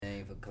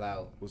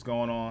Cloud. What's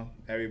going on,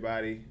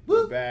 everybody?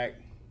 We're back.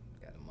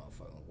 Got a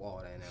motherfucking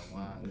water in that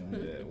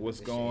wine. Yeah, what's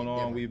This going shit on?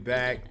 different. We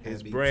back.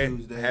 It's Happy Brand.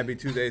 Tuesday. Happy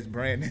Tuesday. It's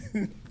Brandon.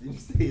 Did you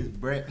say it's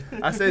Brett?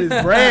 I said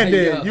it's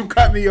Brandon. Yo. You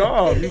cut me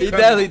off. He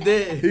definitely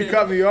did. He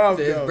cut me off,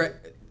 Says though.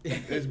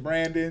 It's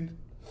Brandon.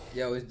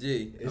 Yo, it's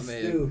G. It's I'm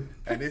Stu.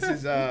 And this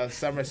is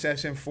summer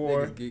session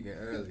 4. Niggas geeking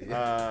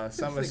early.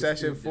 Summer Niggas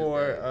session geeked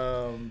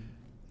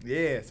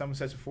 4. Summer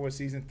session 4,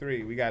 season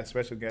 3. We got a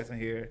special guest in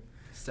here.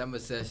 Summer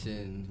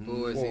session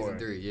 4, 4. season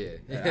 3.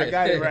 Yeah. I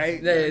got it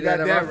right. Yeah, I got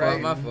no, that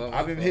my right. fault.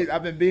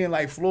 I've been being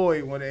like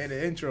Floyd in the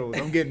intros.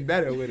 I'm getting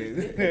better with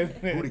it.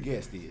 Who the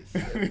guest is?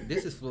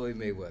 This is Floyd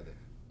Mayweather.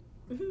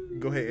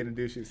 Go ahead,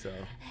 introduce yourself.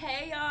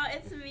 Hey y'all,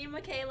 it's me,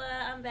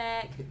 Mikhala. I'm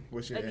back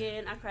What's your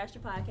again. I crashed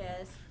your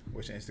podcast.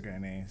 What's your Instagram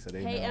name so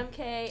they Hey know?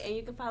 MK, and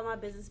you can follow my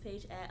business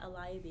page at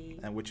Aliabi.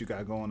 And what you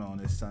got going on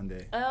this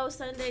Sunday? Oh,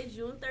 Sunday,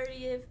 June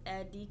 30th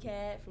at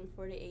DCAT from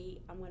 4 to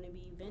 8. I'm going to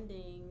be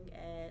vending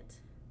at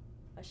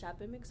a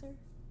shopping mixer.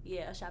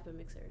 Yeah, a shopping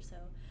mixer. So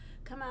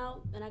come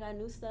out, and I got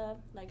new stuff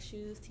like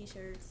shoes,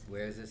 t-shirts.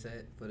 Where is this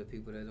at for the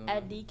people that don't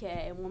At know?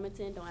 DCAT in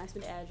Wilmington. Don't ask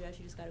me the address.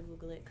 You just got to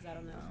Google it because I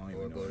don't know. I don't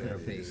Or even go know to what their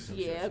that page. is.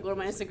 Yeah, go to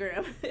my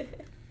Instagram.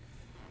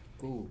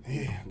 Cool.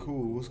 Yeah,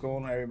 cool. What's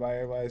going on, everybody?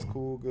 Everybody's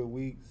cool. Good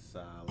week.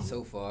 Solid.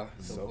 So far,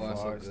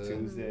 so It's good.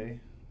 Tuesday.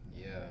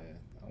 Yeah.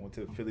 I went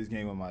to the Phillies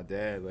game with my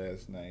dad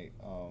last night.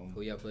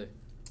 Who y'all play?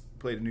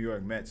 Played the New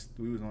York Mets.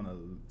 We was on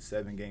a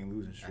 7-game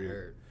losing I streak.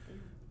 heard.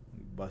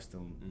 We bust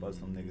them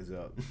niggas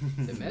up.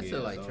 The Mets are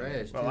like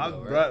trash too,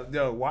 Bro,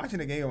 though, right? watching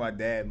the game with my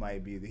dad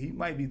might be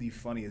the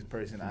funniest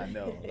person I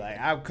know. Like,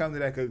 I've come to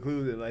that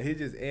conclusion. Like, he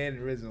just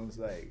aneurysms.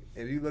 Like,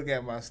 if you look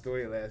at my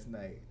story last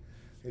night,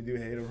 the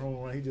dude hit a home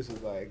run. He just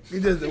was like,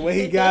 the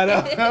way he got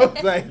up. I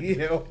was like,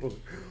 yo,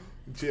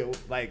 chill.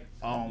 Like,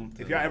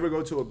 if y'all ever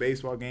go to a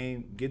baseball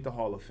game, get the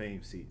Hall of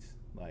Fame seats.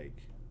 Like,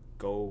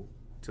 go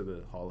to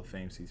the Hall of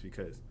Fame seats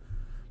because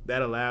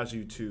that allows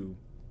you to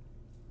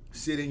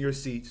sit in your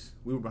seats.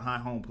 We were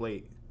behind home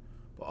plate,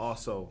 but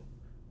also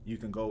you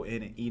can go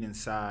in and eat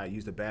inside,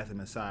 use the bathroom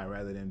inside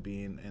rather than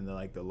being in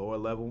the lower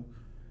level.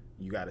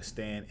 You got to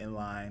stand in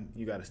line.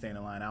 You got to stand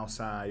in line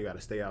outside. You got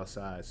to stay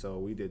outside. So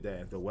we did that.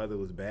 If the weather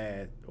was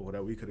bad or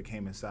whatever, we could have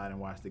came inside and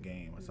watched the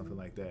game or something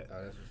like that.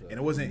 Oh, that's what's up. And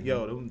it wasn't,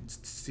 them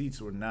seats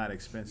were not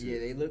expensive. Yeah,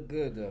 they look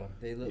good though.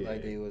 They look Yeah,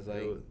 like they was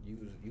like it was-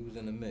 you was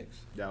in the mix.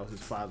 That was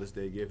his Father's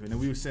Day gift. And then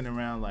we were sitting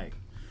around like,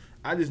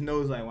 I just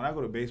noticed like when I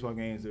go to baseball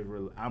games,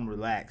 I'm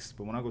relaxed.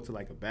 But when I go to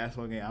like a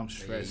basketball game, I'm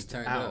stressed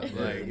turned out. up,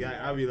 yeah.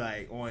 Like I'll be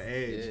like on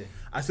edge. Yeah.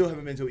 I still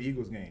haven't been to an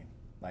Eagles game,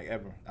 like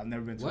ever. I've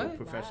never been to a What?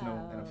 professional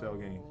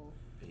NFL game.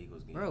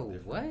 Eagles game Bro,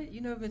 different. what?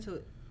 You never been to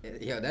it?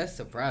 Yo, that's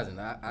surprising.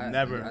 I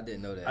Never. I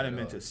didn't know that. I done at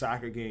been all. to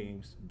soccer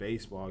games,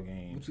 baseball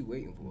games, What you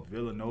waiting for?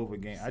 Villanova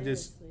game.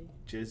 Seriously.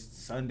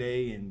 Just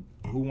Sunday and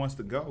who wants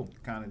to go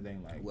kind of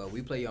thing. Like Well,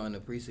 we play y'all in the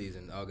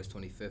preseason, August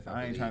 25th.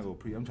 I ain't trying to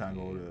go I'm trying to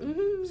go to.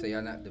 Mm-hmm. So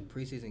y'all not the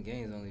preseason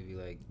games only be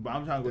like. But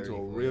I'm trying to go to a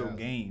 30, real 40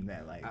 game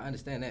that like. I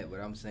understand that, but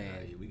I'm saying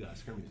Yeah, we got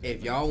scrimmage.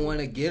 if y'all want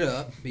to get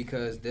up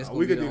because this Oh, gonna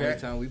we be could the do only that.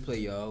 time we play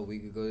y'all, we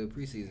could go to the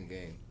preseason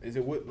game. Is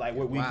it what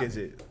week Wow. is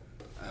it?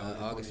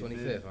 August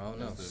 25th. I don't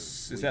know. That's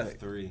Is the that- week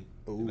 3.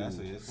 Ooh. It's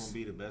going to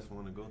be the best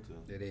one to go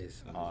to. It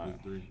is. That's week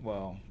 3.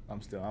 Well,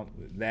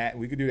 that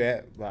we could do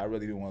that, but I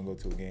really do want to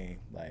go to a game.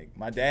 Like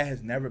my dad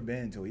has never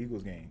been to an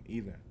Eagles game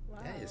either. Wow.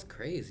 That is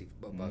crazy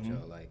about Mhm.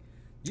 y'all. Like,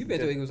 you been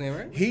to Eagles game,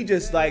 right? He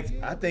just I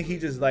think he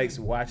just likes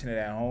watching it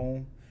at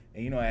home.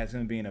 And as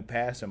him being a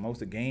pastor,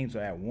 most of the games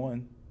are at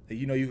 1.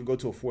 You could go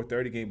to a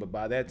 4:30 game, but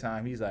by that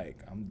time he's like,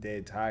 I'm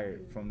dead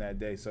tired from that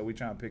day. So we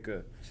trying to pick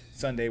a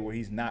Sunday where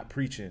he's not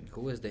preaching.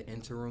 Who is the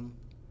interim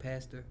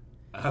pastor?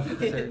 What's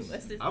his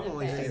I've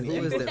only name? seen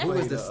Who was the- who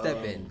was the step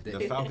um, in?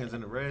 The Falcons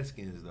and the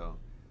Redskins, though.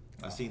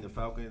 I seen the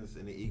Falcons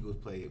and the Eagles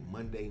play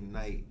Monday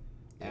night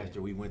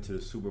after we went to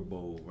the Super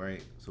Bowl,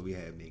 right? So we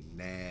had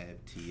McNabb,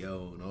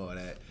 T.O., and all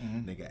that.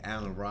 Mhm. Nigga,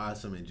 Allen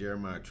Robinson and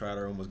Jeremiah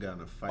Trotter almost got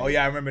in a fight. Oh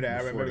yeah, I remember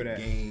that. before the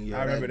Game. Yo,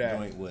 I remember that.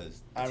 Joint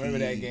was I remember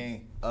that teed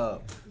game.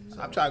 up.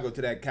 I'm trying to go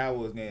to that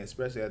Cowboys game,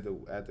 especially at the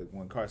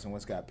when Carson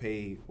Wentz got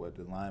paid. What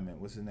the lineman?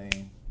 What's his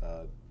name?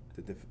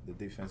 The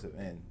defensive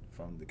end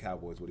from the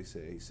Cowboys. What he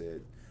said? He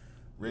said,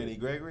 Randy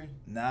Gregory?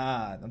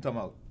 "Nah, I'm talking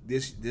about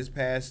this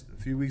past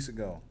few weeks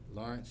ago.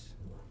 Lawrence,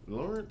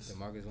 Lawrence?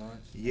 DeMarcus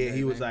Lawrence. Yeah, Is that he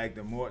his was name? like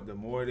the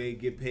more they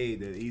get paid,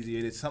 the easier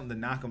it is. Something to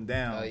knock them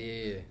down. Oh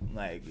yeah.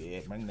 Like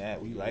bring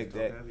that. We like Go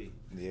that. heavy.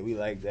 Yeah, we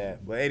like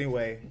that. But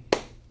anyway,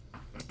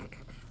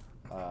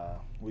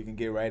 we can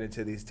get right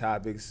into these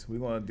topics. We're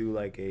gonna do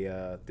like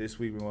this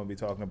week. We're gonna be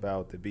talking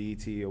about the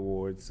BET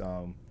Awards,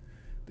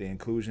 the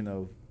inclusion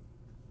of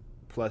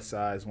plus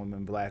size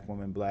women, black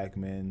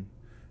men,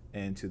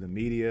 into the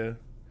media.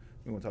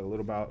 We're gonna talk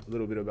a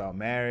little bit about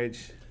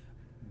marriage.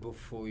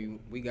 Before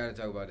we gotta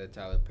talk about that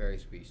Tyler Perry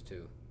speech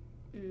too.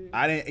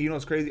 I didn't. You know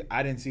what's crazy?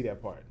 I didn't see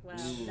that part. Wow,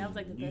 that was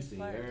like the You best see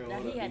part. everyone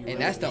That he had up to And in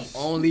that's the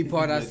speech. only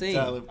part I seen.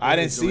 I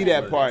didn't see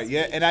that part.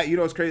 Yeah, and you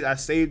know what's crazy? I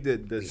saved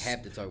We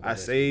have to talk about I that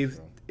saved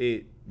speech,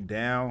 it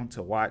down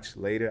to watch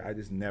later. I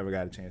just never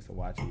got a chance to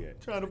watch it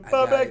yet. Trying to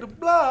buy back the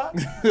block.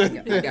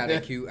 I got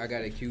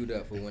it queued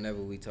up for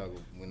whenever we talk.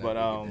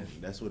 But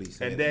that's what he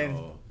said. and then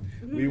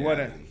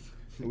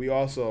we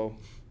also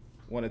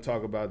want to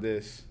talk about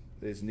this.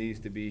 This needs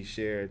to be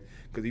shared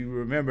because you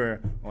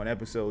remember on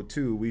episode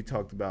 2 we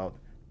talked about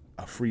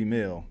a free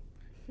meal,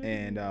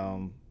 and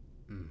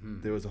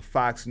there was a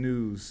Fox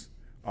News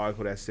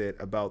article that said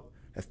about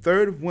a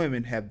third of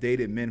women have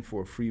dated men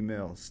for a free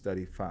meal.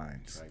 Study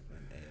finds.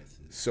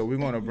 So we're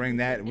gonna bring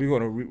that. We're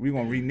gonna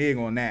renege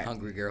on that.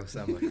 Hungry Girl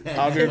Summer.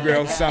 Hungry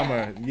Girl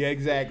Summer. Yeah,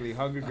 exactly.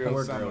 Hungry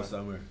Girl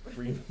Summer.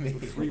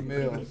 Free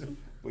meals.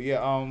 But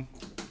yeah,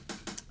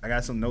 I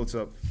got some notes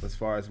up as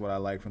far as what I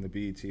like from the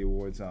BET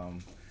Awards.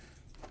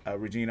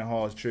 Regina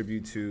Hall's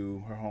tribute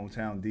to her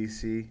hometown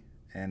DC,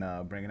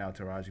 and bringing out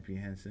Taraji P.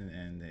 Henson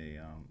and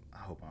I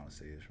hope I don't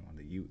say this wrong,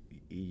 the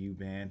EU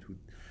band who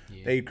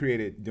they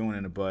created Doing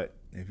in the Butt.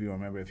 If you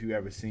remember, if you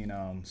ever seen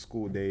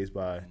School Days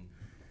by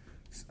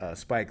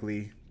Spike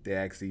Lee, they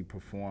actually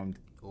performed.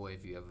 Or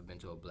if you ever been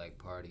to a black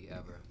party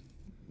ever.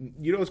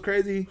 You know what's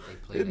crazy?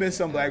 There's been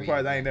some black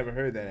parties I ain't never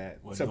heard that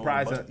at.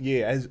 Surprising.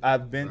 Yeah,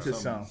 I've been to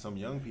some. Some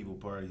young people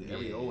parties.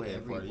 Every old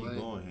head party you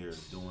going here is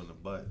doing the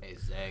butt.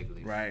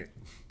 Exactly. Right.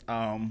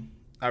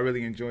 I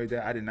really enjoyed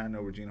that. I did not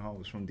know Regina Hall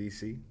was from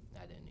DC.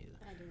 I didn't either.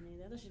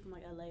 I thought she was from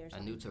like LA or something.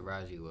 I knew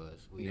Taraji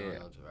was. We all know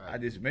Taraji. I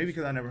just maybe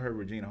because I never heard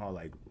Regina Hall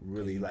like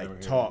really like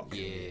talk.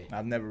 Yeah.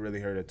 I've never really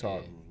heard her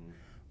talk. Yeah.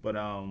 But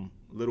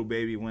Lil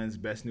Baby wins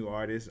Best New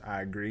Artist.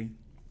 I agree.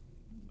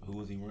 Who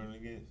was he running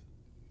against?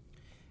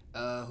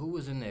 Who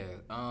was in there?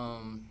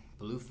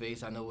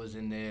 Blueface, I know was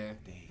in there.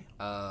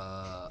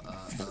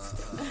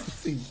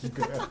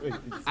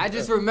 I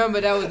just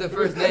remember that was the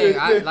first name.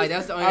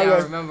 That's the only thing I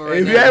remember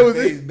right now.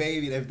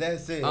 Baby, if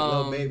that's it,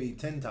 Lil Baby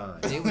 10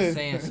 times. They were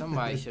saying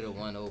somebody should have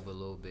won over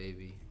Lil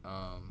Baby.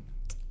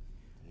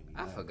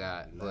 I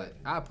forgot, but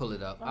I'll pull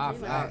it up. I'll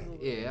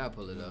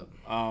pull it up.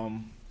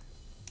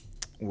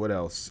 What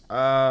else?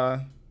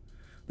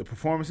 The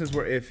performances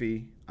were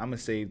iffy. I'm gonna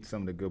save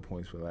some of the good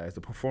points for last.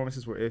 The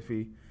performances were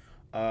iffy.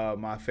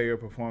 My favorite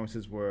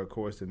performances were, of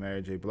course, the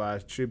Mary J.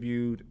 Blige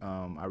tribute.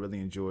 I really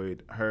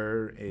enjoyed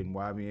her and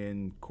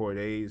Wabian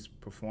Corday's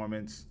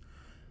performance.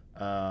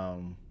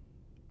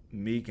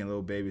 Meek and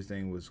Lil Baby's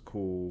thing was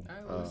cool.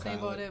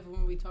 Save all that for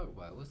when we talk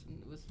about it.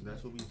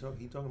 That's what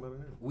he talking about it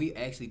now. We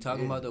actually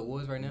talking about the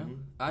awards right now?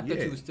 I thought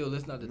you were still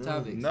listening to the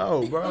topics.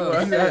 No, bro.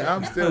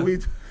 I'm still we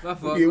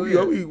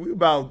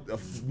about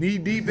knee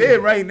deep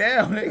in right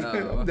now.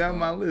 I'm down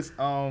my list.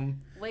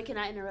 Wait, can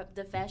I interrupt?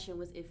 The fashion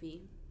was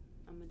iffy.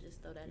 I'm gonna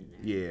just throw that in there.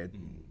 Yeah.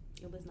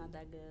 It was not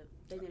that good.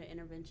 They need an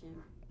intervention.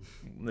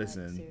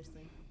 Listen.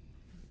 Seriously.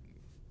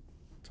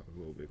 Talk a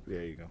little bit.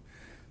 There you go.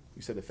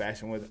 You said the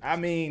fashion was. I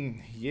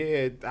mean,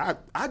 yeah.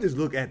 I just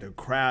look at the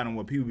crowd and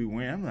what people be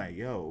wearing. I'm like,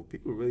 yo,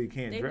 people really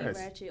can't dress.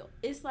 Be ratchet.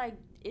 It's like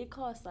it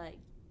costs like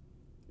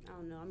I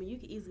don't know. I mean, you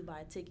can easily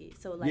buy a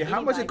ticket. So like, yeah.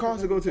 How much it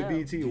costs to go to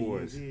BET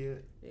Awards? Yeah.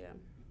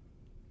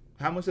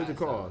 How much does it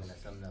cost?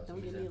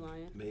 Don't get me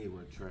lying. They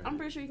were trying. I'm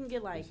pretty sure you can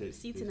get like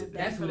seats in the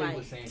back for like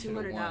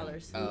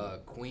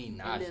 $200. Queen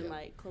Naja. And then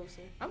like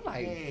closer. I'm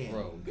like,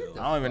 bro.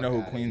 I don't even know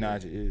who Queen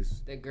Naja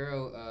is. That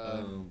girl.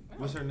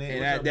 What's her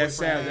name? And that's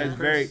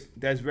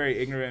very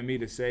ignorant of me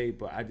to say,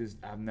 but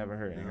I've never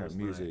heard any of her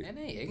music. That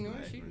ain't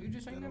ignorant. You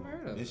just ain't never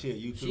heard of her. Is she a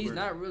YouTuber? She's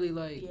not really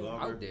like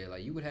out there.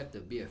 Like you would have to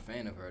be a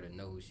fan of her to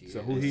know who she is.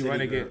 So who he run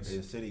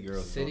against? City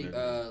Girls. So it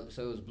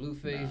was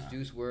Blueface,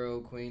 Juice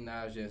WRLD, Queen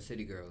Naja, and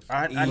City Girls.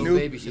 I knew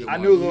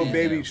Lil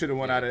Baby should have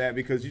won out of that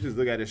because you just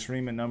look at his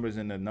streaming numbers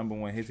and the number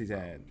one hits he's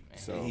had.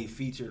 So and he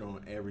featured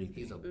on everything.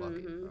 He's a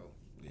bucket, bro.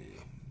 Yeah.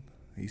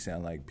 He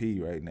sound like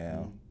P right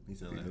now. He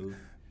sound like who?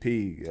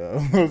 P,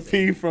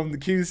 P from the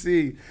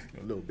QC.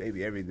 Lil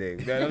Baby everything.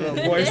 That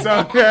little boy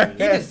song. He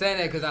just saying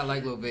that because I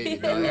like Lil Baby.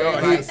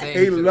 Though.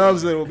 He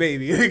loves Lil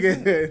Baby.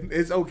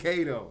 It's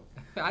okay though.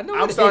 I know.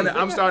 I'm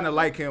starting to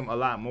like him a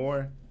lot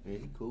more. Yeah,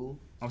 he cool.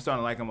 I'm starting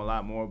to like him a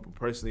lot more. But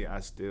personally,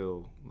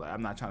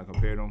 I'm not trying to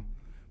compare them.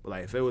 But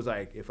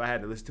like, if I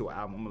had to listen to an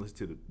album, I'm gonna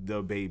listen to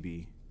the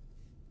Baby,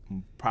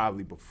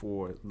 probably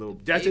before Lil.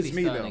 That's just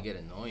me though. To get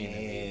annoying to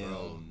me,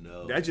 bro.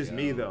 No, that's just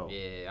me though.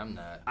 Yeah, I'm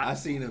not. I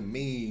seen a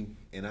meme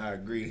and I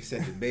agree. He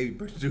said the Baby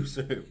produced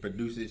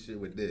this shit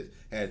with this.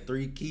 Had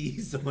 3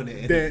 keys on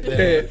it.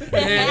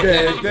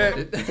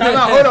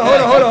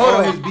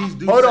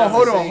 Hold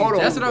on.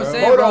 That's what I'm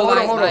saying, bro.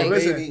 Hold on.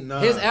 Listen,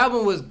 his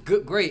album was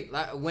great.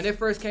 Like when it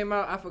first came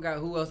out, I forgot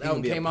who else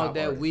album came out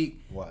that week.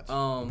 Watch.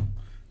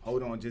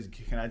 Hold on,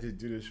 can I just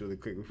do this really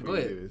quick before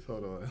you do this?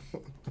 Hold on.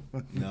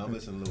 No, I'm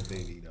listening to Lil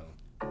Baby though.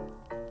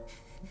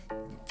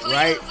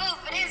 Right?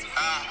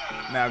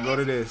 Now go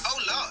to this. Oh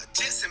Lord,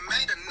 Jesse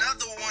made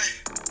another one.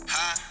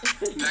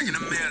 Back in the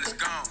mail, it's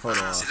gone. Hold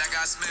on. See, like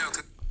I smell.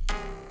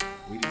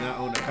 We do not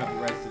own the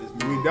copyrights to this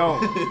music. We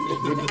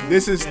don't.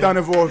 This is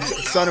Stunner for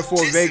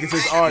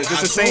Vegas' artist.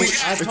 It's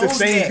the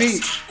same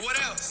beat.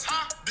 What else?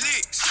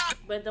 Blitz.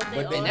 But don't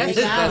they that's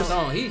his best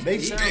song. They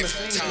sound the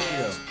same thing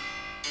though.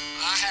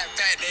 I have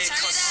that day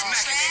cause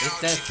smacking It's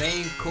that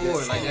same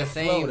chord, like that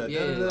same.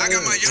 Yeah. I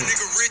got my young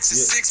nigga rich in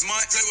 6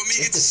 months. Play with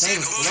me, It's the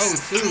same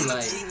flow too.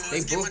 Like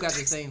they both got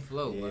the same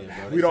flow. Yeah, Bro.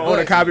 bro. We don't own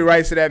the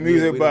copyrights to that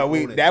music, we but don't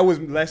own it. that was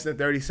less than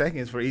 30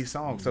 seconds for each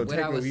song. So What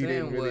I was technically, we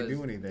didn't saying really was-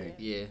 do anything.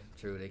 Yeah,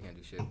 true. They can't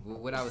do shit. But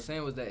what I was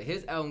saying was that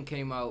his album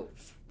came out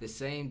the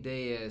same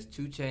day as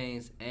 2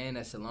 Chainz and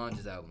as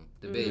Solange's album,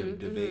 The Baby.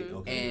 Debate.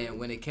 Okay. And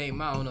when it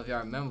came out, I don't know if y'all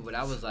remember, but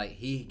I was like,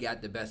 he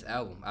got the best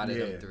album out of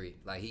them 3.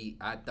 Like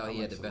I thought he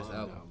had the best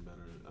album.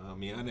 I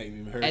mean, I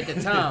didn't even heard At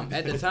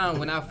the time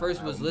when I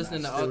first was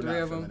listening to all 3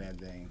 of them, That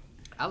thing.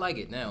 I like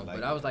it now, like but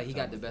it I was at like, the he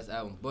got time. the best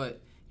album.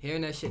 But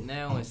hearing that shit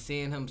now and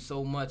seeing him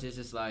so much, it's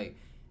just like,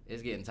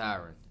 it's getting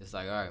tiring. It's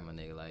like, all right, my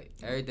nigga, like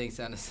everything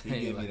sound the He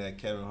same. gave me Like, that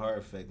Kevin Hart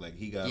effect, like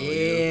he got.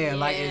 yeah,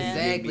 like Yeah.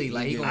 exactly.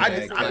 Like he He gonna.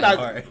 gave me I'm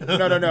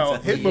that not. No.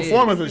 His Yeah.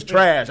 performance was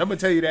trash. I'm gonna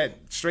tell you that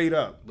straight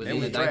up. Was It he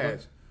in was a diaper?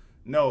 trash.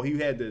 No, he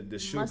had the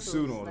suit Muscles,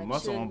 suit on, the like,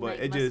 muscle on, should, but like,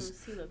 it muscles,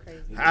 just he look crazy.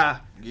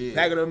 Yeah.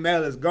 Pack of the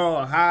Mail is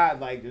gone.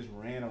 Like just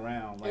ran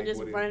around like just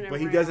with it. running But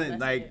he around, doesn't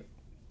that's like. it.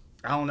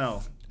 I don't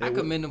know. I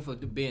commend him for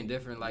being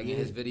different, like in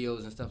his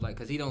videos and stuff, like,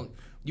 cause he don't.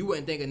 You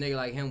wouldn't think a nigga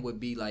like him would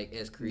be like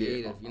as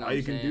creative. You know, all what you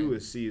I'm can saying? do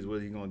is see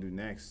what he gonna do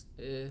next.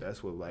 Yeah.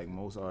 That's what like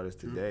most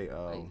artists today.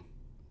 Like,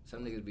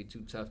 some niggas be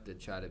too tough to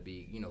try to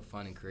be,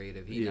 fun and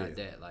creative. He Yeah. not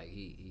that. Like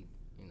he,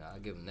 I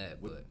give him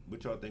that. But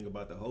What y'all think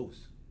about the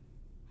host?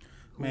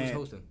 who was Man.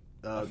 hosting?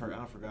 I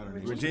forgot her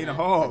name. Regina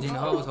Hall. Regina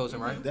Hall was hosting,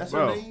 right? That's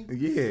Bro, her name.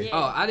 yeah.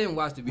 Oh, I didn't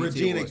watch the BT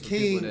Regina Awards, so people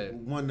King that-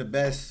 won the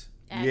best.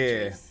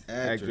 Actress. Yeah,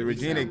 Actress. actually,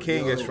 Regina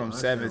King is from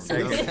 7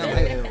 Seconds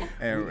Sound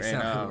and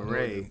like-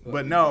 Ray.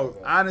 But no,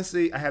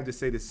 honestly, I have to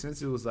say that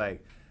since it was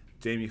like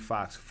Jamie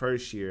Foxx's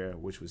first year,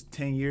 which was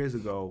 10 years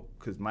ago,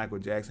 because Michael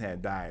Jackson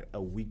had died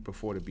a week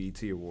before the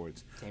BET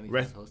Awards. Jamie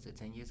Rest- Foxx hosted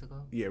 10 years ago.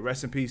 Yeah,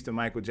 rest in peace to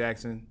Michael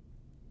Jackson.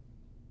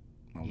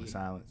 Moment of Yeah.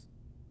 silence.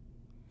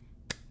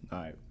 All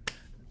right.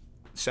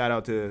 Shout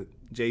out to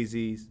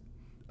Jay-Z's.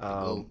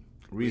 GOAT.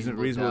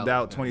 Reasonable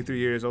Doubt, 23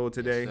 years old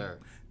today. Yes, sir.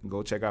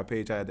 Go check our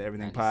page out at the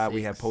Everything Pod.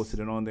 We have 96. posted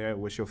it on there.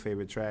 What's your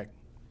favorite track?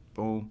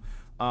 Boom.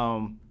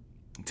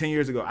 10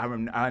 years ago,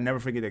 I never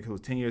forget that because it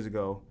was 10 years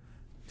ago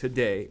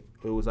today.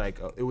 It was like,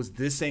 it was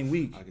this same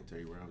week. I can tell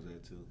you where I was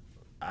at too.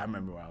 I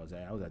remember where I was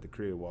at. I was at the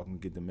crib walking to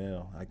get the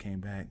mail. I came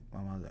back. My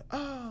mom was like,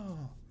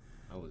 oh.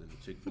 I was in the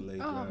Chick-fil-A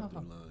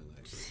drive-through line.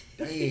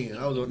 Like, dang,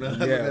 I was on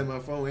looking Yeah. at my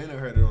phone and I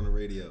heard it on the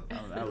radio.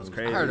 That was I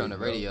crazy. heard it on the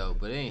radio,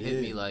 but it ain't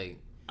hit me Yeah. like.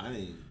 I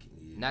didn't.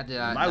 Not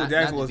that I. Michael not,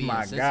 Jackson not to was be my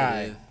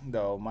guy, insensitive.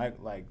 though.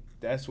 Like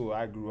that's what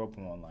I grew up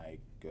on. Like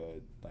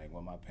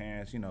when my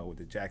parents, with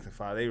the Jackson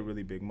 5, they were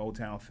really big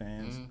Motown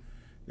fans. Mm-hmm.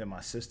 Then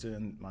my sister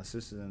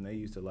and they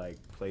used to like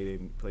play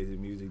the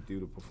music, do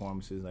the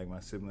performances. Like my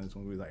siblings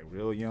when we were like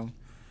real young.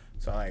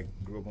 So I like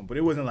grew up on, but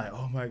it wasn't like,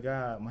 oh my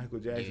God, Michael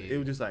Jackson. Yeah. It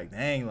was just like,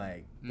 dang,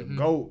 like the Mhm.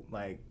 GOAT,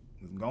 like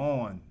is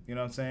gone. You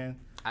know what I'm saying?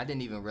 I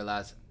didn't even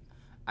realize.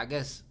 I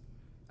guess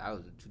I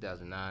was in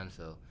 2009,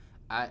 so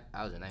I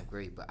was in 9th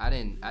grade, but I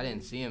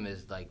didn't see him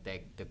as like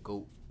that the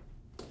GOAT.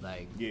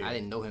 Like Yeah. I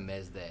didn't know him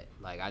as that.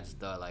 Like I just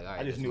thought like all right.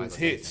 I just that's knew his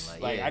Michael hits.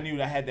 Jackson. Like yeah. I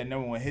knew I had that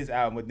number one his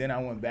album, but then I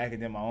went back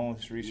and did my own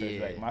research.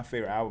 Yeah. Like my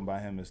favorite album by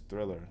him is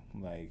Thriller.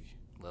 Like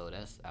Well,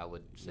 I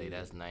would say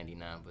that's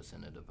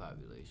 99% of the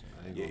population.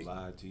 I ain't gonna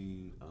lie to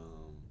you.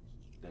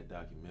 That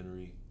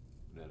documentary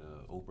that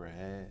Oprah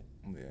had,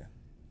 yeah.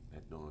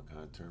 that doing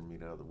kind of turned me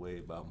the other way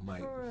about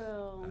Mike. For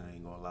real. I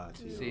ain't gonna lie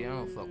to you. See, I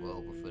don't fuck with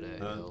Oprah for that.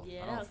 Huh? Yo.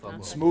 Yeah, I that don't was fuck kinda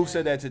with Smooth Oprah.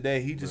 said that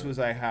today. He just was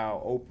like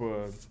how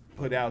Oprah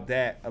put out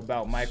that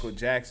about Michael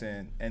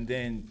Jackson, and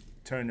then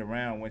turned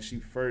around when she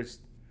first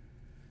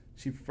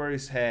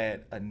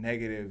had a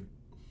negative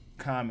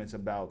comments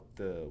about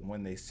the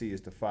When They See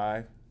Us the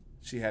 5.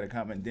 She had a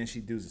comment. Then she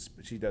does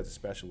a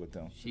special with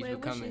them. She's Wait,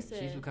 what becoming she said?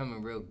 she's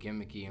becoming real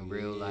gimmicky and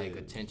real like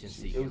Yeah. attention It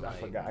seeking. was, I Like,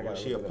 forgot. I Well, got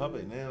she a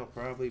puppet now,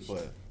 probably,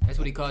 but that's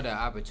what he called that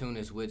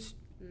opportunist. Which,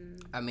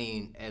 I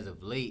mean, as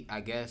of late, I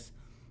guess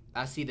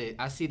I see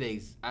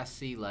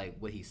like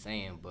what he's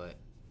saying, but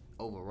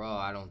overall,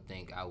 I don't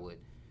think I would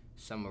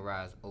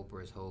summarize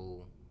Oprah's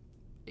whole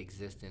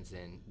existence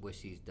and what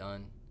she's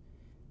done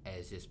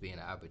as just being an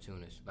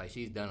opportunist. Like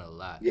she's done a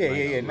lot. Yeah, Like,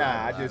 yeah, yeah. a Nah, lot,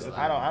 I a just lot.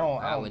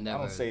 I would never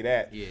don't say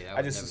that. Yeah, I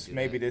would just never do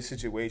maybe that. this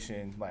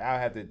situation, like I'll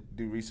have to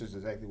do research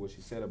exactly what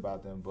she said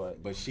about them, but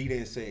she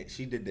didn't say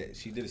she did that.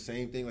 She did the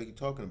same thing like you're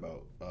talking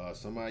about.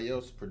 Somebody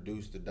else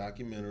produced the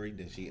documentary,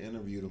 then she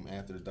interviewed them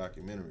after the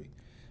documentary.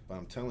 But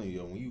I'm telling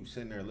you, when you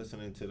sitting there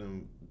listening to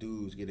them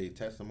dudes get their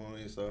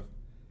testimony and stuff,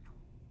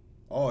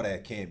 all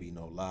that can't be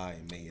no lie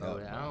and made Bro,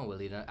 up. I don't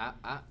really know.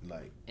 I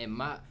Like, and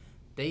my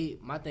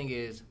thing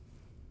is,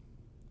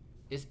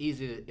 it's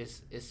easy.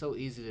 It's so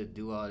easy to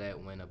do all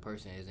that when a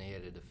person isn't here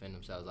to defend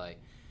themselves. Like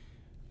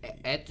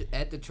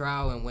at the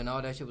trial and when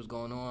all that shit was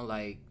going on,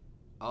 like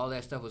all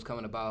that stuff was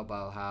coming about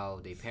how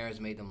their parents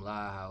made them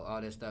lie, how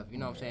all that stuff. You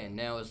know what I'm saying?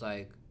 Now it's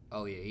like,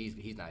 oh yeah,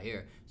 he's not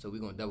here, so we're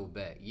gonna double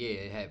back. Yeah,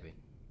 it happened.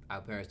 Our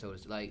parents told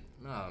us, like,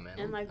 no, man.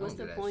 And like, don't what's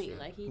do the that point? shit.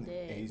 Like he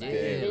did. he's Like,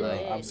 dead. he been like,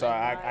 dead. I'm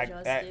sorry. Like, why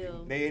y'all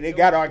still They doing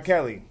got R. this?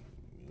 Kelly.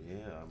 yeah,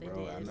 They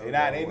bro. did. know They y'all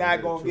not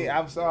wanna gonna hear the get. truth.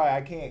 I'm sorry.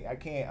 I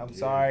can't. I'm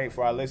sorry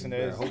for our I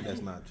listeners. hope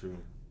that's not true.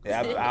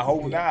 Yeah, I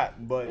hope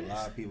not. But A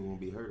lot of people won't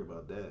be hurt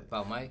about that.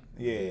 About Mike?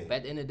 yeah, But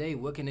at the end of the day,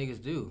 what can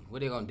niggas do? What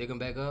they gonna dig him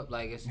back up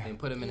and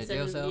put him in a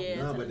jail cell? Yeah.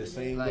 No, but the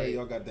same Like, way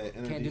y'all got that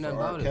can't energy do for nothing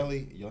R. about it.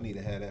 Kelly, y'all need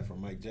to have that for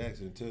Mike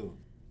Jackson too.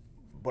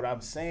 but I'm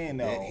saying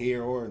That though.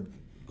 here or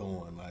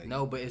going like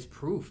No, but it's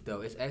proof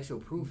though. It's actual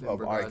proof in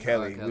Of regards R. to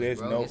Kelly. R. Kelly, There's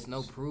bro. no- It's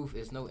no proof.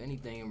 It's no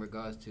anything in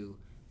regards to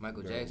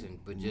Michael bro, Jackson.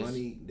 But just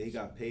money, they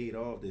got paid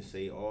off to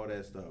say all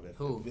that stuff.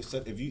 Who?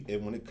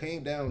 If when it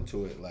came down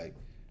to it, like,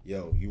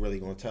 yo, you really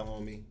gonna tell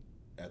on me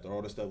after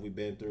all the stuff we've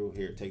been through?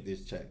 Here, take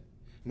this check.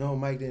 No,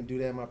 Mike didn't do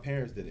that. My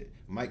parents did it.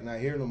 Mike not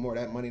here no more.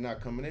 That money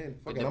not coming in.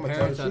 But Fuck it, the I'm gonna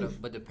tell parents the are the, truth.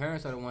 but the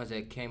parents are the ones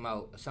that came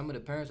out. Some of the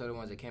parents are the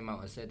ones that came out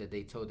and said that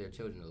they told their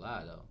children to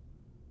lie though.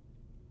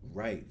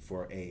 Right,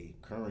 for a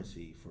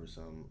currency, for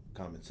some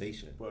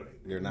compensation. But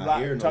They're not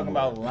here no talking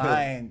more. about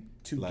lying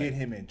to Like- get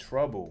him in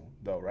trouble,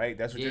 though, right?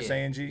 That's what you're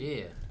saying, G.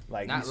 Yeah.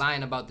 Like Not he's-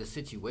 lying about the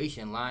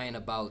situation, lying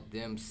about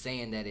them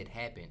saying that it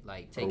happened,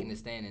 like taking the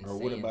stand and Or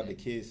saying what about that.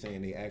 the kids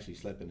saying they actually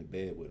slept in the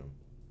bed with him?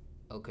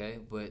 Okay,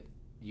 but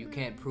you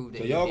can't prove that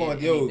So he y'all did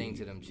gonna anything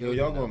to them children.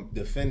 y'all though. gonna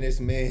defend this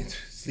man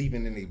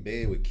sleeping in a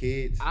bed with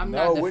kids? I'm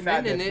No, not we're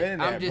not defending it.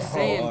 defending I'm that, just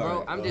bro. saying, Oh, bro.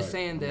 alright, I'm just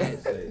saying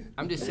alright. that.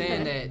 I'm just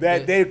saying that.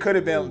 that there could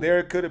have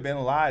been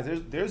lies.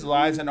 There's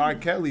lies in R.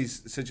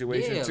 Kelly's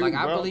situation yeah, too, like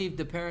bro. I believe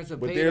the parents are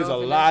But paid there's off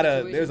a in lot that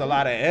of situation,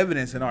 too.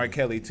 evidence in R.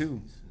 Kelly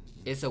too.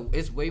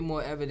 It's way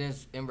more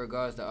evidence in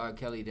regards to R.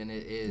 Kelly than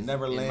it is in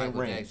Neverland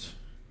Michael Ranch. Jackson.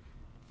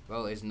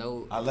 Bro, it's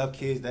no. I love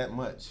kids that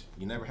much.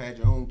 You never had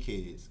your own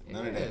kids.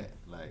 None of Yeah. that.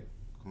 Like,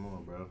 come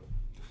on, bro.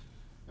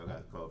 Y'all got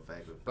to call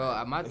fact with Bro,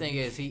 fact. my thing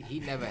is he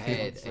never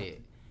had a.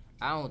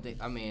 I don't think.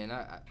 I mean,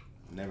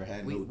 Never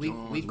had we no we,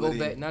 Johns we go with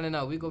back. him.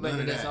 No. We go back None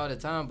to of this that. all the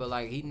time. But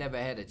like, he never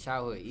had a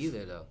childhood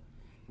either, though.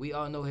 We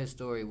all know his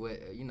story with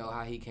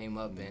how he came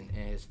up and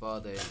his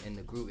father in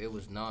the group. It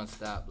was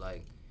nonstop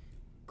like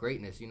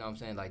greatness. You know what I'm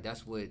saying? Like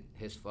that's what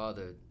his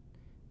father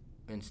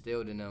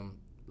instilled in him.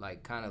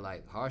 Like kind of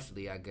like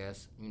harshly, I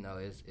guess.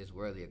 It's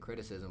worthy of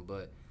criticism,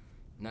 but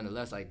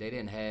nonetheless, like they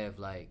didn't have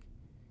like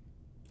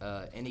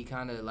any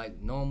kind of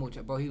like normal.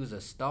 Bro, he was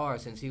a star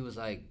since he was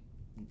like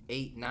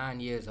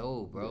 8-9 years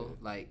old, bro.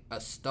 Yeah. Like a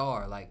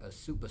star, like a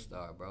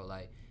superstar, bro.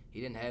 Like he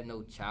didn't have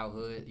no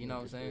childhood. You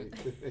know what I'm saying?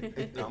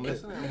 I'm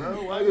listening,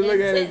 bro. Why you look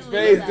at his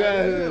face?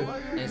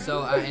 And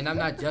so, and I'm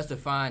not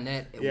justifying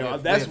that. Yeah,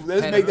 with let's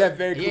make that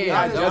very clear.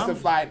 Yeah, Not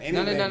justifying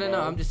anything. No.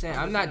 bro. I'm just saying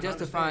I'm not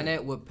justifying understand.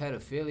 that with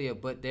pedophilia,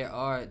 but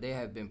they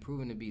have been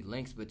proven to be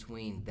links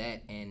between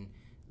that and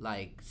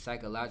like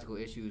psychological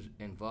issues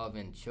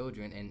involving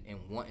children and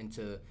wanting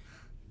to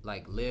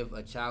like live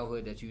a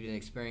childhood that you didn't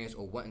experience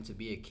or wanting to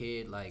be a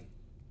kid. Like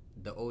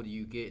the older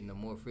you get and the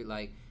more free.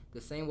 Like the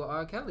same with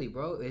R. Kelly,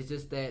 bro. It's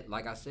just that,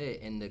 like I said,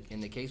 in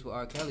the case with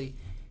R. Kelly,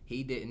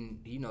 he didn't.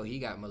 He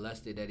got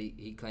molested that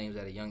he claims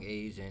at a young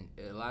age, and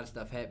a lot of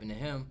stuff happened to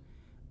him.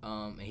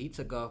 And he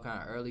took off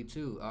kind of early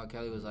too. R.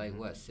 Kelly was like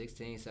what,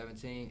 16,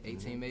 17,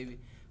 18 maybe.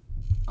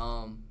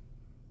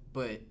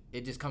 But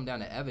it just come down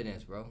to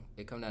evidence, bro.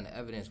 It come down to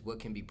evidence what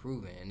can be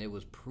proven, and it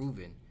was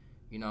proven.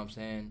 You know what I'm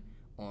saying?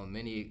 On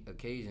many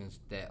occasions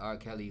that R.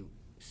 Kelly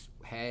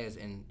has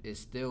and is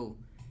still,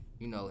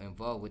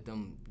 involved with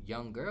them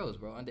young girls,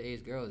 bro,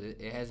 underage girls.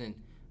 It hasn't,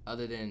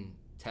 other than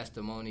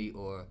testimony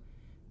or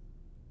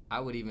I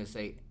would even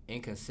say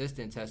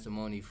inconsistent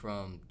testimony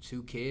from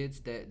 2 kids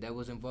that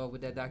was involved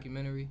with that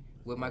documentary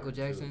with Michael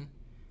Jackson.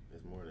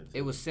 It's more than 2.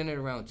 It was centered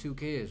around 2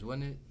 kids,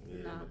 wasn't it?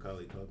 Yeah, Nah.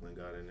 Macaulay Culkin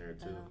got in there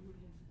too.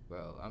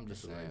 Bro, I'm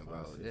just That's saying, what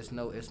I bro.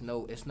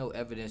 thought. It's no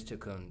evidence to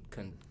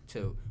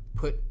to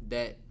put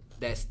that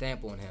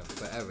stamp on him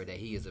forever that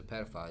he is a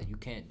pedophile. You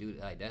can't do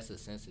that. Like that's a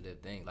sensitive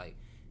thing. Like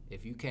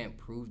if you can't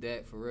prove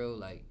that for real,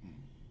 like,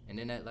 and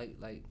then that like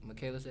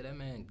Mikhala said, that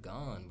man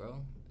gone,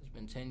 bro. It's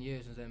been 10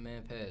 years since that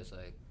man passed.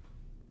 Like,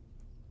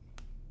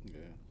 Yeah.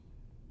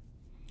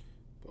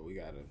 But we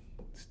gotta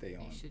stay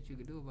on. ain't shit you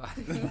could do about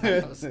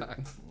it. I'm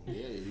sorry.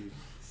 Yeah,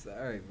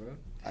 Sorry, bro.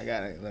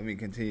 Let me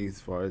continue as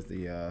far as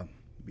the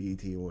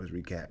BET Awards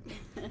recap.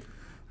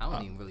 I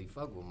don't even really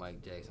fuck with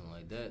Mike Jackson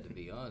like that, to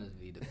be honest,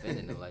 be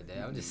defending him like that.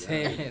 I'm just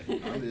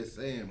saying. I'm just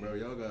saying, bro.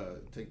 Y'all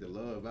gotta take the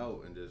love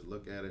out and just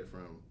look at it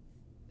from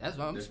That's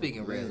why I'm different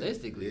speaking lenses.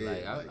 realistically.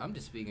 Yeah, Like, I'm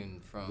just speaking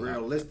from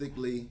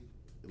realistically.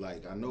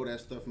 Like I know that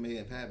stuff may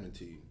have happened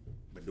to you,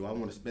 but do I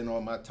want to spend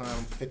all my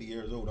time? 50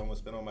 years old, I want to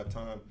spend all my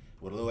time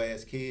with a little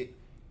ass kid?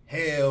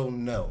 Hell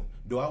no.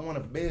 Do I want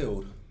to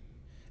build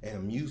an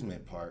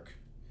amusement park?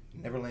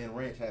 Neverland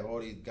Ranch have all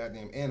these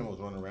goddamn animals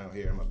running around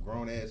here. I'm a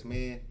grown ass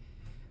man.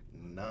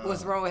 Nah.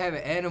 What's wrong with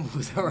having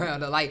animals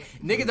around? Like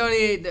niggas don't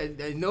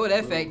even know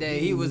that fact that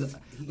he was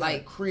he got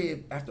like a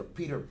crib after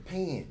Peter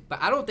Pan.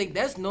 But I don't think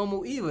that's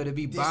normal either to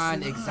be It's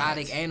buying not.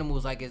 exotic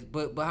animals like it's.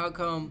 But how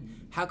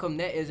come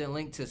that isn't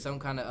linked to some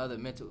kind of other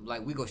mental?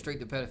 Like we go straight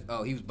to pedophilia.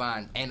 Oh, he was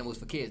buying animals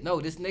for kids. No,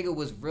 this nigga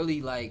was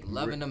really like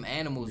loving them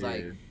animals. Yeah.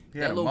 Like He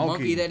had that a little monkey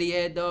monkey that he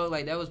had, dog.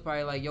 Like that was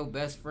probably like your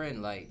best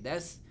friend. Like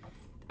that's.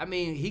 I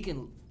mean, he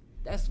can.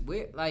 that's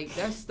weird. Like,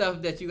 that's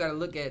stuff that you gotta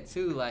look at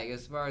too. Like,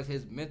 as far as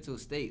his mental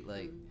state,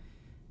 like,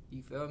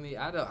 you feel me?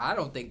 I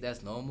don't think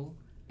that's normal.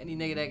 Any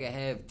nigga that can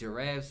have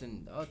giraffes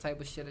and all type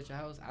of shit at your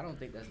house, I don't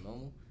think that's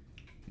normal.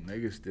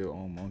 Niggas still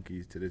own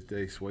monkeys to this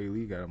day. Sway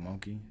Lee got a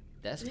monkey.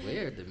 That's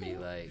weird to me.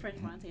 Like, French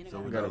Montana. So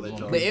got we it. gotta let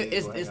y'all. but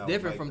it's go hang out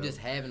different with from Mike, just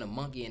though. having a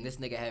monkey and this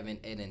nigga having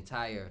an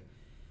entire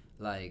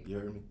like You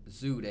heard me?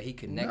 zoo that he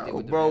connected No,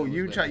 with. The bro,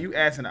 animals with. you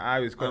asking the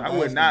obvious question. I'm I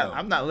would asking not. though.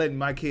 I'm not letting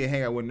my kid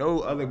hang out with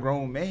no other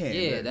grown man.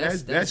 Yeah,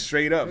 that's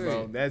straight up,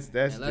 bro. period.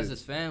 That's Unless just,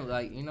 it's family,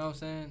 like, you know what I'm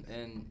saying?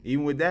 And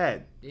even with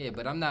that. yeah,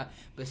 but I'm not.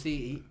 But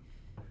see,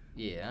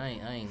 I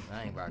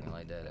ain't rocking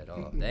like that at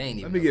all. That ain't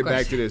even. Let me no get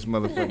back to question. this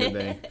motherfucking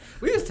thing.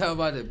 We was talking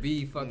about the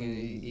B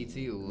fucking ET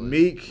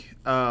awards.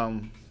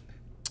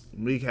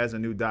 Meek has a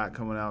new doc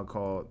coming out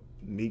called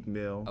Meek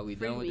Mill. Are we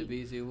Free done with the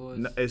Meek. BET awards?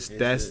 No,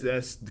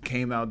 that's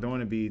came out during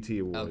the BET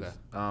Awards.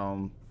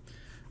 Okay.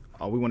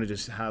 We want to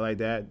just highlight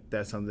that.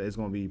 That's something that's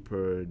going to be it's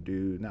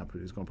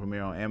going to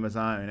premiere on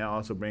Amazon, and that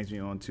also brings me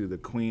on to the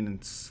Queen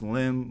and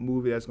Slim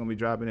movie that's going to be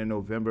dropping in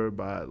November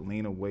by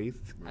Lena Waithe.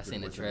 I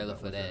seen the trailer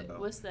for that.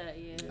 What's that?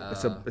 Yeah.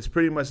 It's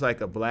pretty much like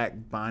a Black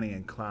Bonnie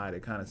and Clyde.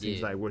 It kind of seems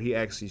Yeah. like where he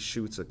actually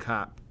shoots a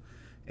cop,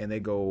 and they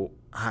go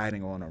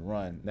hiding on a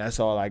run. That's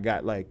all I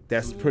got. Like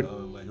that's pretty.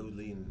 Like who's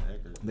leading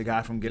actors? The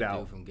guy from Get The Out.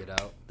 dude from Get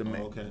Out. The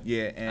man. okay.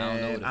 Yeah,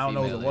 and I don't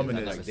know who the female woman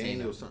is. is. I've Like never seen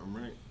Daniel or him. something,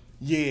 right?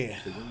 Yeah.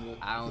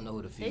 I don't know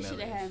who the They female should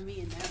have is. had me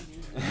in that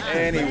movie.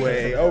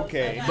 Anyway,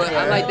 okay. But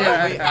I like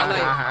that.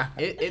 I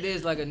like it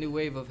is like a new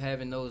wave of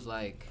having those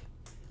like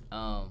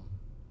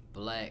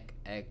black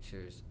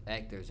actors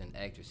and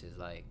actresses.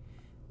 Like,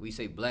 we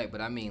say black,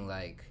 but I mean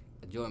like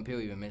Jordan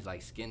Peele even mentioned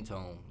like skin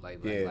tone,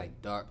 like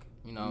dark.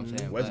 You know what I'm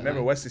saying?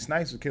 Remember Wesley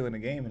Snipes was killing the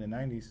game in the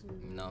 90s.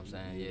 You know what I'm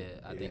saying? Yeah,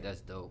 I think that's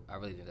dope. I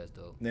really think that's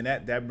dope. Then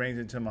that brings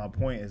it to my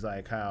point is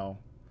like how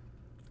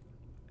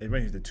it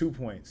brings it to 2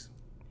 points.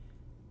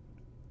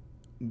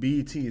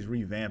 BET is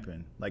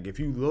revamping. Like if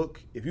you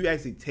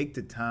actually take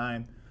the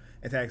time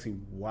and to actually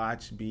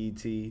watch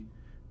BET,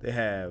 they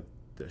have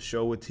the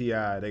show with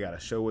T.I., they got a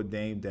show with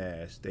Dame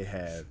Dash, they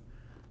have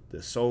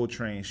the Soul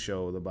Train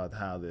show about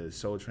how the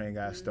Soul Train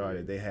got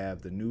started. They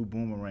have the new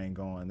Boomerang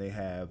going. They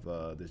have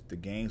the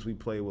games we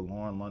play with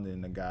Lauren London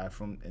and the guy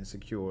from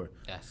Insecure.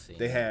 I seen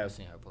her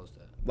post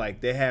that.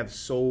 Like they have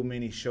so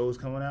many shows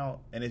coming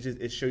out, and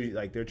it shows you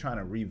like they're trying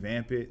to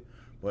revamp it.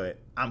 But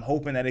I'm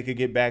hoping that it could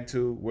get back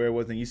to where it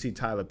was. And you see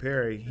Tyler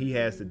Perry, he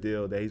has the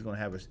deal that he's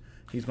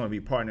gonna be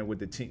partnered with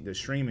the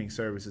streaming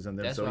services and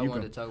them. That's so why I you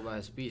wanted to talk about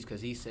his speech, because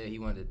he said he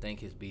wanted to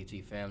thank his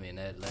BT family, and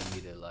that led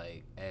me to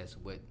like ask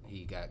what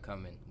he got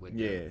coming with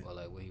them, or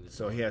like what he was.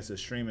 So doing. he has a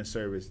streaming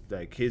service,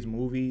 like his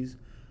movies,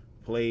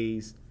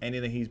 plays,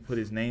 anything he's put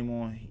his name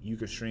on, you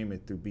can stream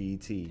it through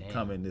BET. Damn.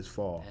 Coming this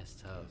fall. That's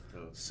tough.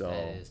 So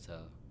that is tough.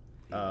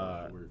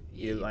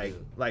 yeah,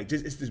 like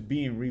just it's just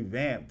being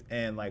revamped,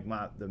 and like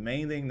the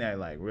main thing that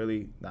like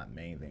really not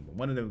main thing, but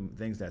one of the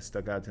things that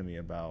stuck out to me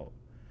about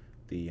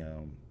the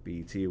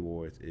BET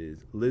Awards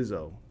is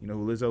Lizzo. You know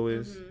who Lizzo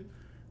is? Mm-hmm.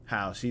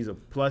 How she's a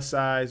plus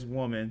size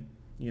woman.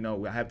 You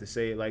know, I have to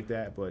say it like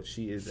that, but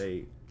she is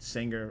a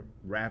singer,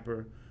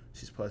 rapper.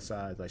 She's plus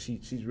size. Like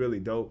she's really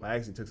dope. I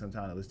actually took some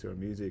time to listen to her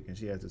music, and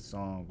she has a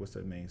song. What's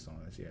her main song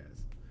that she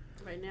has?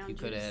 Right now, You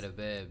could have had a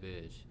bad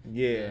bitch.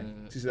 Yeah.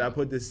 She said, I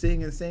put the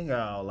sing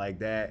out like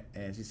that.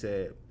 And she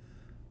said,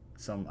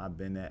 I've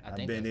been it.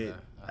 I've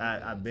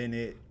been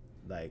it.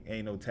 Like,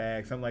 ain't no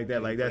tag. Something like that.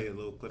 Can like you that. play a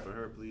little clip of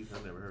her, please. I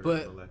never heard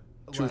But it. Like,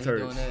 why Truth he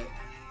hurts. doing that?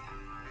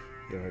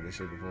 You ever heard this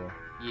shit before?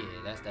 Yeah,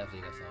 that's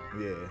definitely that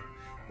song. Yeah.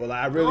 Well,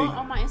 I really.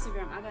 on my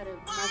Instagram, I got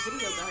my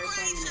video got her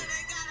singing it.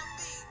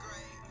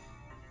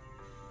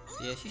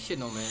 Yeah, she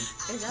shitting on man.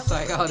 Is that It's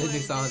what like all the new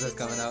songs that's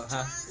coming out,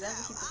 huh? Is that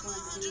what she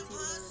performed at the BET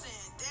Awards?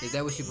 Is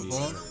that what she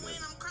performed?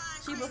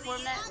 She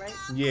performed that, right?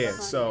 Yeah, That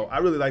song, so yeah. I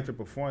really liked her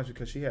performance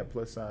because she had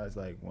plus size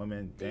like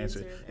women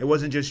dancers. Dancers. It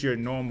wasn't just your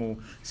normal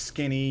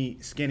skinny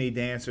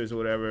dancers or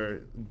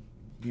whatever,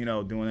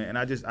 doing it. And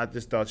I just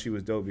thought she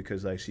was dope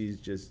because like she's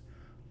just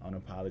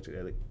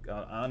unapologetically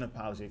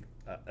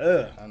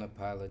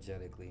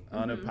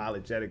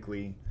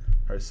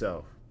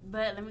herself.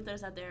 But let me throw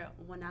this out there.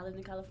 When I lived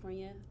in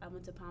California, I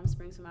went to Palm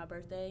Springs for my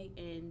birthday,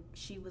 and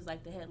she was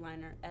like the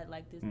headliner at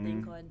like this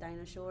thing called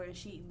Dinah Shore, and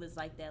she was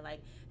like that,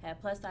 like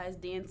had plus size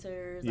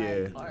dancers,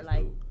 like or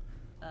like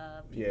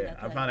people that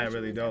I could, found like, that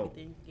really instruments, dope.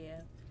 everything.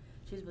 Yeah,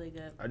 she's really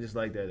good. I just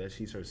like that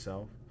she's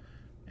herself,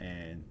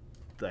 and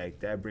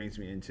like that brings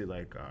me into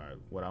like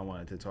what I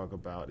wanted to talk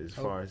about as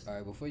far as. All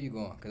right, before you go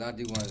on, because I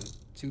do want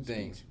two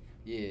things.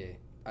 Yeah,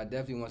 I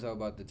definitely want to talk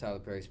about the Tyler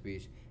Perry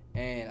speech.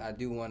 And I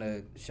do want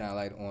to shine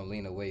light on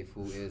Lena Waithe,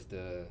 who is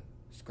the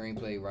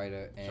screenplay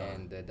writer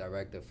and the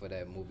director for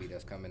that movie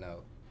that's coming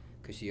out.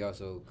 Because she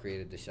also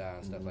created The Shy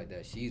and stuff like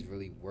that. She's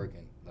really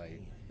working.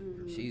 Like,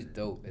 she's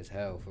dope as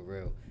hell, for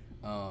real.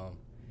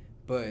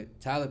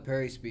 But Tyler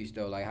Perry's speech,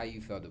 though, like, how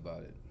you felt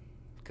about it?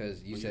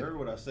 Because you said... heard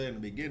what I said in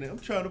the beginning. I'm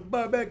trying to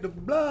buy back the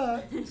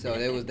blood. So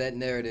there was that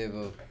narrative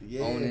of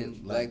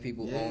owning, black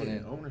people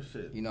owning.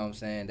 Ownership. You know what I'm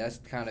saying? That's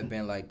kind of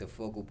been, like, the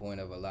focal point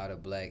of a lot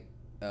of black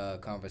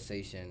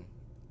conversation.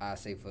 I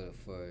say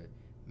for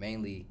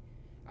mainly,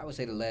 I would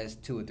say the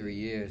last 2 or 3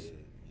 years,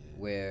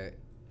 where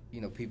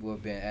people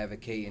have been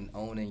advocating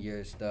owning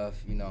your stuff.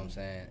 You know what I'm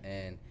saying?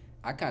 And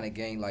I kind of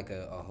gained like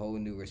a whole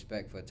new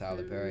respect for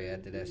Tyler Perry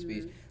after that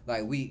speech.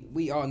 Like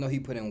we all know he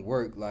put in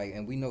work, like,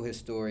 and we know his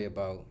story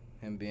about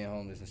him being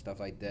homeless and stuff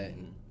like that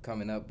and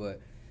coming up.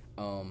 But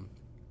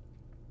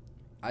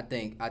I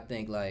think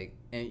like,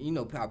 and you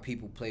know how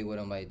people play with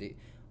him, like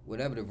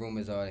whatever the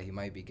rumors are that he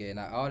might be getting.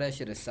 All that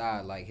shit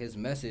aside, like his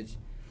message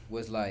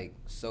was like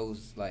so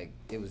like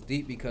it was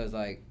deep because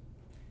like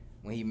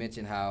when he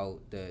mentioned how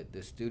the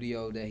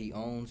studio that he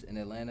owns in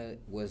Atlanta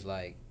was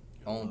like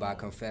owned by a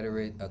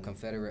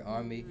Confederate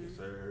army,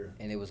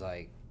 and it was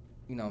like,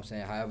 you know what I'm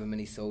saying, however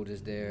many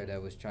soldiers there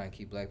that was trying to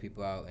keep black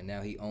people out, and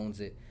now he owns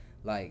it.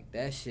 Like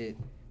that shit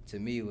to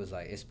me was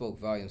like, it spoke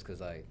volumes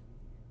because like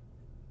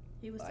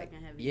he was like,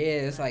 taking heavy. yeah,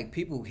 it's like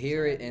people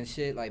hear it and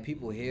shit, like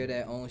people hear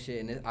that own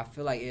shit, and I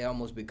feel like it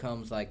almost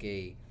becomes like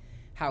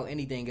how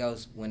anything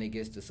else when it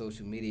gets to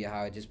social media,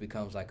 how it just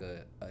becomes like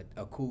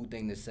a cool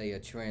thing to say, a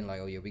trend, like,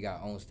 oh yeah, we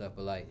got our own stuff,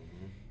 but like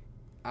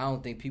I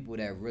don't think people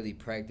that really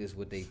practice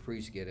what they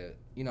preach get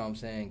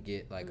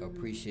like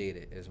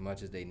appreciated as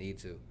much as they need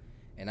to.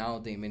 And I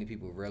don't think many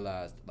people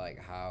realized like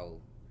how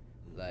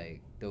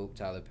like dope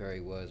Tyler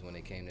Perry was when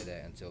it came to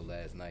that until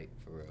last night,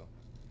 for real.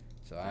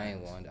 So I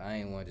ain't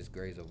want to just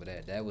graze over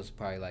that. That was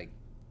probably like,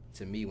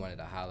 to me, one of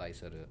the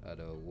highlights of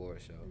the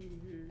award show.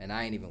 And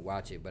I ain't even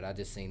watch it, but I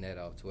just seen that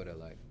off Twitter,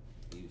 like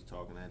he was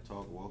talking that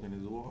talk, walking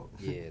his walk.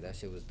 Yeah, that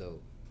shit was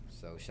dope.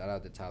 So shout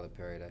out to Tyler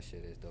Perry, that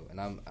shit is dope.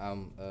 And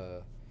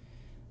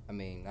I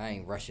mean, I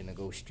ain't rushing to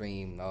go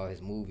stream all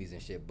his movies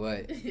and shit,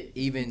 but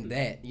even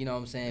that, you know what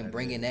I'm saying,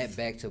 bringing that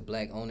back to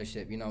black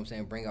ownership, you know what I'm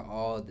saying, bringing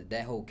all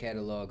that whole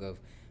catalog of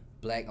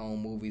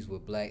black-owned movies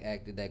with black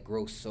actors that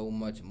grossed so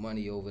much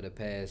money over the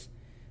past,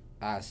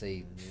 I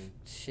say,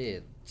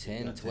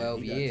 10,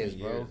 12 years,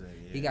 bro.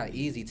 He got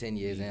easy 10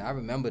 years, and I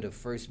remember the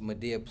first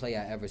Madea play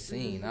I ever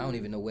seen. I don't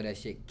even know where that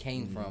shit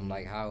came from,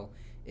 like how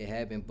it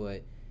happened,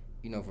 but,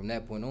 you know, from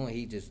that point on,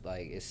 he just,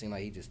 like, it seemed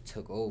like he just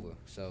took over.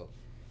 So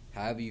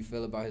however you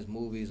feel about his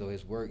movies or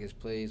his work, his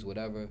plays,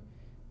 whatever,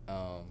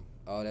 all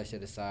that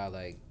shit aside,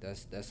 like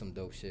that's some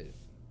dope shit.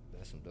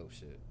 That's some dope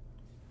shit.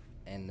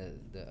 And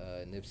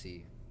the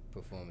Nipsey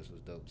performance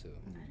was dope too.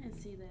 I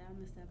didn't see that. I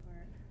missed that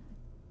part.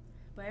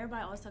 But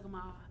everybody always talking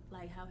about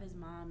like how his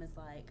mom is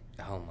like.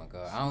 Oh my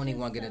god! I don't even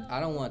want to get. I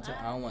don't want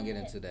to get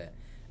into that.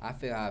 I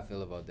feel how I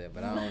feel about that,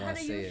 but I don't want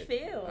to say it. How do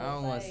you feel? I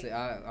don't want to say.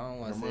 I don't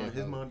want to say it.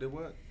 His mom did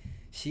what?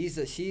 She's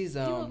she's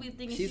on like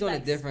a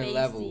different spacey,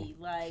 level.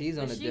 Like, she's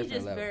on a different level.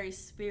 She's just very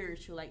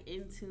spiritual, like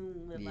in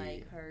tune with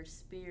like her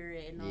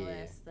spirit and all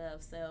that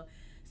stuff. So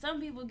some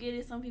people get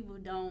it, some people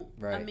don't.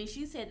 Right. I mean,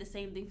 she said the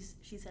same thing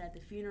she said at the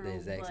funeral,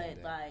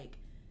 but like,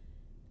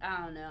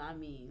 I don't know. I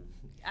mean,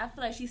 I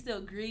feel like she's still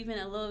grieving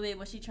a little bit,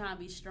 but she's trying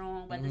to be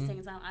strong. But at the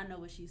same time, I know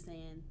what she's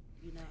saying.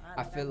 You know,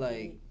 I feel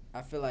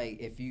like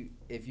if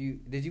you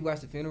did you watch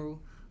the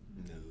funeral?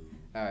 No.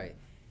 All right.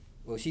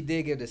 Well, she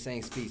did give the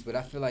same speech, but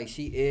I feel like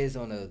she is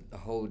on a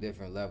whole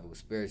different level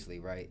spiritually,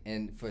 right?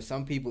 And for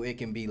some people, it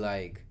can be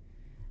like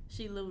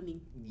she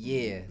loony.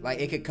 Yeah, like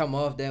it could come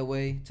off that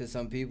way to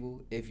some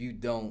people if you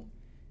don't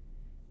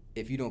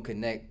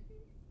connect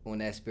on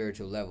that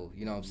spiritual level.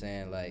 You know what I'm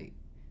saying? Like,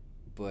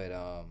 but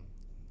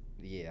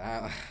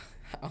yeah,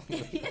 I don't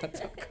really want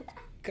to talk about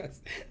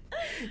because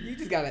you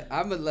just gotta.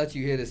 I'm gonna let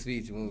you hear the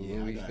speech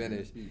when we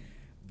finish.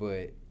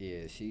 But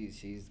yeah,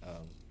 she's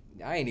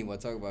I ain't even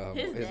want to talk about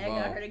his dad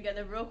mom. Got her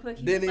together real quick.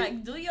 He was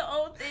like, do your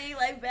own thing,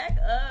 like back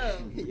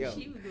up. Yo.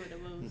 She was doing the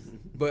most.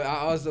 But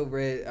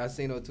I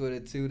seen on Twitter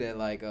too that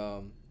like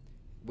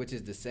which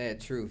is the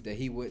sad truth, that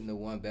he wouldn't have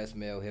won Best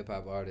Male Hip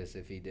Hop Artist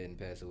if he didn't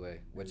pass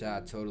away, which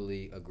I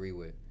totally agree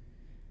with.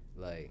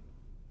 Like,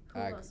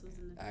 I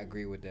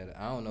agree with that.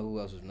 I don't know who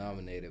else was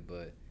nominated,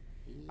 but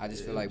I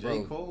just feel like,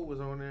 bro, J. Cole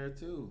was on there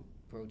too.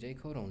 Bro, J.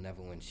 Cole don't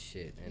never win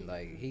shit, and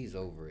like he's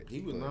over it.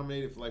 He was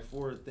nominated for like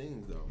 4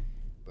 things though.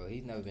 Bro,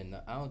 he's never been.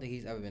 I don't think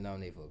he's ever been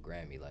nominated for a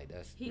Grammy. Like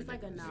that's. He's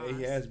ridiculous. like a Nas.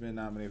 He has been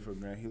nominated for a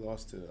Grammy. He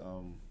lost to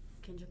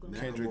Kendrick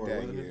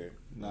that year.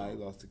 Nah, he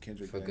lost to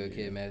Kendrick for Good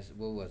Kid, Mad.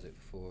 What was it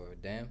for?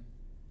 Damn.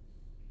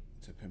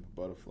 To Pimp a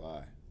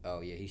Butterfly.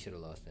 Oh yeah, he should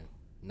have lost then.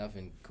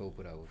 Nothing Cole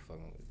put out was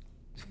fucking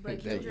with.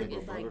 But Kendrick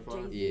is like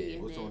Jay-Z.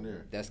 Yeah. What's on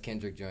there? That's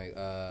Kendrick joint.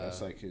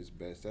 That's like his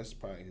best. That's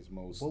probably his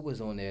most. What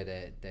was on there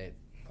that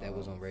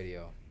was on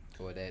radio,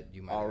 or that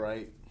you might? All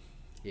right.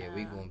 Yeah,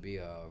 we gonna be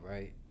all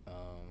right.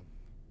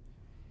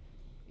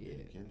 Yeah,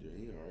 Kendrick,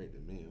 he all right to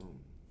me. I don't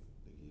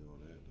think he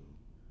on that though.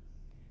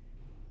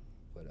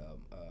 But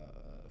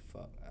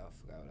fuck, I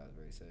forgot what I was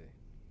ready to say.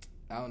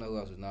 I don't know who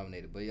else was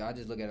nominated, but I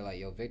just look at it like,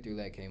 yo, Victory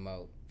Lap came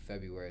out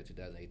February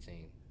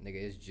 2018. Nigga,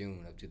 it's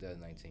June of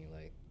 2019.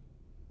 Like,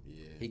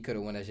 yeah, he could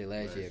have won that shit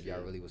last year if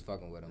y'all really was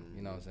fucking with him.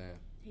 You know what I'm saying?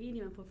 He didn't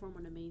even perform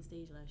on the main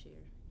stage last year.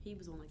 He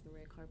was on like the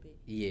red carpet.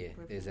 Yeah,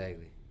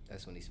 exactly.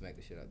 That's when he smacked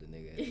the shit out the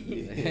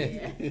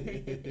nigga.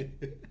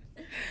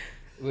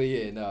 Well,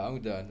 yeah, no,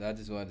 I'm done. I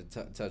just wanted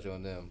to touch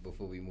on them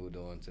before we moved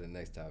on to the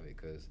next topic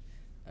because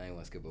I ain't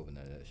want to skip over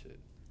none of that shit.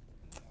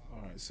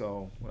 All right.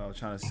 So what I was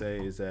trying to say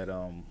is that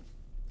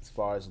as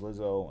far as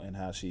Lizzo and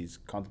how she's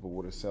comfortable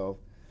with herself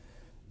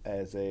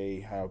as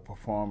her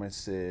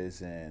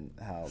performances and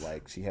how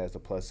like she has the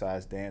plus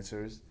size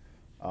dancers,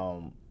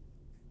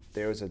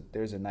 there's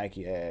a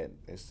Nike ad.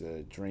 It's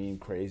the Dream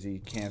Crazy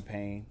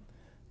campaign,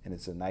 and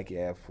it's a Nike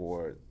ad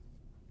for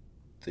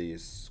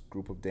this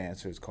group of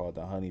dancers called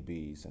the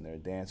Honeybees, and they're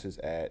dancers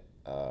at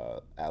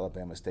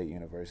Alabama State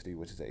University,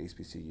 which is a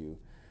HBCU,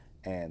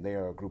 and they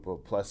are a group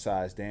of plus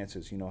size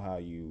dancers. You know how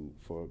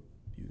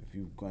if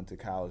you've gone to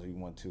college or you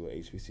went to a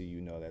HBCU,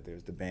 you know that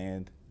there's the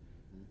band,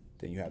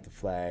 then you have the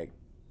flag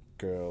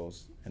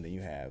girls, and then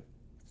you have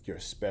your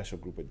special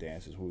group of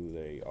dancers who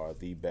they are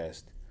the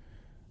best.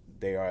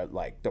 They are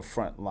like the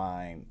front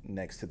line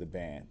next to the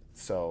band.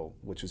 So,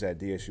 which was at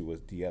DSU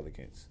was The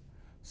Elegance.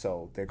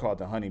 So they're called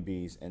the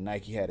Honeybees, and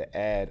Nike had an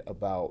ad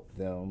about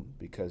them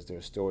because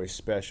their story's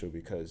special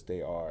because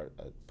they are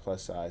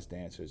plus size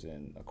dancers,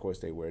 and of course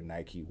they wear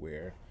Nike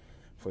wear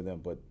for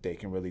them, but they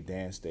can really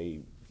dance.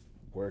 They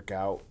work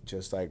out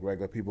just like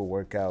regular people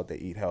work out. They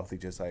eat healthy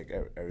just like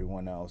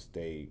everyone else.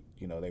 They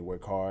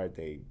work hard.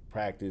 They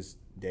practice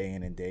day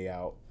in and day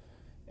out.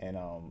 And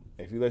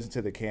if you listen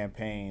to the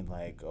campaign,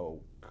 like,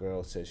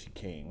 girl says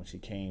when she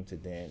came to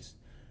dance,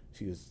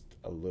 she was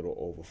a little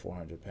over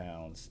 400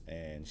 pounds,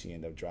 and she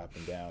ended up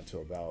dropping down to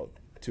about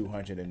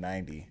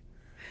 290.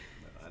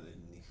 I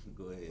didn't even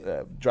go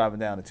ahead. Dropping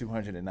down to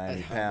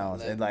 290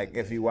 pounds. And, like,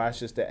 if you watch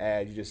just the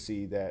ad, you just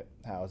see that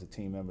how as a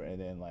team member. And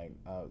then, like,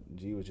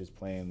 G was just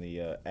playing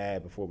the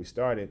ad before we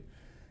started,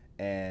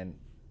 and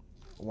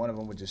one of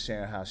them was just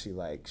sharing how she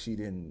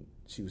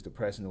was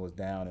depressed and was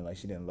down, and, like,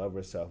 she didn't love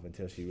herself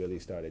until she really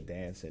started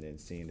dancing and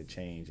seeing the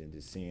change and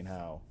just seeing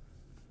how,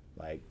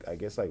 like, I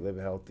guess, like,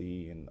 living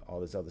healthy and all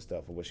this other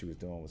stuff and what she was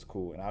doing was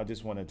cool. And I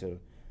just wanted to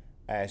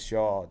ask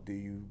y'all, do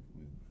you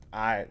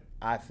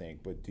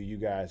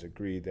guys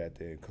agree that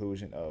the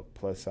inclusion of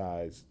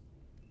plus-size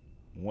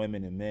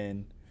women and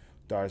men,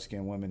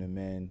 dark-skinned women and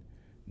men,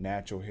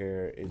 natural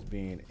hair is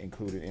being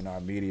included in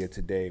our media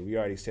today? We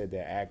already said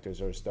that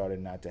actors are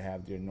starting not to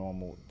have their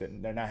normal,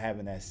 they're not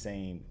having that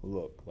same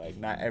look. Like,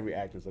 not every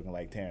actor's looking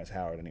like Terrence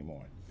Howard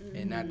anymore.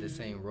 And not the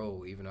same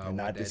role, even though I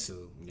want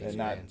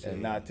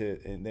that to.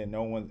 And then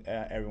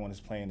everyone is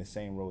playing the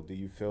same role. Do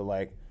you feel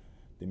like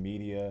the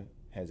media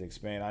has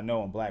expanded? I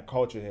know in black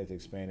culture has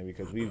expanded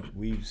because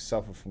we've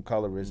suffered from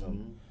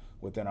colorism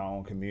within our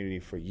own community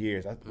for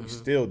years. We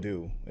still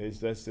do.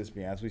 Let's just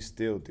be honest, we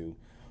still do.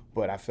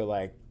 But I feel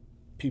like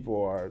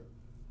people are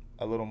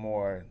a little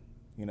more,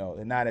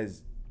 they're not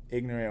as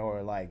ignorant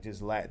or like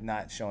just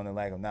not showing the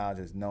lack of knowledge,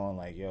 just knowing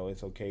like, yo,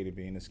 it's okay to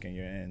be in the skin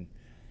you're in.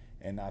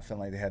 And I feel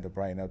like they had to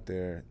brighten up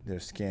their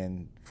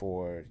skin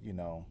for,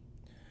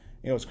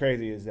 what's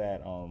crazy is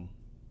that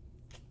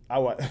I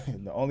watch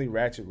the only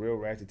real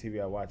ratchet TV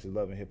I watch is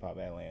Love and Hip Hop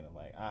Atlanta.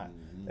 Like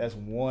that's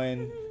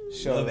one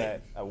show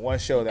that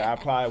I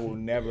probably will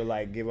never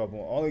like give up on,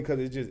 only because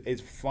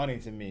it's funny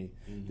to me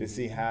to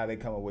see how they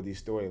come up with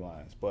these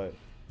storylines. But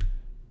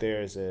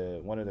there's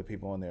one of the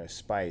people on there,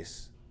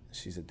 Spice.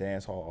 She's a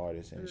dance hall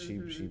artist, and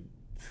she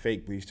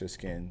fake bleached her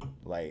skin.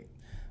 Like,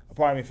 a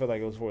part of me felt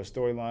like it was for a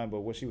storyline, but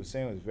what she was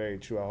saying was very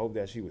true. I hope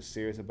that she was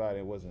serious about it.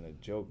 It wasn't a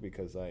joke,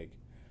 because like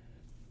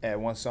at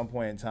some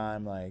point in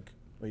time, like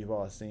we've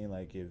all seen,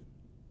 like, if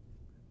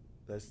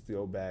let's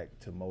go back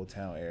to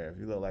Motown era. If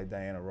you look like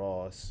Diana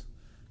Ross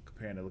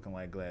comparing to looking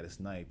like Gladys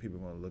Knight, people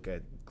are going to look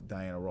at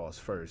Diana Ross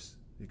first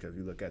because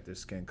you look at their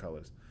skin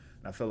colors.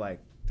 And I feel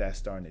like that's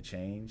starting to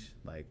change.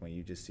 Like when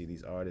you just see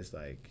these artists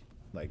like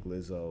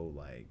Lizzo,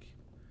 like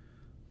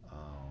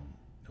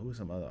who are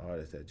some other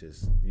artists that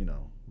just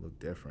look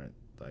different?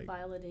 Like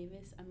Viola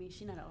Davis. I mean,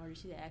 she's not an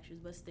artist; she's an actress,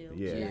 but still,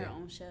 yeah. she had her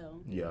own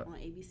show on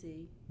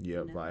ABC.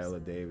 Yeah,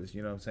 Viola Davis.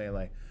 You know what I'm saying?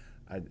 Like,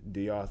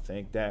 do y'all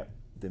think that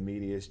the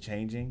media is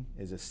changing,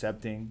 is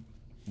accepting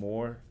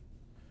more?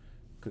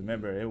 Because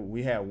remember,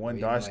 we had one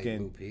dark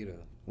skin. Lupita.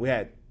 We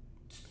had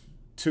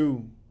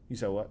two. You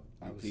said what?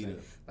 Lupita.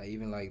 Like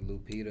even like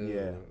Lupita.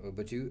 Yeah.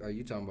 But are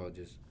you talking about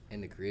just in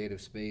the creative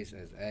space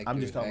as actors? I'm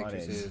just talking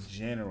actresses? about it in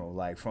general.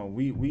 Like from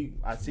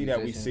I see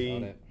that we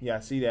see. Yeah, I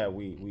see that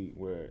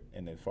we're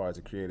in as far as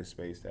the creative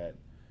space that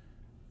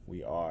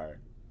we are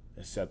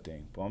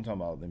accepting. But I'm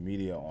talking about the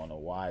media on a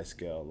wide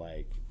scale.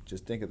 Like,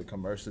 just think of the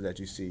commercials that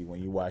you see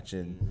when you're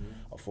watching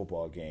a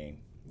football game.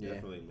 Yeah.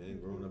 Definitely, man.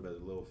 Growing up as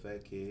a little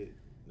fat kid,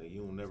 like,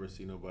 you will never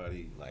see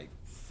nobody like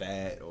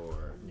fat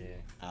or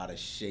out of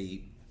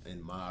shape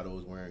and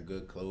models wearing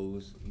good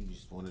clothes. You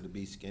just wanted to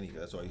be skinny.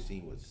 That's all you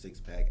seen was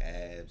 6-pack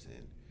abs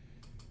and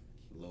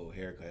low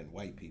haircut and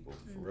white people,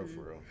 for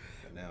real.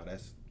 But now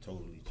that's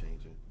totally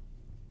changing.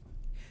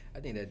 I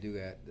think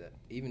that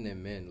even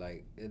in men,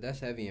 like, that's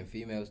heavy in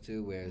females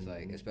too, where it's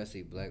like,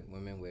 especially black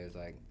women, where it's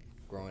like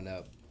growing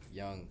up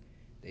young,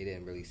 they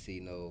didn't really see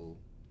no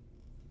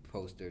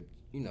poster,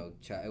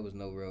 child. It was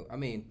no real, I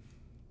mean,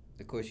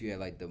 of course you had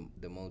like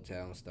the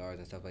Motown stars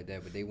and stuff like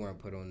that, but they weren't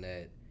put on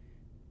that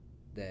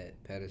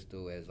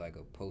pedestal as like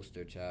a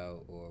poster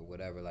child or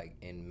whatever, like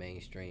in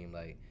mainstream.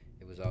 Like,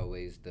 it was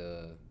always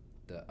the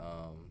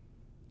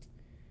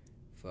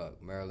the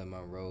Marilyn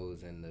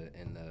Monroe's and the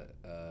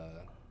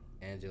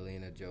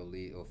Angelina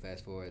Jolie, or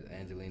fast forward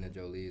Angelina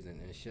Jolie's and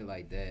shit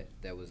like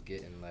that was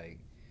getting like,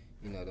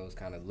 you know, those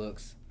kind of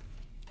looks,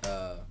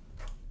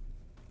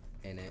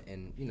 and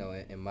you know,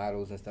 and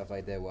models and stuff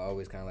like that were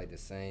always kind of like the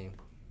same.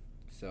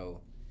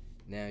 So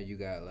now you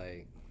got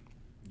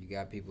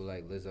people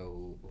like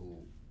Lizzo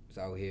who's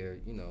out here,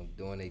 you know,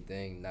 doing their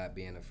thing, not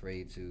being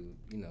afraid to,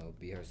 you know,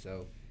 be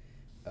herself.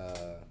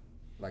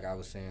 Like I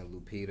was saying,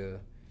 Lupita,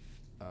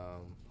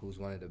 who's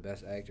one of the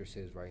best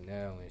actresses right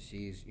now, and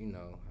she's, you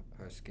know,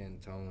 her skin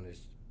tone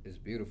is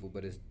beautiful,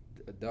 but it's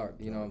dark.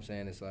 You know what I'm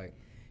saying? It's like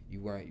you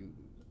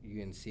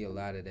didn't see a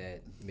lot of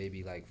that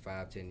maybe like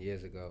 5-10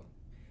 years ago.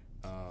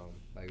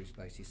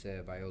 Like she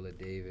said, Viola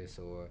Davis,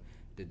 or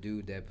the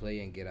dude that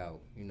played in Get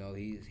Out. You know,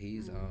 he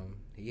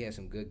had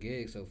some good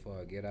gigs so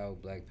far. Get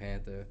Out, Black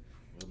Panther.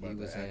 What about He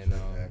was the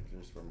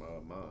actress from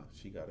Ma?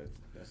 She got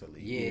that's a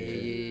lead.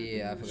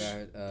 Yeah. I forgot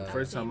her. The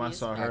first time I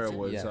saw her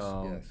was yes.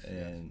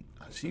 and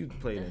she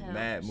played The in Help.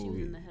 Mad She was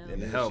movie. in The Help. In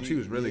The Yeah, Help, she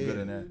was really good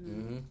in that.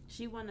 Mm-hmm.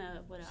 She won an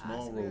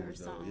Small Oscar or roles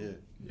though, something.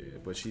 Yeah,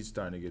 but she's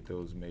starting to get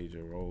those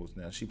major roles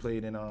now. She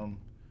played in what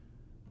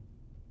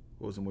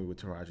was the movie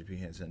with Taraji P.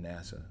 Henson,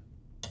 NASA?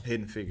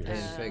 Hidden Figures.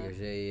 Hidden Figures,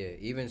 yeah.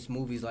 Even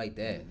movies like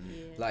that.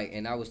 Yeah. Like,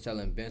 and I was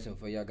telling Benson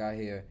before y'all got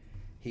here,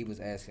 he was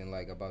asking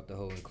like about the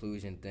whole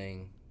inclusion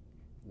thing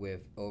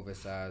with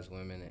oversized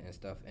women and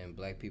stuff and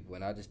black people,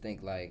 and I just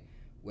think like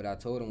what I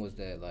told him was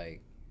that,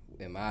 like,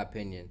 in my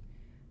opinion,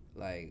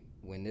 like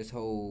when this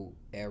whole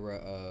era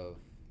of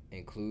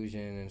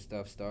inclusion and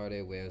stuff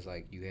started, where it's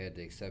like you had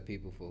to accept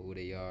people for who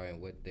they are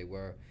and what they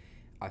were,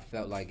 I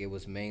felt like it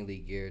was mainly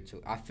geared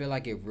to, I feel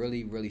like it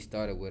really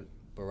started with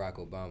Barack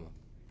Obama.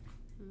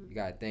 You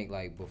gotta think,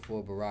 like,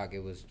 before Barack,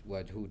 it was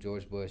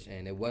George Bush,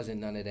 and it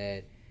wasn't none of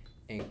that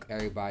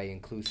everybody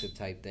inclusive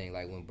type thing.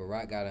 Like when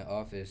Barack got in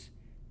office,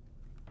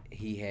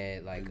 he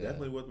had like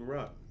definitely with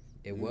Barack.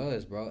 It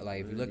was, bro.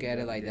 Like if you look at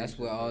it, like that's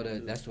where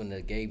that's when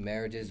the gay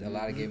marriages, a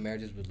lot of gay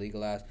marriages was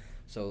legalized.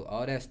 So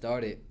all that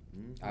started,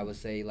 I would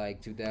say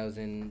like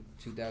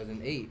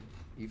 2008.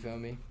 You feel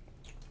me?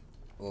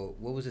 Or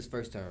what was his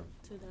first term?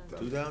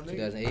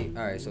 2008.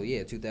 All right, so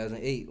yeah,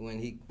 2008 when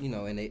he, you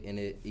know, and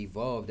it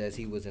evolved as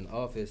he was in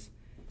office,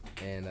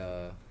 and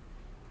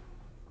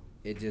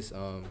it just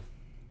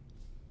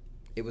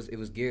it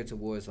was geared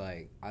towards,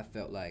 like, I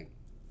felt like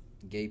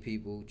gay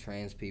people,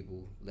 trans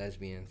people,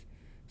 lesbians,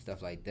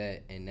 stuff like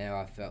that, and now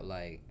I feel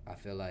like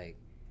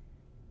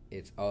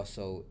it's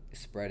also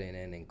spreading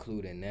and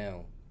including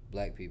now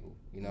black people.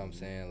 You know what I'm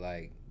saying?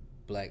 Like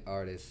black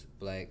artists,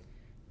 black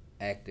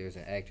actors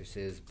and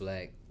actresses,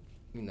 black,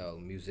 you know,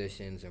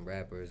 musicians and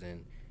rappers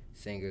and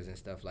singers and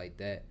stuff like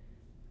that.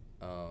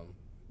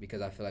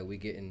 Because I feel like we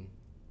getting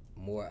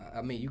more.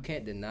 I mean, you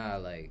can't deny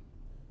like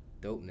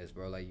dopeness,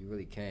 bro. Like you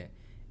really can't.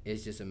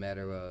 It's just a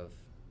matter of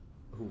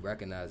who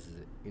recognizes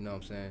it. You know what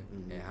I'm saying?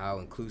 And how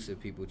inclusive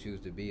people choose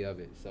to be of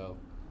it. So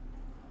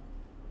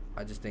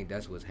I just think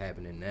that's what's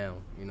happening now.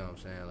 You know what I'm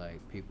saying?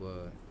 Like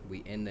people, we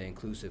in the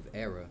inclusive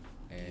era,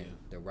 and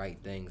the right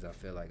things I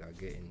feel like are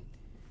getting,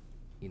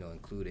 you know,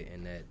 included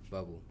in that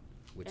bubble,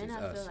 which is us.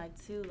 And I feel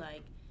like too,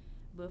 like,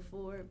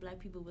 before black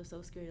people were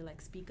so scared to like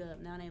speak up.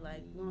 Now they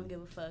like, we don't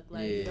give a fuck.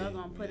 Like y'all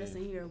gonna put us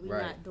in here, we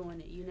not doing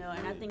it, you know.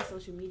 And I think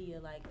social media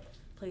like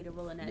played a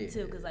role in that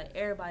too, because like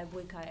everybody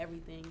boycott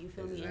everything. You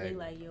feel me? And they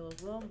like, yo,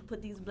 if we don't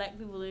put these black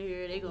people in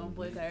here, they gonna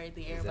boycott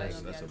everything. Everybody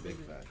gonna be out of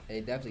business.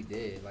 They definitely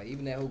did. Like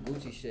even that whole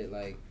Gucci shit,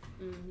 like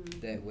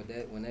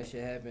when that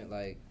shit happened,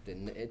 like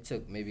it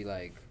took maybe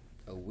like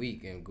a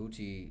week, and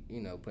Gucci,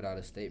 you know, put out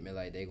a statement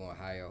like they gonna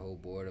hire a whole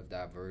board of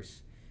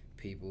diverse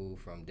people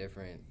from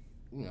different,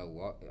 you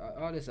know,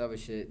 all this other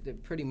shit. They're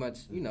pretty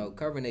much, you know,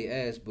 covering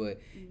their ass, but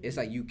it's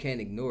like you can't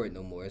ignore it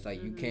no more. It's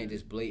like you can't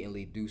just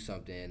blatantly do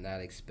something and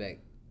not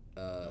expect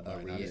a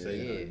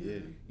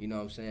reaction. You know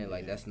what I'm saying?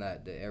 Like that's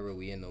not the era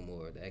we in no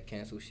more. That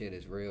cancel shit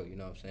is real. You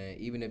know what I'm saying?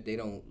 Even if they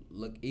don't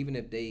look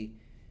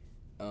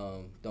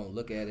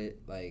at it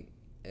like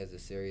as a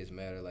serious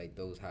matter, like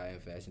those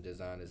high-end fashion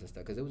designers and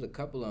stuff, because it was a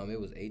couple of them. It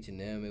was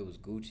H&M, it was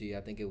Gucci, I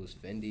think it was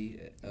Fendi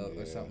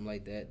or something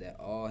like that, that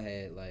all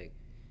had like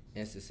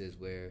instances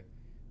where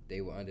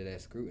they were under that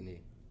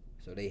scrutiny.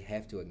 So they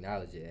have to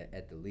acknowledge it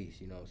at the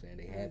least. You know what I'm saying?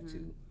 They have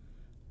to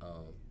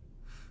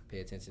pay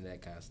attention to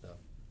that kind of stuff.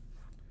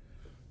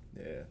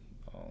 Yeah.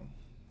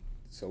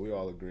 So we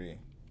all agree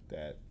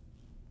that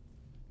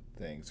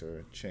things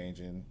are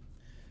changing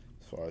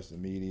as far as the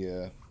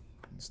media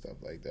and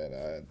stuff like that.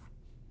 I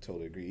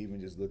totally agree. Even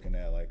just looking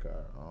at like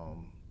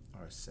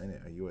our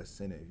Senate, our U.S.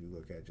 Senate, if you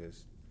look at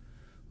just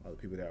all the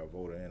people that are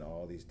voting in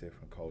all these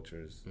different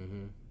cultures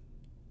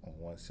on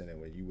one Senate,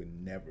 where you would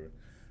never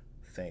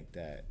think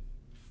that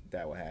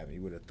would happen.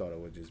 You would have thought it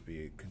would just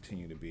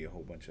continue to be a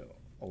whole bunch of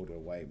older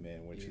white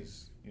men, which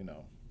is, you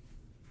know,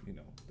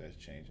 that's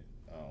changing.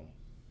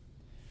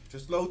 It's a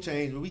slow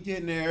change, but we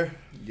getting there.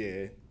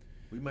 Yeah.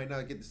 We might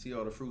not get to see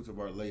all the fruits of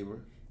our labor.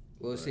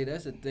 Well, see,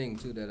 that's the thing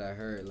too that I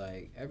heard.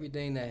 Like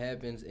everything that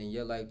happens in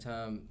your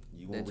lifetime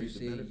You won't that you reap the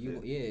see,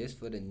 benefit. it's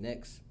for the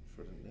next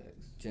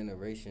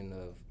generation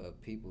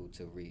of people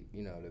to reap,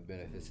 the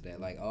benefits of that.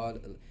 Like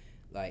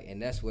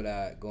and that's what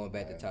going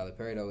back to Tyler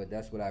Perry though,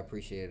 that's what I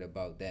appreciated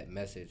about that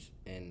message,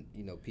 and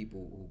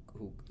people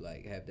who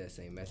like have that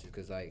same message,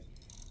 because like,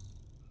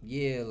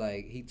 yeah,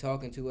 like he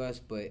talking to us,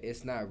 but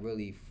it's not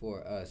really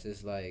for us.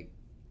 It's like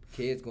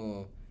kids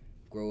gonna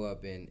grow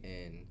up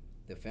and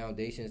the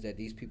foundations that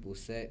these people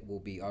set will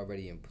be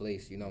already in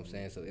place. You know what I'm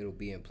saying? So it'll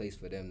be in place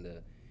for them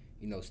to,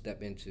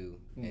 step into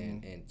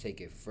and take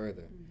it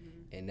further.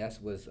 And that's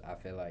what's, I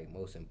feel like,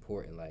 most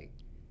important. Like,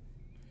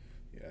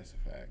 yeah, that's a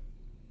fact.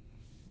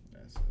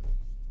 That's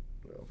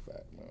a real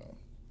fact, man.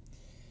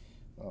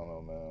 I don't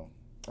know, man.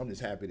 I'm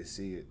just happy to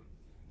see it,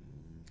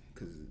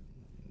 cause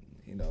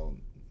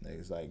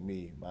niggas like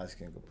me, my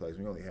skin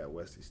complexion. We only had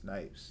Wesley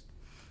Snipes.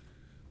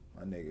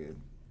 My nigga.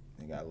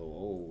 He got a little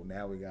old.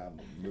 Now we got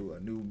a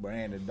new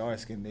brand of dark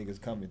skinned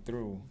niggas coming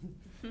through,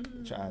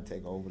 trying to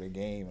take over the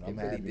game. And I'm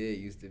happy. It really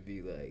did used to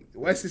be like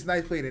Wesley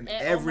Snipes played in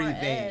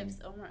everything.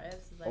 Omar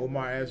Epps is like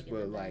Omar Epps,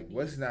 but like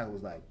Wesley Snipes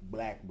was like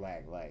black.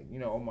 Like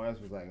Omar Epps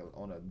was like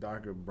on a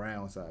darker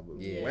brown side, but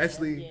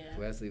Wesley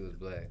was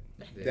black.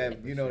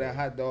 That that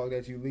hot dog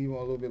that you leave on a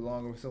little bit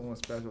longer for someone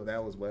special.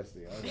 That was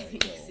Wesley. I was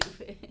like, yo.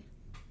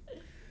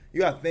 You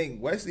gotta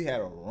think Wesley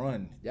had a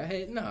run. Y'all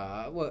had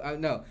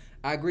no.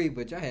 I agree,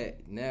 but y'all had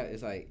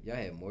it's like y'all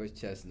had Morris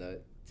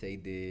Chestnut, Tay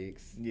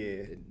Diggs.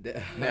 Yeah.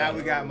 Now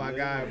we got my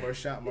guy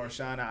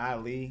Marshawn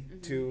Ali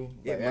too.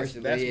 Like, yeah,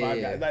 that's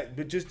my guy. Like,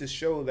 but just to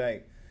show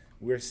like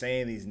we're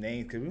saying these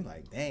names, because we're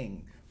like,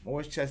 dang,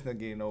 Morris Chestnut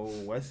getting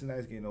old, Wesley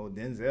Snipes getting old,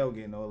 Denzel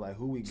getting old. Like,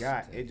 who we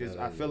got? It just,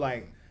 I feel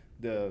like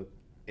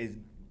it's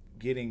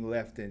getting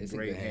left in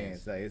great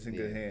hands. Like, it's in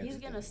good hands. He's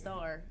getting a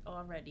star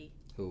already.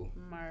 Who?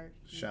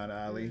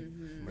 Shauna Ali.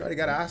 Already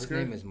got an Oscar.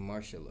 His name is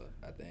Marshala,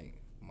 I think.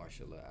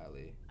 Marshala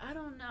Ali. I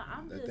don't know.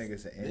 I think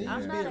it's an Indian.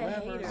 I'm not a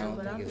hater,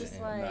 but I'm just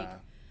like, I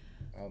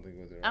don't think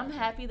it was. I'm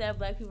happy that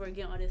black people are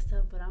getting all this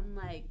stuff, but I'm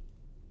like,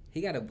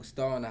 he got a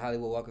star on the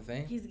Hollywood Walk of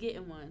Fame. He's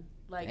getting one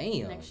like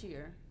next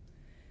year.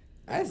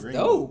 That's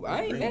dope.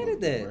 I ain't mad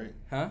at that. Right?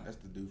 Huh? That's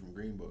the dude from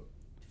Green Book.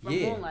 From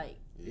Moonlight.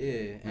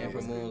 Yeah, and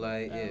from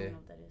Moonlight. I don't know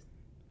what that is.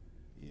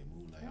 Yeah,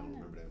 Moonlight. I don't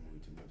remember that movie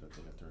too much. I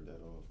think I turned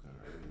that off kind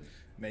of early.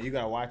 Man, you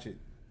gotta watch it.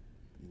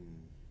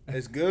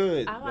 It's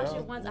good. I watched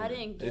it once. I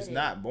didn't get it. It's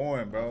not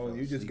boring, bro.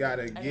 You just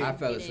gotta get. I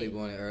fell asleep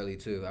on it early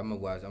too. I'm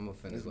gonna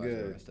finish watching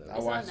it. It's good. I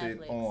watched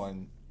it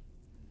on.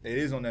 It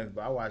is on Netflix,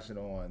 but I watched it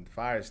on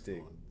Fire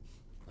Stick.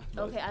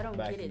 Okay, I don't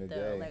get it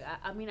though. Like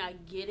I mean, I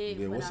get it.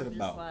 Yeah, but what's I'm it just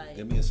about? like,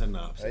 Give me a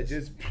synopsis. It's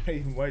just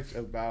pretty much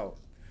about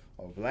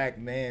a black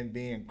man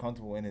being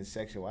comfortable in his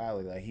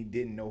sexuality. Like, he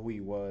didn't know who he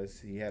was.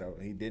 He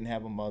didn't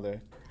have a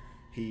mother.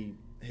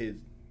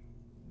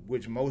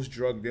 Which most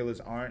drug dealers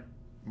aren't.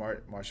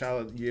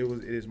 Marshala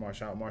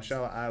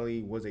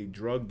Ali was a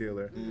drug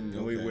dealer,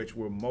 which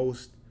were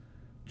most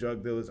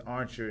drug dealers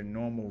aren't your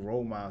normal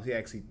role models. He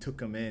actually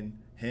took him and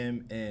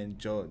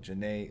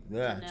Janelle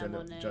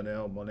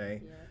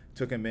Monáe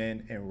took him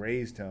in and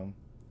raised him,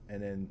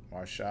 and then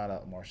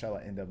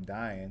Marshala ended up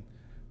dying,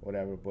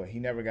 whatever. But he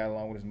never got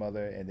along with his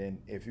mother. And then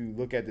if you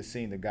look at the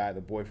scene,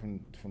 the boy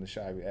from the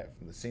Shy,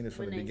 from the scene is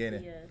from the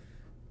beginning.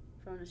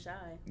 From the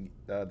Shy.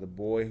 The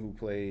boy who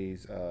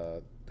plays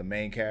the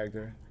main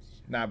character.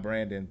 Not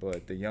Brandon,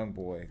 but the young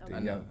boy. I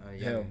know who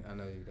you're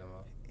talking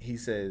about. He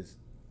says,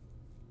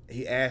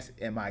 he asked,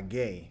 "Am I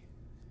gay?"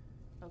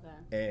 Okay.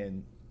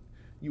 And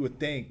you would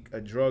think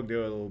a drug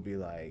dealer would be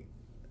like,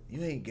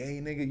 "You ain't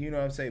gay, nigga." You know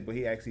what I'm saying? But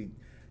he actually,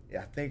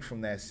 I think from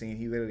that scene,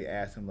 he literally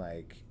asked him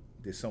like,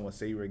 "Did someone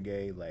say you were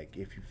gay? Like,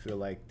 if you feel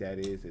like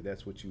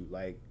that's what you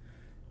like."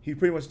 He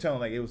pretty much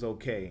telling like it was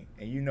okay.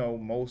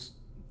 And most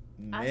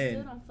men. I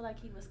still don't feel like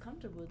he was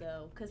comfortable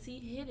though, cause he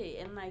hid it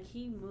and like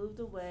he moved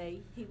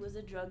away. He was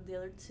a drug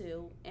dealer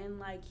too, and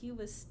like he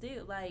was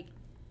still like,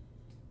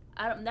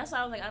 that's why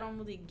I was like, I don't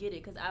really get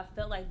it, cause I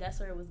felt like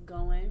that's where it was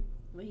going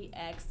when he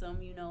asked him,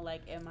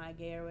 like, am I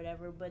gay or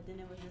whatever. But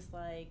then it was just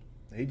like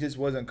he just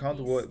wasn't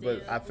comfortable with.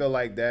 But I feel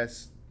like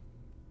that's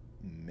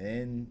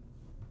men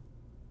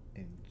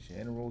in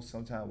general.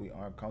 Sometimes we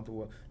aren't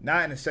comfortable,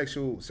 not in a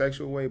sexual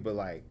way, but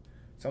like.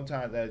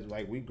 Sometimes as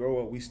like we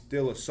grow up, we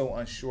still are so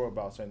unsure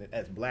about certain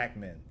as black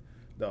men.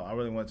 Though I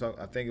really want to talk.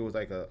 I think it was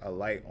like a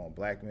light on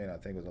black men. I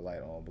think it was a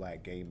light on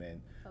black gay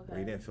men. Okay. Where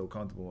he didn't feel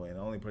comfortable, and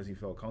the only person he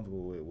felt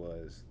comfortable with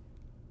was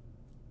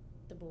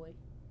the boy.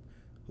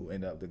 Who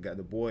ended up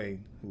the boy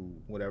who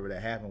whatever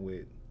that happened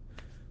with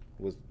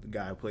was the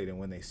guy who played in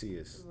When They See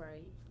Us.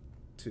 Right.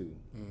 Too.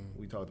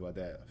 We talked about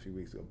that a few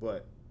weeks ago,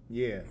 but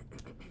yeah.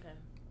 Okay.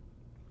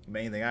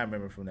 Main thing I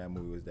remember from that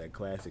movie was that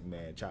Classic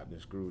Man Chopped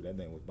and Screwed. That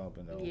thing was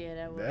bumping though. Yeah,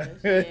 that was.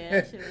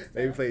 That shit was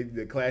they played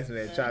the Classic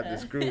Man Chopped and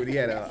Screwed. He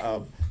had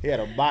a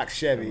box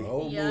Chevy. The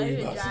whole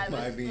movie about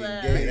somebody being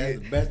slow. gay. That's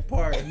the best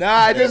part.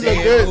 Nah, it just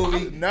looked good.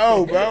 Movie.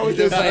 No, bro, it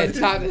just like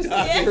Chopped and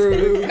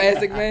Screwed.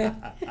 Classic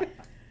Man.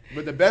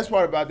 But the best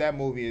part about that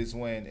movie is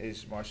when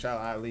it's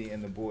Marshala Ali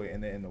and the boy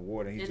and they're in the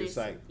water. He's just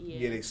like,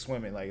 they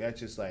swimming. Like that's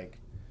just like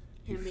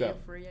him being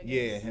free. I guess.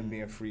 Yeah, him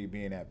being free,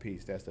 being at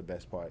peace. That's the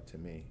best part to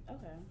me.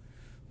 Okay.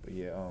 But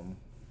yeah,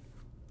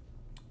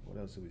 What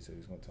else did we say we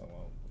was gonna talk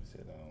about? We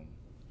said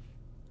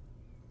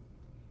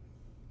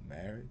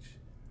marriage.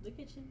 Look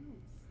at your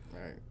notes. All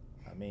right.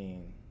 I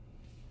mean,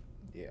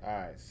 yeah. All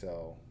right.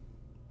 So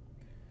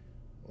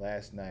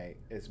last night,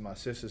 it's my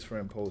sister's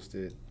friend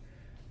posted.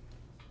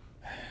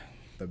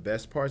 The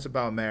best parts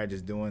about marriage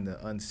is doing the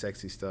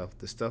unsexy stuff,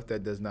 the stuff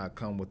that does not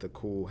come with a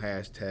cool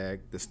hashtag,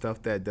 the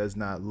stuff that does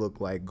not look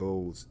like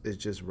goals. It's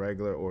just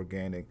regular,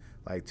 organic,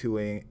 like 2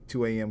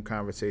 a.m.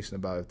 conversation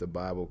about if the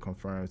Bible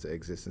confirms the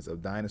existence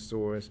of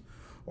dinosaurs,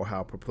 or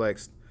how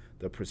perplexed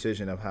the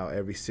precision of how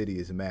every city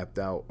is mapped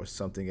out, or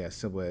something as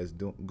simple as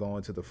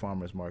going to the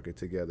farmer's market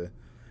together.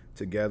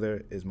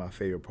 Together is my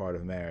favorite part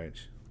of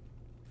marriage.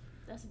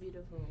 That's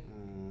beautiful.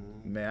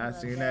 Man, I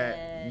love seen that.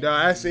 that. No,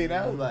 I seen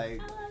that. I was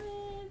like, I love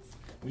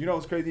it. you know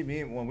what's crazy?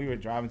 When we were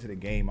driving to the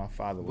game, my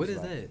father was What is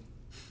like, that?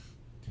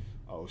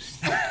 Oh,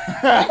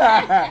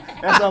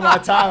 that's on my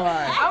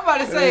timeline. I'm about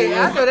to say,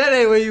 I know that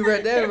ain't where you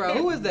read that, bro.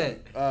 Who is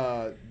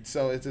that?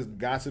 So it's just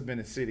gossip in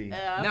the city. No,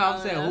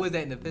 I'm saying, who is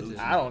that in the picture?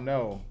 I don't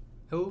know.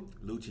 Who?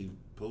 Lucci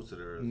posted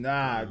her.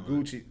 Nah,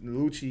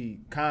 Lucci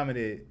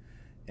commented,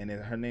 and then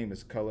her name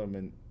is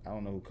Colorman. I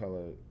don't know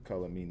who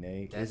Color Me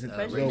Nay. That's Isn't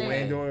Ray Lil J.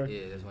 Wayne Dor?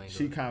 Yeah, that's Wayne Dor.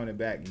 She commented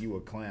back, "You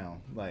a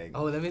clown." Like,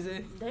 Oh, let me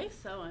see. They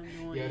so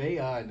annoying. Yo, they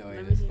are annoying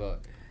Let me as see. fuck.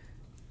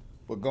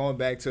 but going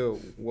back to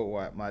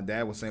what my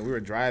dad was saying, we were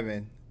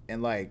driving,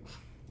 and like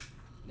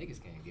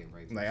Niggas can't get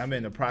right. I'm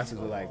in the process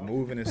of like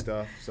moving and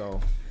stuff. So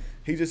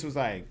he just was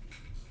like,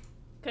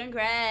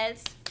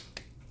 Congrats.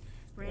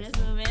 Brandon's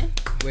moving.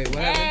 Wait, what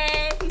happened?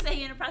 Hey, he said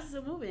he in the process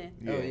of moving.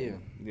 "Yeah, Oh, yeah.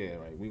 yeah,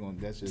 right. We gonna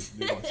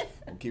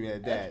keep it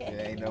at that.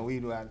 There ain't no we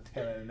not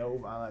telling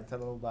nobody, I'm not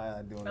telling nobody, I'm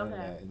not doing none of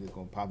Okay. that. It's just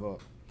gonna pop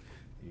up.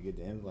 You get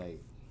the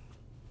invite,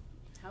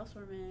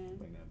 Housewarming.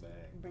 bring that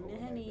back. Bring the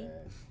hold that Henny.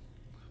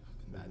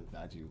 back.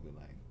 Not you, but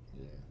like,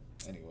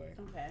 yeah. Anyway,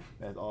 Okay.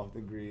 that's off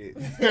the grid.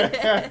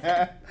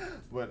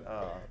 But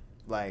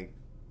like,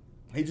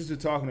 he just was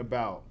talking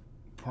about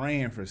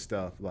praying for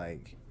stuff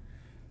like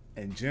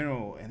in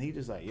general, and he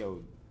just like,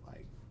 yo,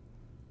 like,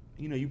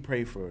 you know, you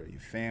pray for your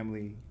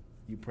family,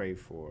 you pray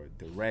for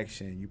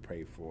direction, you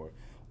pray for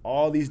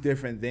all these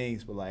different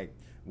things, but like,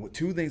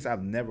 two things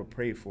I've never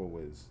prayed for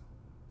was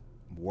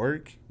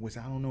work, which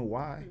I don't know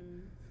why.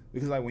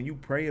 Because like when you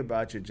pray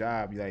about your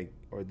job, you like,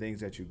 or things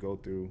that you go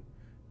through,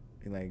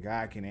 and like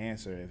God can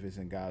answer if it's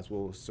in God's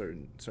will,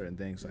 certain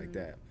things like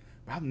that.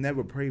 But I've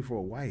never prayed for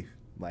a wife,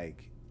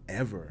 like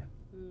ever.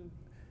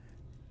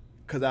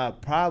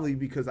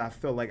 Because I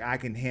felt like I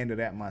can handle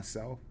that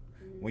myself.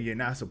 When you're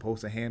not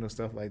supposed to handle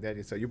stuff like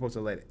that, so you're supposed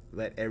to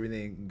let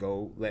everything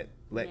go, let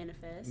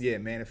Manifest. Yeah,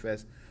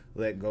 manifest,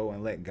 let go,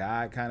 and let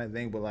God kind of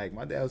thing. But like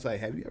my dad was like,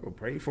 "Have you ever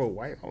prayed for a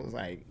wife?" I was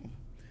like,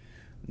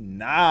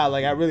 "Nah."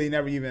 Like I really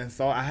never even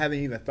thought. I haven't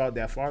even thought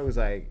that far. It was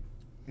like,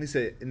 he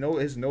said, "No,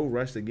 it's no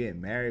rush to get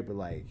married," but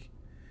like,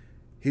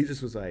 he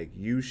just was like,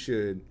 "You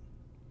should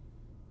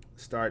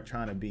start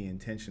trying to be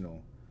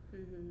intentional."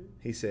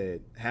 He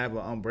said, "Have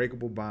an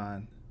unbreakable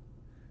bond.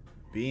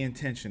 Be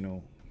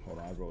intentional." Hold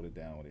on, I wrote it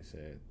down what he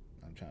said.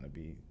 I'm trying to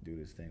do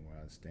this thing where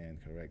I stand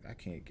correct.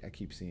 I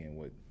keep seeing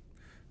what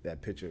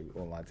that picture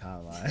on my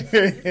timeline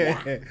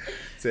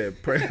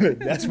said.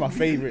 That's my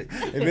favorite.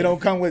 If it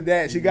don't come with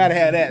that, she gotta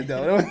have that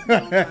though.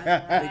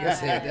 Nigga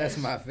said that's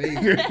my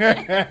favorite.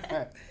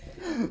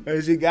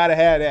 She gotta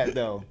have that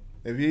though.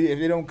 If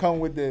it don't come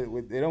with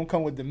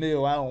the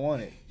meal, I don't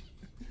want it.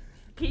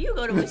 Can you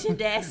go to what your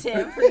dad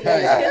said, please?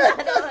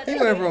 He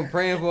went from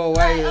praying for a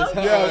wife.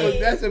 Okay. Yeah, but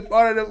that's a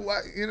part of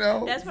the, you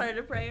know. That's part of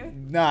the prayer.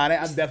 Nah,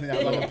 I'm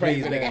definitely not gonna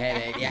pray Please, for nigga that.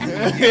 had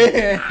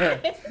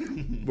that.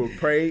 Yeah. But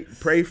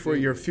pray for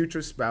your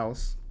future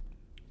spouse.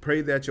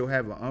 Pray that you'll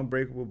have an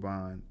unbreakable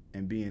bond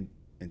and be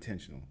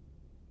intentional.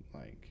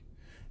 Like,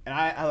 and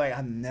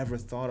I never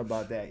thought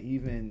about that,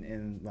 even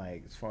in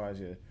like as far as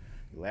your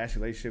last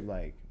relationship.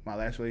 Like my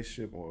last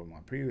relationship or my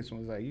previous one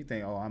was like, you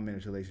think, oh, I'm in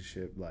this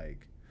relationship,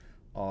 like,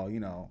 oh, you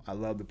know, I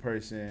love the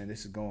person,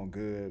 this is going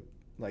good.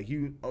 Like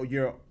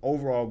your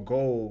overall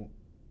goal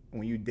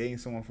when you dating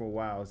someone for a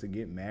while is to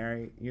get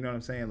married. You know what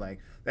I'm saying? Like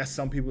that's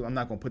some people. I'm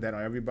not gonna put that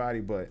on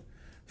everybody, but as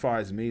far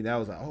as me, that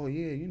was like, oh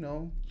yeah, you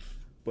know.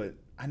 But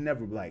I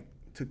never like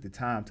took the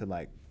time to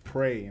like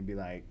pray and be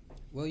like.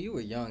 Well, you were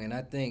young, and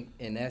I think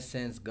in that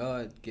sense,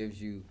 God gives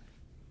you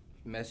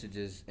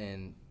messages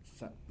and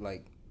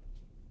like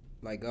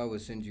God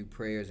would send you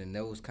prayers and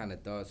those kind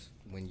of thoughts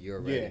when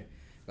you're ready. Yeah.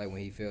 Like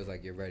when He feels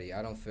like you're ready.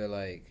 I don't feel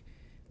like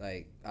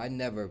I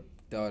never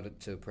thought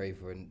to pray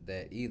for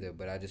that either,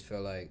 but I just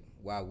feel like,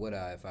 why would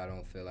I if I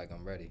don't feel like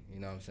I'm ready? You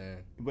know what I'm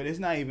saying? But it's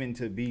not even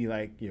to be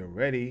like you're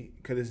ready,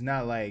 because it's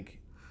not like,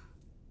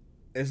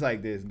 it's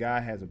like this.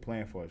 God has a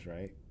plan for us,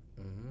 right?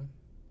 Mm-hmm.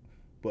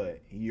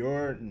 But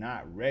you're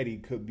not ready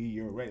could be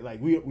you're ready.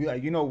 Like we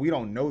like, you know, we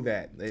don't know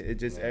that. It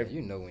just Man,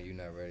 you know when you're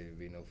not ready to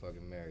be no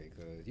fucking married,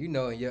 cause you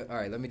know in your all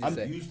right. Let me just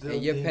say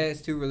in your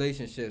past 2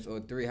 relationships or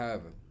 3,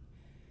 however,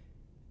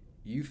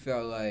 you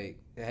felt like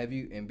have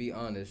you and be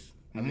honest.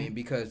 I mean,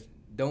 because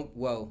let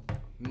me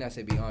not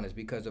say be honest,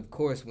 because of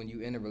course when you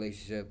in a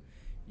relationship,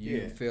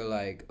 you feel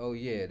like, oh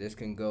yeah, this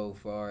can go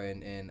far,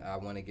 and I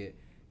want to get,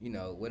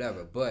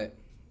 whatever. But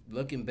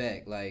looking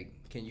back, like,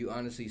 can you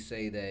honestly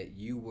say that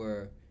you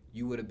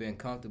would have been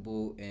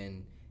comfortable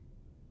and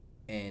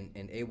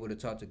able to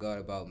talk to God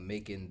about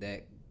making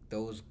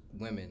those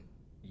women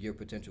your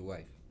potential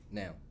wife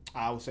now?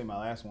 I would say my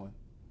last one.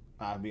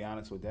 I'll be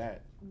honest with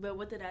that. But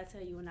what did I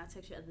tell you when I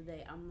texted you the other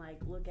day? I'm like,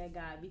 look at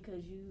God,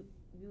 because you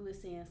were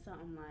saying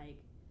something like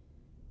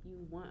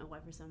you want a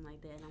wife or something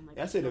like that, and I'm like,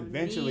 that's it.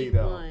 Eventually,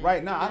 though, one.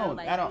 right now,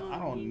 Like, I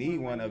don't need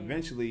one. Right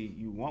Eventually,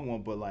 you want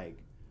one, but like,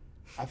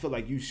 I feel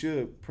like you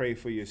should pray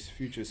for your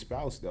future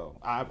spouse, though.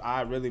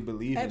 I really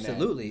believe in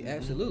that.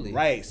 Absolutely.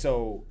 Right.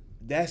 So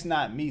that's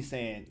not me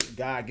saying,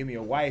 God, give me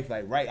a wife.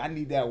 Like, right, I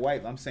need that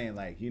wife. I'm saying,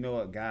 like, you know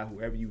what, God,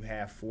 whoever you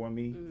have for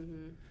me,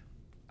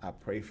 I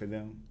pray for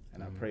them,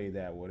 and I pray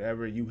that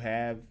whatever you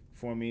have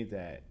for me,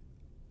 that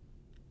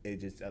it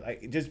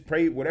just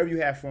pray whatever you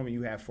have for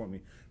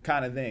me,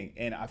 kind of thing.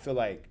 And I feel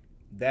like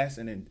that's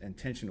an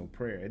intentional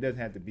prayer. It doesn't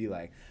have to be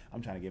like,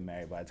 I'm trying to get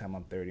married by the time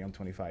I'm 30, I'm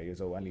 25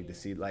 years old, I need to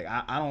see, like,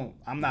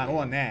 I'm not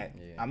on that.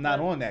 Yeah. I'm not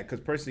on that,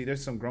 because personally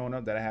there's some growing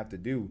up that I have to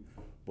do.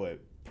 But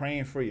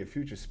praying for your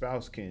future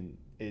spouse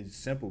is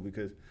simple,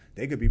 because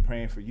they could be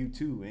praying for you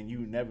too, and you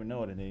never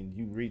know it, and then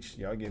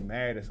y'all get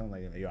married or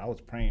something like that. Yo, I was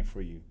praying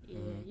for you. Yeah,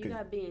 you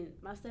gotta be.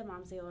 My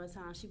stepmom say all the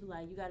time. She be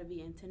like, you gotta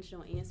be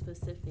intentional and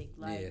specific.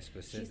 Like,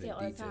 specific. She say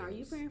all details. the time, are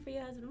you praying for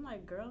your husband? I'm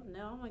like, girl,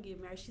 no, I'm gonna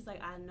get married. She's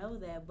like, I know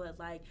that, but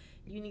like,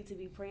 you need to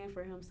be praying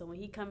for him, so when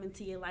he come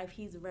into your life,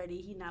 he's ready.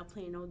 He not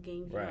playing no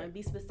games. You know, and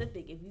be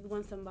specific. If you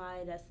want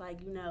somebody that's like,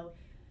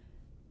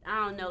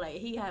 I don't know, like,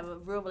 he have a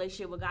real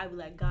relationship with God, be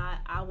like, God,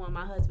 I want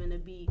my husband to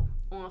be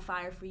on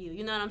fire for you.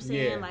 You know what I'm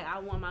saying? Yeah. Like, I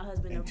want my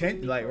husband to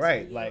be like,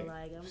 right, to like,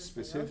 I'm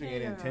specific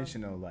and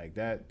intentional, like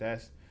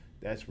that's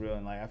real.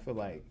 And like, I feel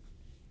like,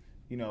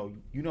 you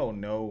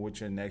don't know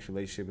what your next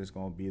relationship is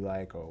gonna be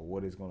like, or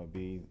what it's gonna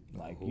be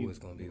like, who it's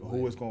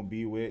gonna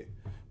be with.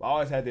 I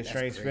always had this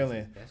strange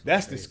feeling.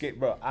 That's the skit,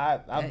 bro.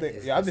 I've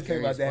been thinking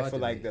about that for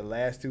like the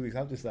last 2 weeks.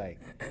 I'm just like,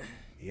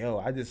 yo,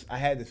 I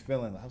had this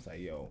feeling. I was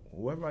like, yo,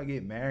 whoever I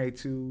get married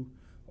to,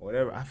 or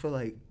whatever, I feel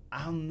like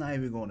I'm not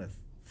even gonna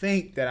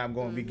think that I'm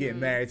going to be getting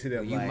married to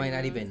them. You might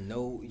not even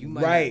know. You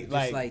might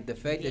just like the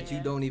fact that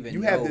you don't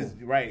even know. Have this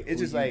right. It's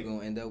just like you're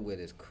going to end up with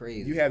is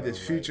crazy. You have this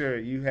future.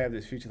 You have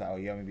this future like, oh,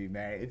 you're going to be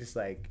married. It's just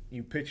like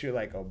you picture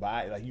like a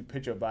Bible, like you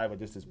picture a Bible,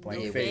 just this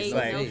plain face,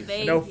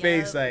 like no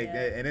face, like,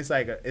 and it's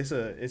like it's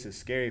a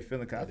scary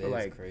feeling. Cause I feel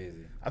like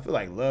crazy. I feel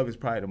like love is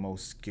probably the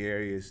most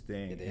scariest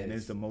thing, and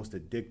it's the most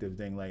addictive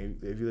thing. Like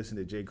if you listen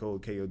to J. Cole,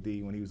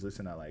 K.O.D. when he was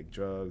listening to like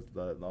drugs,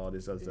 all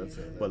this other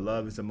stuff, but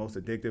love is the most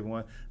addictive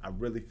one. I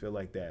really feel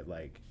like that,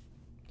 like.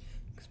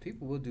 Because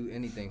people will do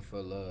anything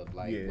for love,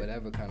 like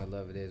whatever kind of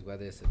love it is,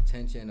 whether it's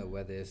attention or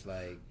whether it's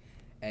like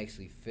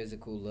actually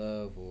physical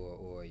love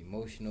or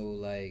emotional,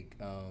 like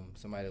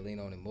somebody to lean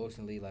on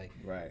emotionally, like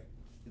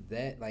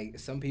that. Like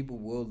some people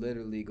will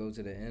literally go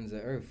to the ends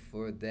of earth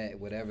for that,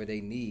 whatever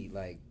they need,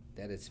 like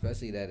that,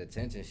 especially that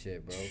attention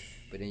shit, bro.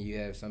 But then you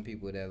have some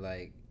people that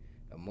like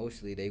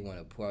emotionally they want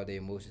to pour out their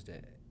emotions to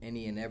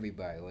any and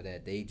everybody, or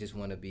that they just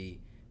want to be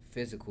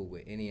physical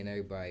with any and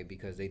everybody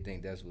because they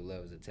think that's what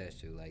love is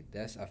attached to. Like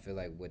that's, I feel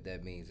like what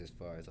that means as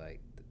far as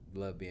like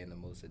love being the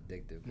most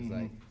addictive. It's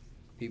like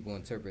people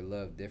interpret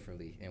love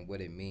differently and what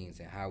it means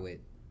and how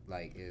it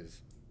like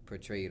is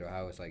portrayed or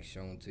how it's like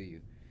shown to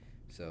you.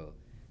 So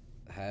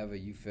however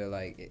you feel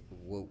like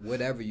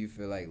whatever you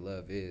feel like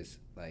love is,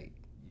 like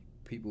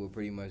people will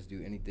pretty much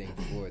do anything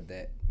for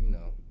that,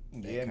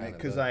 yeah, man,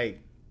 because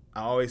like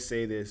I always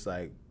say this,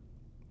 like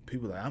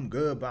people are like, I'm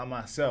good by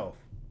myself,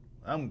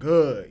 I'm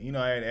good, and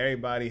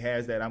everybody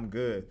has that I'm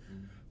good,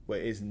 but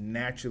it's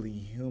naturally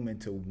human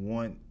to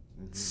want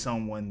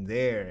someone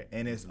there,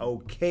 and it's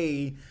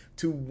okay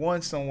to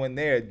want someone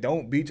there.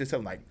 Don't beat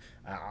yourself like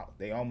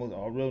they almost had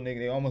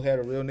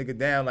a real nigga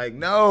down. Like,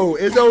 no,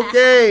 it's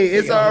okay,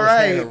 it's all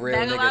right. Right.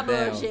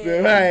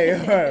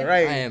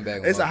 I am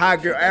back. It's a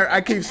hot girl. I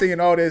keep seeing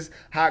all this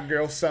hot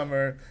girl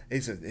summer.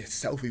 It's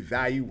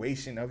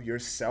self-evaluation of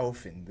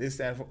yourself and this,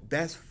 that.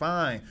 That's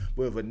fine.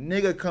 But if a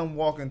nigga come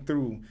walking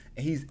through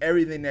and he's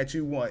everything that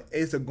you want,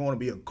 it's going to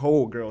be a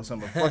cold girl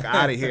summer. Fuck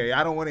out of here.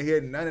 I don't want to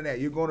hear none of that.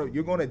 You're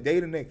gonna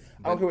date a nigga.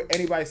 I don't care what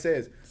anybody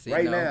says.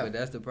 Now, but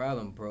that's the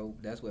problem, bro.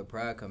 That's where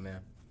pride come in.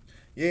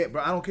 Yeah,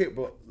 bro, I don't care,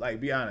 but like,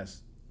 be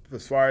honest.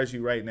 As far as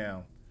you right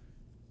now,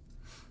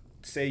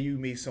 say you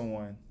meet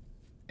someone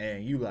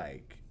and you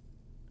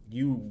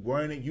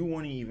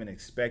weren't even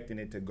expecting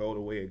it to go the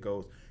way it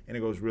goes, and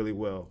it goes really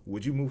well.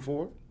 Would you move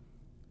forward?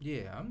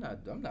 Yeah, I'm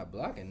not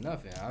blocking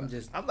nothing.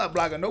 I'm not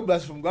blocking no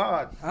blessing from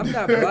God. I'm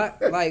not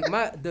like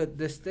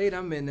the state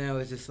I'm in now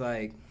is just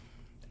like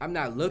I'm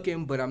not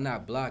looking, but I'm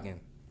not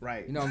blocking.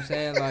 Right. You know what I'm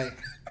saying? Like,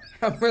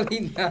 I'm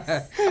really not.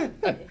 Does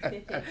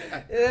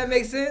that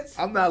make sense?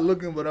 I'm not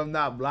looking, but I'm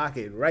not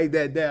blocking. Write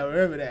that down.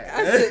 Remember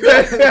that.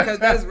 Because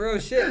that's real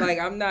shit. Like,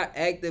 I'm not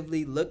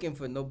actively looking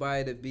for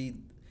nobody to be,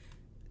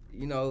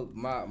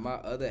 my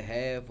other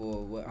half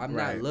or what. I'm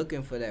not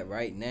looking for that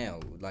right now,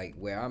 like,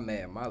 where I'm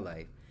at in my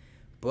life.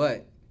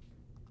 But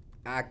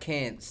I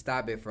can't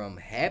stop it from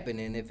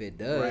happening if it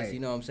does. Right. You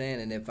know what I'm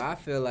saying? And if I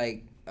feel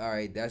like, all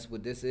right, that's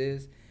what this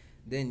is,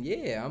 then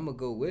yeah, I'm gonna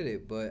go with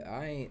it. But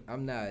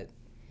I'm not.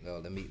 No,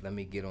 let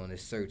me get on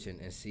this search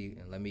and see,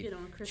 and let me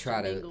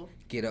try to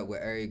get up with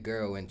every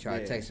girl and try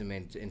to text them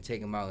and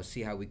take them out and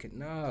see how we could.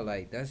 No,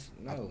 like that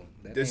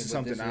this is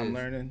something I'm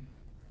learning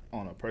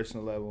on a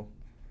personal level.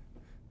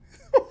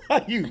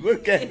 How you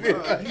look at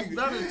it? He's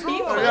not at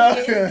all.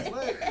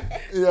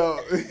 Yo.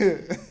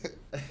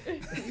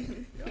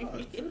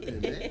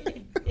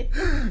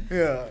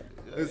 Yeah,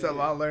 this is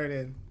something I'm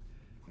learning.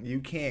 You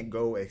can't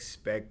go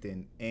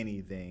expecting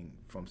anything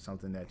from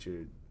something that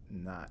you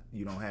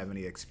don't have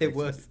any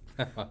expectations.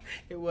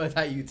 It was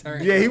how you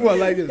turned. Yeah, he was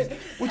like this.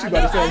 What you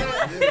about to say?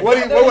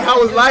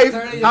 How was life?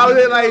 How was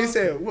it like? He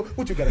said,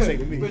 "What you got to say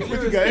to me?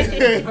 What you got?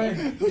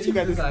 What you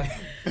got to say?"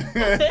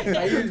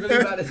 Like, you was really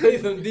about to say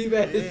some deep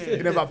ass shit.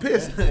 And if I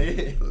piss,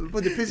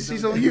 put the piss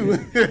sheets on you.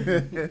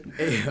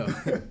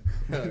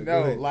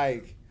 No,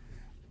 like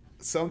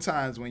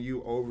sometimes when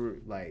you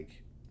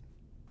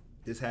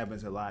this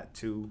happens a lot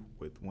too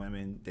with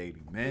women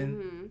dating men.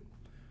 Mm-hmm.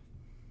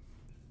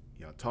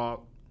 Y'all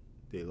talk,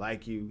 they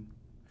like you.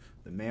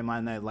 The man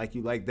might not like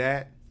you like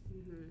that.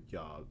 Mm-hmm.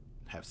 Y'all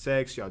have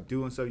sex, y'all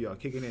doing stuff, y'all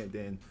kicking it.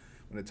 Then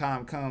when the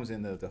time comes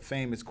and the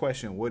famous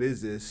question, what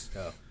is this?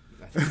 Oh.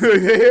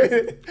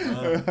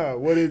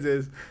 What is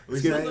this?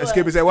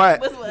 Skip and say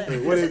what?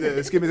 What is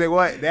it? Skip and say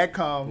what? That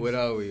comes. What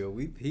are we?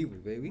 We people,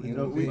 baby.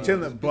 We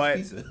chilling, but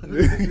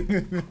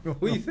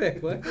What you say?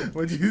 What?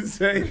 What'd you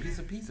say? Piece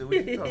of pizza. What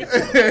you talking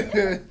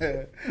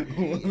about?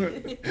 What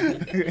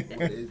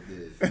is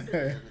this?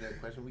 Remember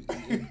that question we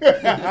eating?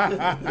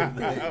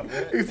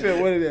 He said,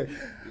 "What is it?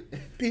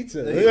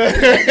 Pizza."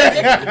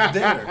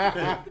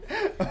 Dinner.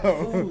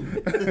 Food.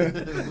 What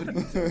are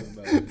you talking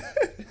about?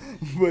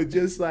 But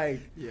just like,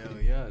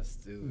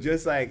 stupid.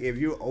 just like if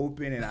you're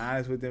open and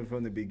honest with them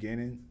from the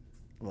beginning,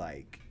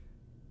 like,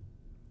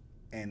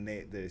 and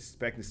the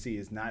expectancy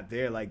is not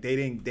there, like they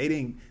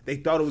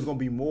thought it was gonna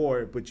be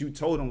more, but you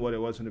told them what it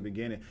was from the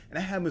beginning, and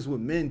that happens with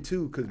men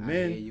too, cause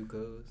men. I hear you,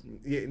 cuz.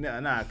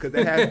 Yeah, cause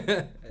that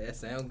happens. That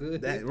sound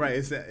good. That right,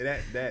 it's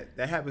that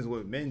happens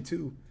with men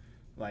too.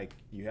 Like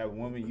you have a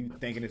woman, you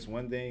thinking it's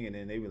one thing, and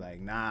then they be like,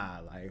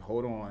 nah, like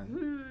hold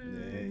on,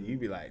 and you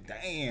be like,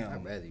 damn.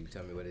 I'd rather you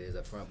tell me what it is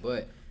up front,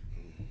 but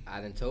I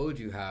done told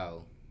you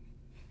how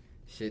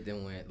shit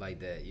done went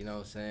like that. You know what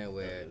I'm saying?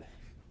 Where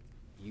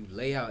you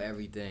lay out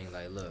everything,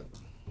 like, look,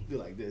 Be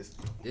like this.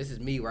 This is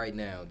me right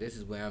now. This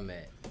is where I'm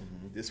at.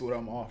 Mm-hmm. This is what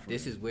I'm offering.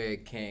 This is where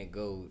it can't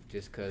go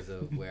just because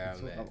of where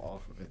I'm at. I'm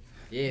offering.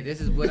 Yeah, this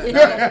is what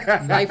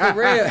like for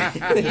real. Yeah,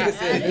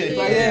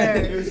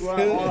 this is what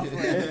I'm offering.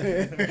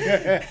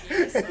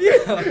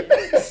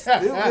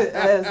 Stupid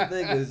ass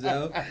niggas,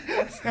 yo.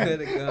 I swear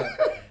to God.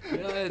 You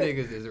know that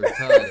niggas is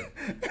retarded.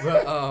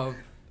 But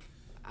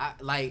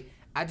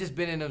I just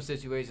been in them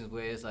situations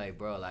where it's like,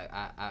 bro, like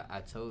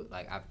I've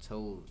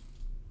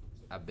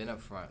been up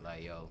front,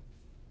 like, yo,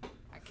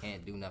 I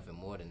can't do nothing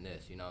more than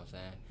this, you know what I'm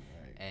saying?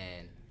 Right.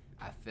 And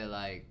I feel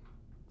like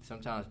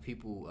sometimes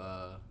people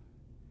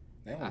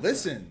they don't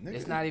listen.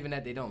 It's not even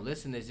that they don't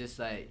listen, it's just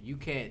like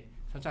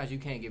sometimes you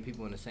can't get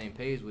people on the same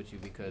page with you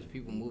because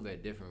people move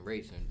at different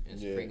rates and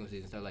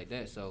frequencies and stuff like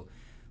that. So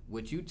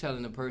what you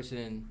telling the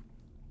person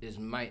is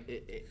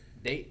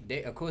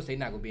they of course they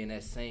not gonna be in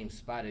that same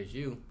spot as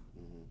you.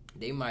 Mm-hmm.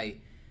 They might,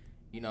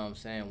 you know what I'm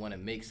saying, want to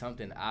make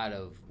something out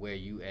of where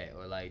you at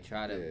or like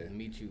try to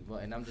meet you,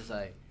 and I'm just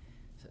like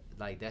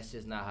that's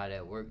just not how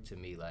that worked to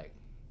me. Like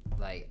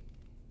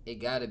it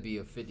gotta be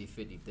a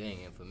 50-50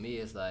 thing, and for me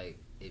it's like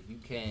if you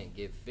can't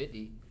give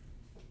 50,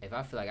 if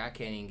I feel like I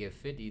can't even give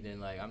 50, then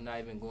like I'm not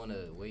even going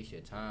to waste your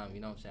time. You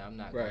know what I'm saying? I'm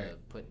not going to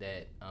put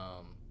that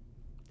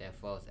that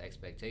false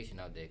expectation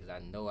out there because I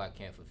know I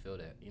can't fulfill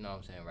that. You know what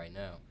I'm saying right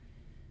now.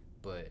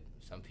 But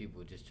some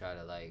people just try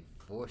to like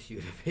force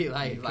you to be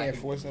like. You can't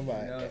force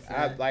somebody. You know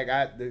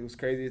it was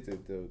crazy.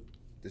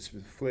 This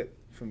was flip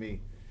for me,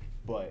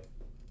 but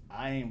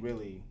I ain't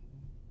really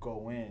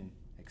go in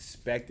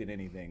expecting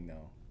anything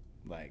though.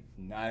 Like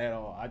not at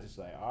all. I just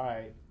like, all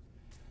right,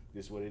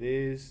 this is what it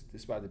is.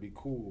 This is about to be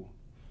cool.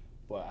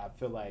 But I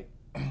feel like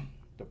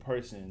the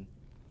person,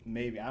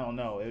 maybe, I don't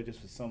know, it was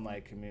just some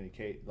like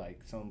communicate,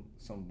 like some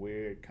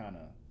weird kind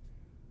of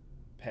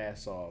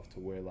pass off to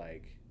where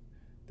like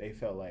they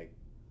felt like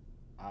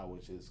I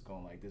was just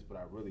going like this, but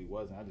I really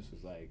wasn't. I just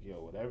was like,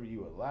 yo, whatever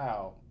you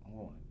allow, I'm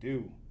going to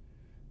do.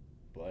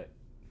 But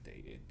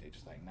they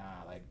just like,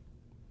 nah, like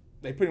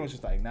they pretty much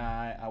just like, nah,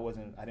 I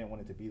didn't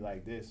want it to be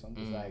like this. So I'm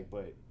just like,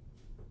 But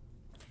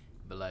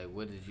like,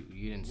 what did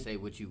you didn't say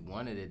what you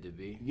wanted it to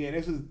be. Yeah,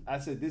 I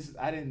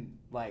didn't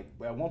like,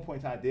 but at one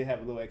point in time I did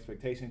have a little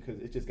expectation because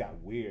it just got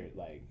weird.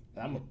 Like,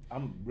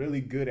 I'm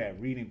really good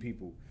at reading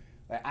people.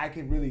 Like, I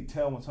can really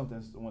tell when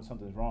something's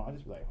wrong. I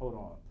just be like, hold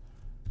on.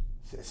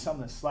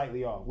 Something's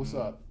slightly off. What's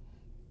up?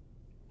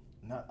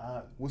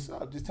 What's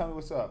up? Just tell me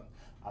what's up.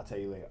 I'll tell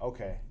you later.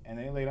 Okay. And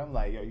then later I'm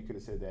like, yo, you could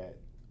have said that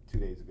 2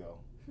 days ago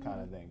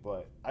kind of thing.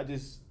 But I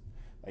just,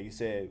 like you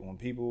said, when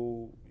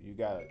people, you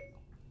got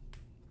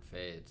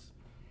feds.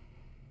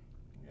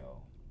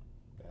 know,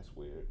 that's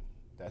weird.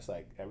 That's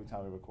like every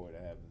time we record,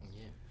 that happens.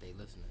 Yeah, they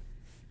listening.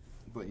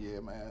 But yeah,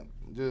 man,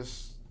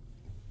 just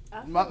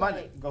I feel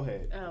my go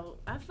ahead. Oh,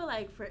 I feel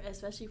like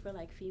especially for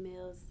like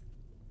females,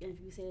 if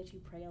you say that you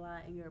pray a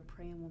lot and you're a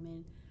praying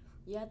woman,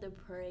 you have to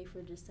pray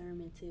for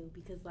discernment too,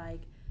 because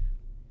like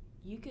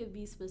you could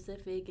be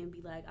specific and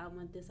be like, I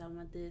want this,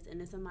 and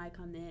then somebody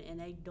come in and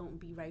they don't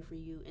be right for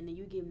you, and then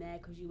you get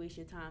mad because you waste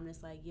your time. And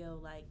it's like, yo,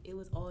 like it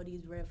was all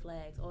these red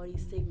flags, all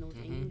these signals,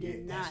 and you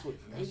did not,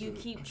 and you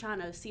keep trying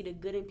to see the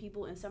good in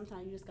people, and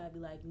sometimes you just gotta be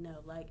like, no,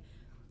 like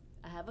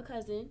I have a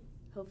cousin.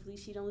 Hopefully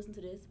she don't listen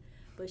to this,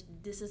 but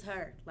this is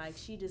her. Like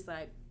she just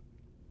like,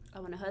 I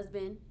want a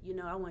husband. You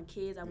know, I want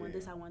kids. I want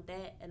this. I want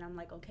that. And I'm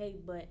like, okay,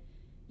 but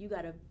you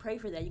gotta pray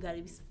for that. You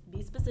gotta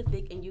be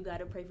specific, and you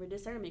gotta pray for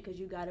discernment, because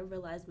you gotta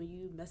realize when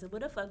you messing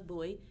with a fuck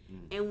boy,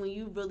 and when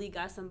you really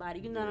got somebody,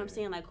 you know what I'm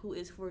saying, like who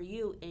is for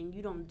you, and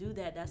you don't do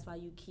that. That's why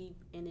you keep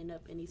ending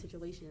up in these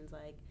situations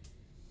like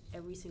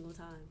every single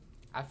time.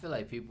 I feel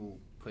like people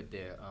put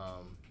their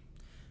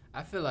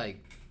I feel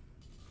like,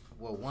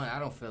 well, one, I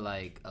don't feel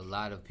like a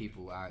lot of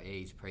people our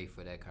age pray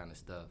for that kind of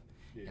stuff.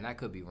 Yeah. And I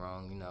could be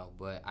wrong, you know,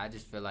 but I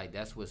just feel like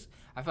that's what's,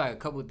 I feel like a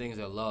couple of things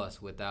are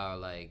lost with our,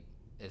 like,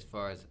 as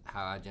far as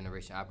how our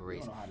generation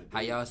operates. How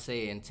y'all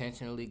say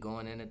intentionally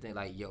going into things,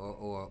 like,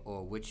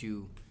 or what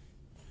you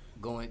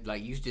going,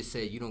 like you just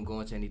said you don't go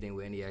into anything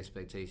with any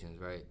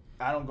expectations, right?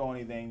 I don't go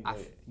anything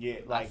with,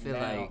 I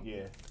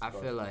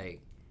feel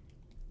like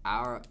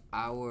our,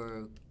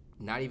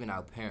 not even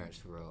our parents,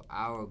 for real,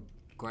 our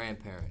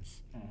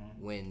grandparents,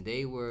 when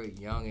they were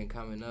young and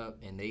coming up,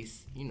 and they,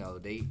 you know,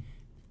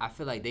 I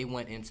feel like they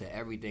went into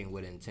everything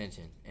with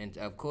intention, and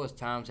of course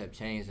times have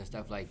changed and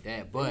stuff like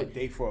that. But they would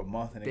date for a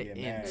month and they get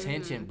married.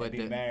 Intention, but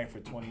be married for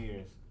 20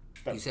 years.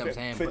 You see what I'm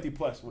saying? 50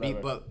 plus, whatever.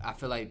 But I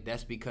feel like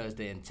that's because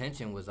the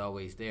intention was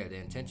always there. The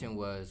intention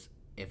was,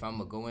 if I'm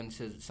gonna go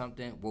into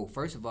something, well,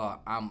 first of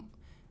all, I'm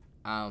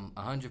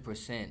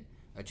 100%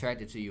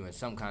 attracted to you in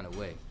some kind of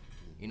way.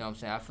 You know what I'm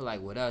saying? I feel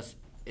like with us,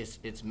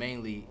 it's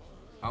mainly,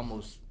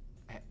 almost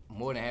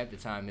more than half the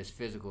time, it's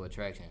physical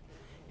attraction.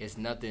 It's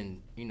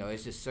nothing, you know,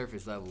 it's just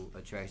surface level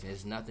attraction.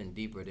 It's nothing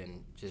deeper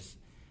than just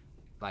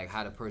like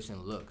how the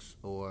person looks,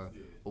 or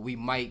we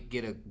might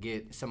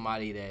get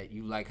somebody that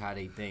you like how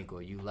they think,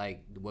 or you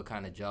like what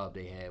kind of job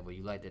they have, or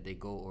you like that they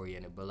goal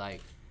oriented. But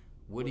like,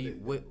 what the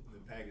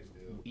package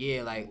deal?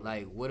 Yeah,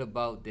 like what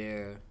about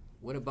their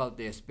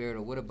spirit,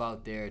 or what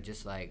about their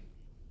just like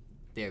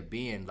their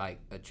being like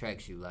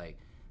attracts you, like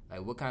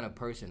what kind of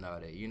person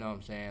are they? You know what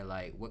I'm saying?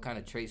 Like what kind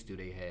of traits do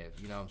they have?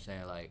 You know what I'm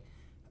saying? Like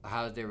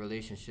how's their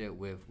relationship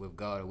with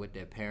God or with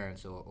their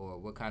parents, or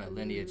what kind of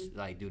lineage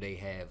like do they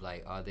have?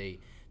 Like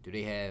do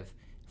they have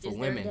for is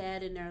women? Their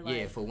dad in their life?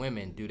 Yeah, for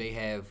women, do they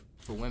have,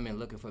 for women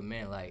looking for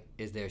men, like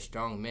is there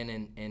strong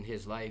men in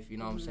his life? You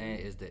know what I'm saying?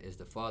 Is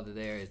the father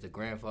there? Is the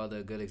grandfather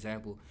a good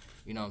example?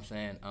 You know what I'm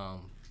saying?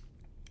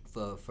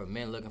 For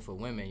men looking for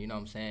women, you know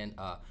what I'm saying?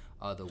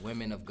 Are the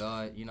women of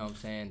God? You know what I'm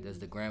saying? Does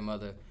the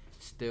grandmother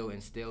still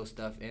instill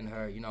stuff in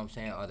her? You know what I'm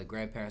saying? Are the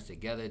grandparents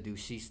together? Does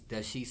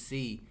she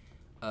see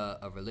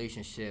a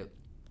relationship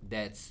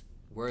that's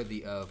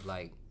worthy of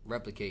like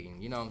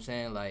replicating? You know what I'm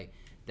saying? Like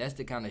that's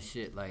the kind of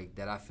shit like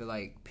that I feel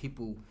like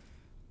people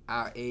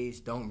our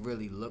age don't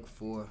really look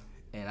for,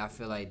 and I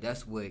feel like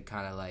that's what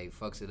kind of like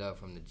fucks it up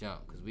from the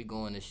jump, because we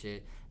go into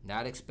shit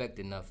not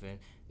expecting nothing,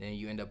 then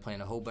you end up playing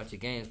a whole bunch of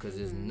games because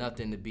there's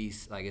nothing to be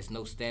like, it's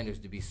no standards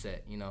to be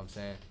set. You know what I'm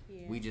saying?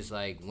 Yeah. We just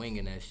like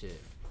winging that shit.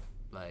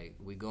 Like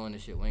we go into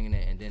shit winging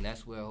it, and then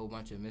that's where a whole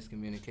bunch of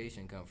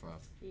miscommunication come from,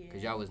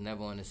 because y'all was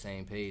never on the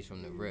same page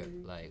from the rip,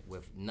 like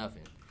with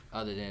nothing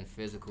other than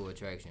physical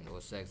attraction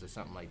or sex or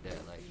something like that.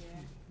 Like,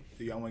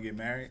 do y'all want to get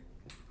married?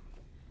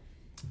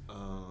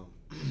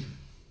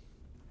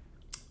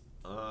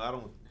 I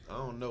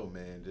don't know,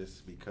 man.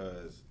 Just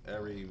because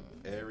every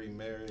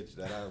marriage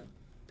that I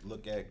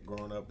look at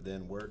growing up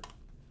didn't work.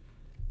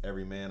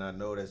 Every man I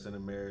know that's in a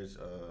marriage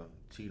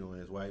cheat on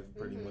his wife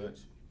pretty much.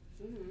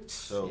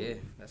 So yeah,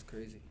 that's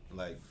crazy.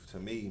 Like to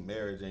me,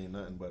 marriage ain't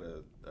nothing but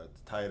a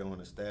title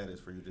and a status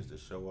for you just to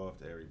show off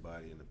to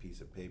everybody in a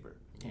piece of paper.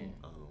 Yeah.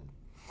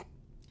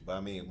 But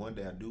I mean, one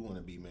day I do want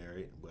to be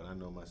married, but I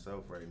know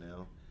myself right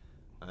now,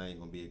 I ain't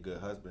gonna be a good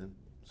husband.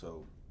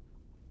 So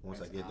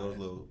once I get those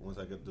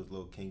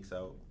little kinks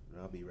out,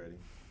 I'll be ready.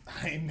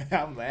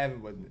 I'm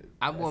laughing, but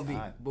I won't be.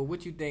 But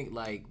what you think?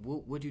 Like,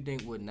 what you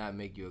think would not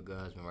make you a good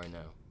husband right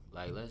now?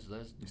 Like, let's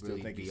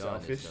really be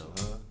honest, though.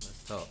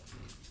 Let's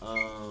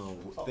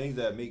talk. Things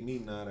that make me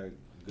not a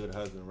good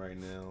husband right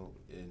now,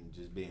 and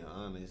just being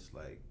honest,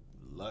 like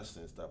lust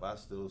and stuff. I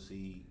still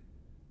see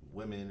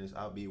women.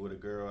 I'll be with a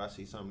girl, I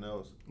see something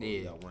else.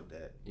 I want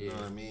that. You know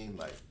what I mean?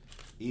 Like,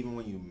 even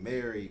when you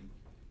married,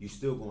 you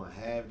still gonna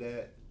have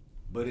that,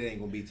 but it ain't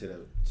gonna be to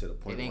the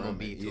point. It ain't gonna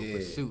be to a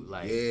pursuit.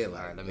 Like, all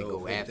right, let me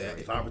go after it.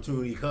 If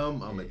opportunity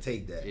come, I'm gonna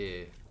take that.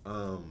 Yeah.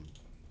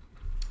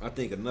 I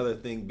think another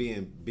thing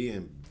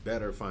being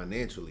better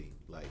financially,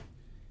 like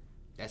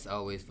That's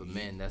always for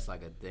men. That's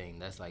like a thing.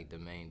 That's like the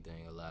main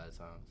thing a lot of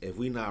times. If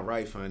we not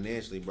right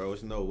financially, bro,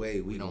 it's no way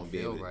we don't gonna be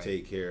feel able to right.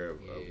 take care of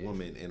a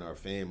woman in our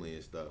family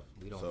and stuff.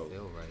 We don't So,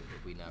 feel right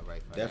if we not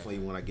right financially. definitely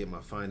when I get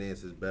my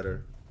finances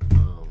better,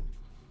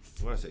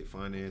 what I say,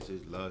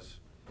 finances, lust.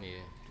 Yeah.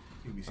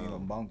 You be seeing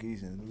them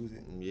bunkies and lose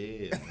it.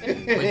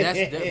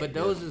 Yeah, But but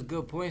those is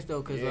good points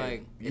though, cause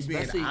like you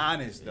being especially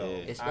honest though,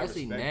 Yeah.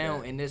 especially I respect now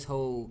that. in this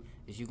whole,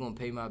 is you gonna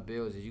pay my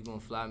bills? Is you gonna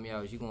fly me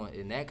out? Is you gonna,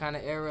 in that kind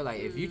of era? Like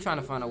if you trying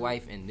to find a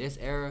wife in this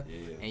era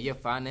and your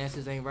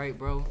finances ain't right,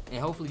 bro,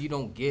 and hopefully you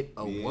don't get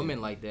a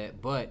woman like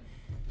that, but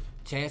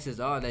chances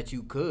are that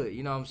you could.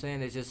 You know what I'm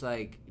saying? It's just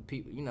like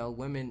people, you know,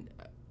 women.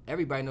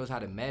 Everybody knows how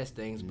to mask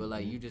things, but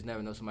like you just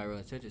never know somebody's real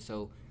intention.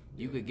 So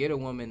you could get a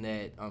woman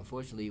that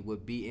unfortunately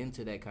would be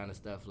into that kind of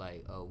stuff,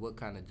 like what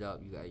kind of job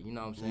you got, you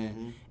know what I'm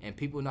saying? And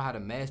people know how to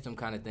mask them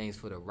kind of things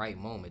for the right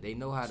moment. They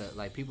know how to,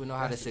 like, people know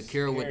how to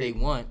secure what they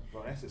want.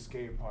 Bro, that's the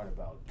scary part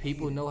about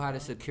People dating, know how bro.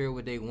 to secure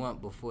what they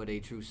want before their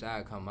true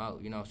side come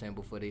out, you know what I'm saying?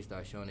 Before they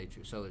start showing their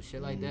true. So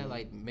shit like that,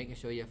 like making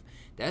sure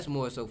that's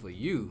more so for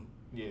you.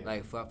 Yeah.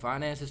 Like for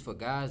finances for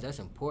guys, that's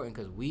important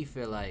because we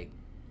feel like,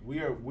 We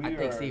are. I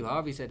think Steve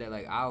Harvey said that,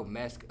 like, our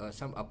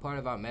a part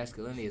of our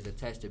masculinity is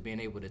attached to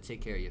being able to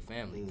take care of your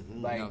family. Like, you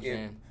know what I'm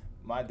saying?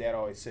 my dad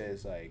always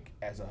says, like,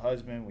 as a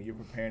husband, when you're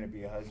preparing to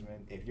be a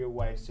husband, if your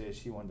wife says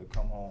she wanted to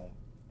come home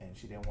and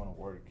she didn't want to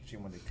work, she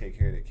wanted to take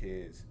care of the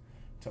kids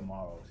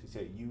tomorrow, she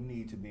said, you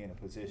need to be in a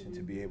position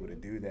to be able to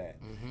do that.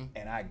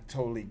 And I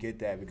totally get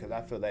that because I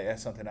feel like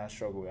that's something I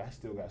struggle with. I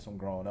still got some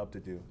growing up to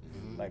do.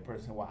 Like,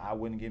 personally, why I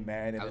wouldn't get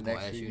married in I the was next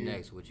gonna ask few you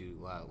years.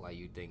 next, why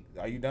you think?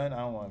 Are you done? I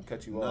don't want to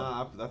cut you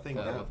off. Nah, I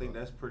think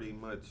that's pretty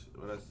much.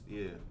 Well, that's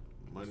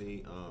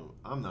money.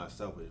 I'm not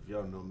selfish. If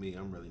y'all know me,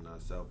 I'm really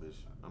not selfish.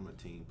 I'm a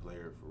team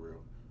player for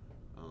real.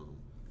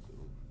 So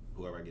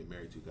whoever I get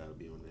married to gotta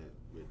be on that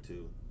with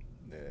too.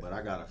 Yeah. But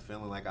I got a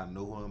feeling like I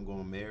know who I'm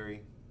gonna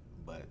marry,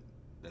 but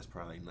that's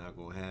probably not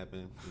gonna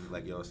happen.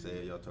 Like y'all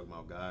said, y'all talking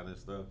about God and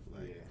stuff.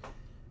 Like,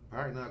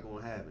 probably not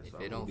gonna happen. If So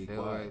it I'm don't gonna be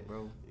feel quiet. right,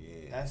 bro.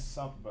 Yeah, That's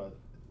something, bro.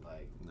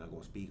 Like, I'm not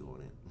gonna speak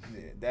on it.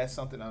 yeah, that's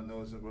something I'm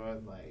noticing,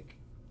 bro. Like,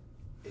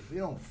 if you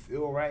don't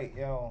feel right,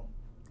 yo,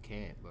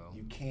 Can't, bro.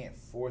 you can't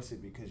force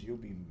it because you'll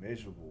be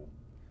miserable.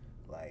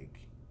 Like,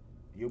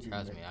 you'll be.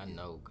 Trust me, I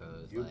know,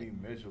 cause You'll like,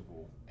 be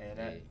miserable, and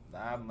Yeah.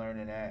 I'm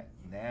learning that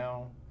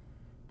now.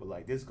 But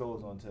like, this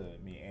goes on to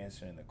me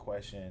answering the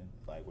question,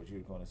 like what you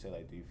were going to say,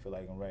 like, do you feel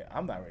like I'm ready?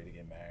 I'm not ready to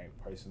get married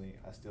personally.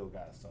 I still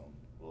got some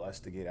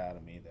lust to get out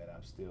of me that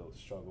I'm still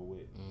struggle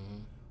with.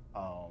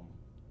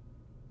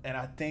 And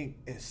I think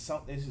it's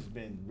something. This has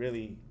been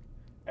really,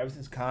 ever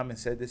since Common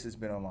said this, has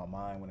been on my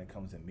mind when it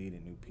comes to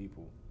meeting new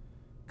people.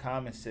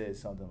 Common said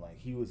something like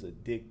he was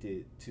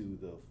addicted to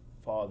the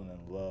falling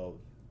in love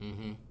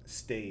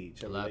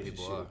stage a of lot of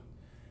relationship. people are.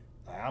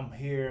 Like, I'm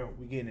here,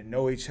 we getting to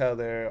know each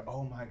other.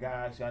 Oh my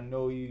gosh, I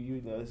know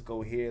you. Let's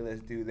go here.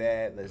 Let's do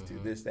that. Let's do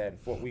this, that, and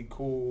fourth. We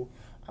cool.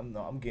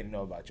 I'm getting to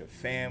know about your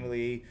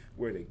family.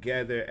 We're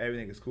together.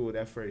 Everything is cool.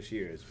 That first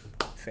year is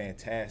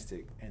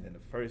fantastic. And then the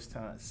first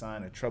time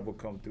sign of trouble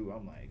come through,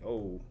 I'm like,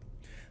 oh,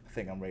 I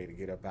think I'm ready to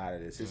get up out of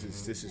this.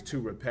 This is too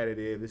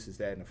repetitive. This is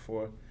that and the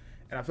fourth.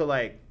 And I feel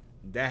like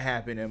that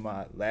happened in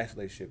my last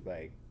relationship.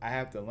 Like, I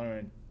have to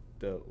learn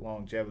the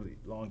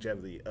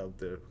longevity of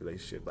the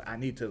relationship. But I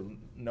need to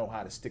know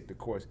how to stick the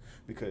course,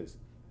 because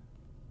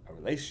a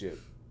relationship,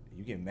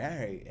 you get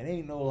married, it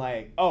ain't no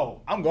like,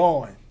 oh, I'm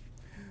going.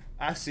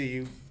 I see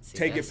you. See,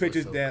 Take your that's what's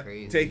pictures so down.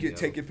 crazy, Take yo.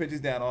 your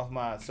pictures down off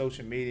my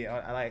social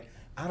media.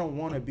 I don't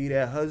want to be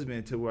that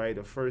husband to where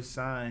the first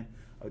sign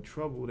of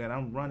trouble that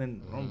I'm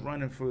running. I'm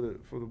running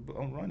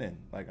I'm running.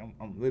 Like,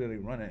 I'm literally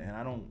running, and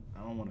I don't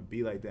want to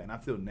be like that. And I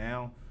feel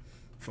now,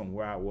 from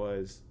where I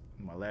was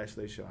in my last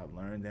relationship, I've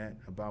learned that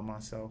about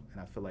myself,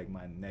 and I feel like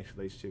my next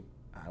relationship,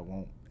 it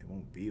won't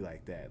be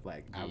like that.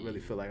 Like, I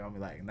really feel like I'm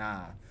like,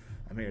 nah,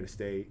 I'm here to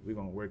stay. We're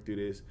gonna work through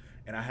this,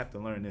 and I have to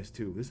learn this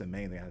too. This is the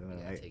main thing I have to learn.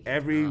 Yeah, Like, take your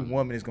every time.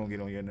 woman is gonna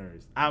get on your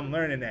nerves. I'm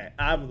learning that.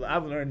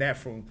 I've learned that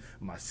from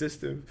my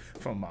sister,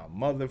 from my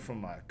mother, from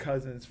my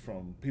cousins,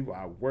 from people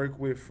I work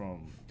with,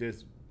 from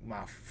just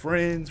my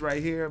friends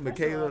right here,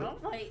 Mikhala.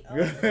 Don't fight.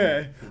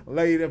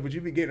 Later, but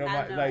you be getting on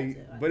I my know, I like.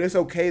 do. But it's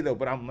okay though.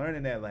 But I'm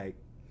learning that, like,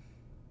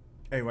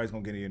 everybody's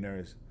gonna get on your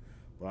nerves.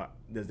 But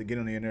does the get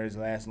on your nerves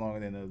last longer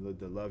than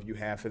the love you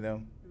have for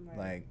them? Right.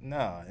 Like,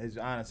 no. It's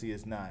honestly,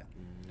 it's not.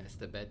 That's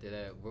the back to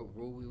that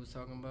rule we was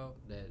talking about,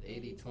 that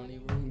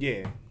 80-20 rule.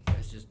 Yeah.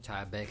 Let's just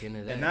tie back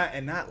into that.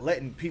 And not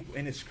letting people.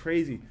 And it's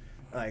crazy.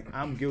 Like,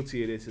 I'm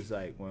guilty of this. It's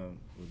like when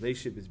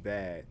relationship is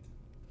bad,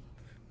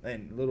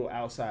 and little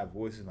outside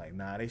voices like,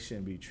 nah, they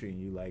shouldn't be treating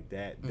you like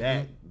that.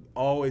 That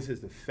always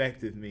has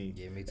affected me.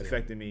 Yeah, me too.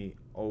 Affected me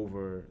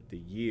over the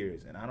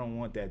years, and I don't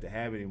want that to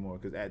happen anymore.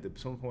 Because at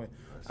some point,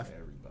 That's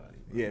everybody.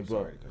 yeah, I'm but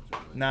sorry to cut you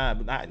off. nah,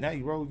 but now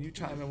you roll, you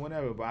chime in,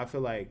 whatever. But I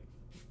feel like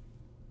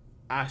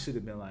I should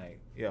have been like,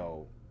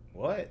 yo,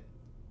 what?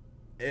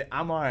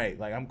 I'm all right.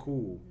 Like, I'm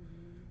cool.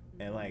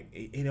 And like,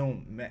 it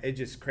don't. It's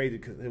just crazy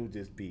because it would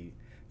just be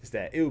just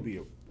that. It would be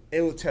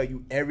it will tell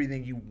you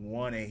everything you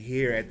want to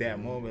hear at that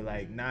moment.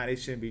 Like, nah, they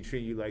shouldn't be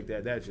treating you like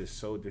that. That's just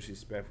so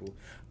disrespectful.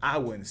 I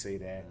wouldn't say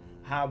that.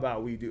 How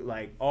about we do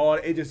like all?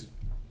 They just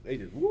they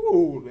just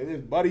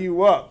butter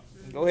you up.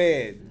 Go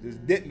ahead,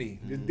 just dip me,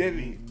 dip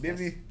me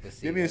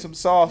in some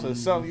sauce or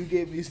something. You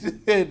give me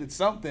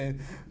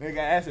something. Nigga,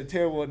 that's a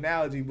terrible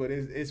analogy, but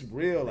it's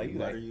real. Like you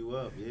butter like you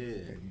up, yeah.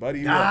 Butter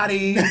you Got up.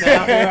 him.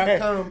 Now here I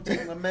come.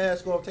 Take my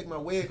mask off. Take my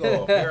wig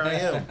off. Here I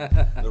am.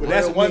 But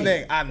that's one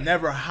thing. I've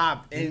never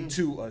hopped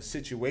into a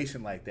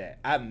situation like that.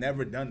 I've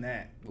never done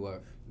that.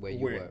 What?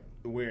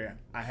 Where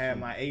I had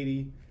my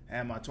 80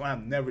 and my 20.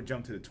 I've never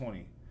jumped to the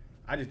 20.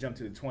 I just jumped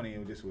to the 20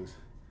 and just was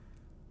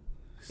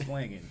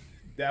slinging.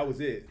 That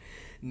was it.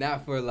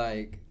 Not for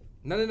like.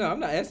 No. I'm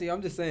not asking you.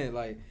 I'm just saying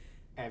like.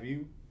 Have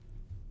you?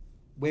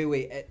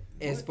 Wait.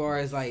 As far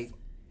as like.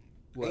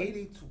 What?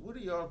 80? What are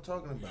y'all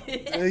talking about?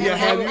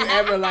 Have you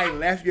ever like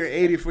left your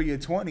 80 for your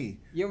 20?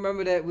 You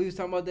remember that we was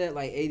talking about that?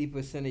 Like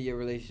 80% of your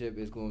relationship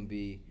is going to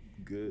be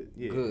good.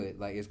 Yeah. Good.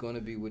 Like it's going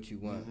to be what you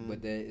want,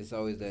 but that it's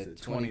always that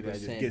 20%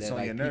 that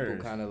like people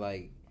kind of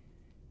like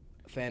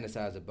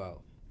fantasize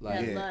about.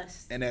 Like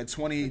lust. And that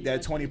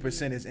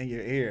 20% is in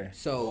your ear.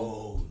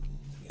 So.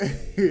 I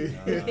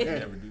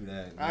never do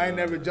that. I ain't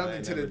never jumped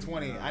into the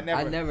 20. I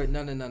never.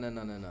 No.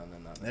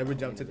 Never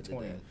jumped to the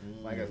 20.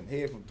 I got some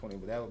head from 20,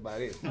 but that was about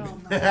it.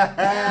 Oh my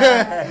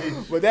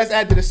God. But that's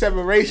after the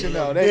separation,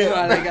 though. That's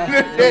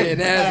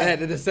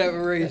after the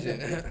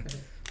separation.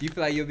 You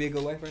feel like you'll be a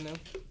good wife right now?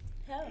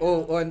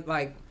 Or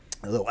like.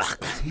 Well,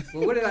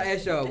 what did I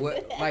ask y'all?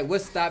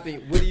 What's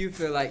stopping? What do you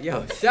feel like?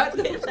 Yo, shut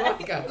the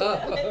fuck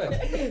up.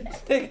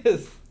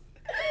 Niggas.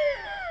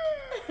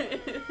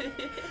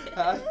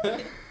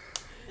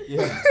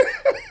 Yeah.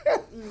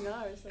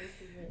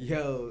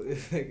 Yo,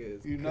 this nigga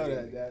is you know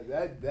crazy.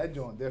 that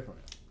joint different.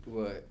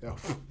 What?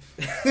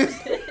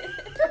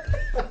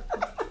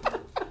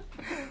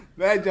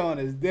 That joint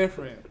is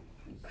different.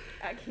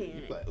 I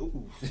can't. Like,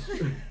 ooh.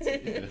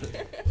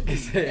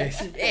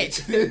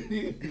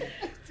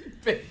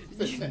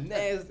 You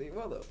nasty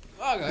motherfucker.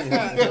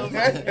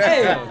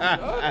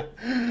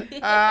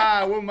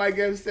 What Mike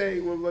ever say?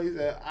 What he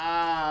said?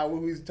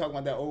 When we was talking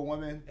about that old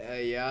woman.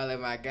 Y'all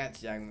in my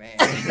guts, young man.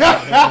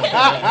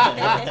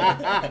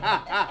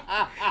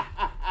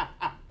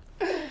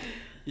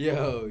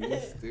 Yo, you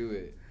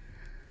stupid.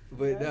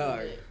 But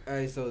no,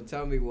 alright. So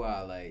tell me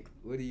why. Like,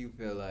 what do you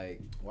feel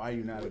like? Why do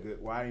you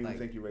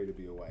think you're ready to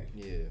be a wife?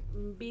 Yeah.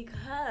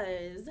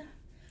 Because.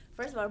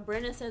 First of all,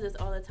 Brendan says this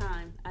all the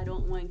time. I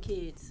don't want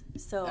kids.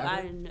 So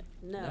Ever?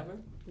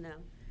 No.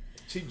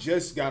 She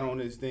just got on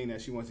this thing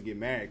that she wants to get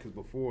married because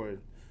before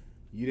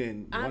you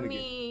didn't want to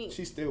get.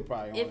 She's still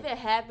probably on if it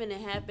happened, it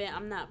happened.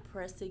 I'm not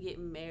pressed to get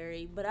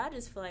married, but I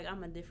just feel like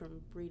I'm a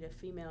different breed of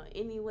female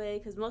anyway.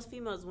 Because most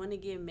females want to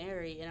get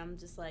married, and I'm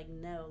just like,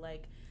 no.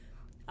 Like,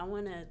 I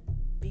want to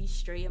be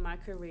straight in my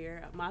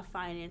career, my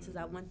finances.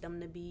 I want them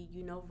to be,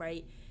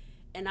 right.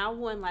 And I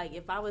want, like,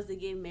 if I was to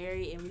get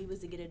married and we was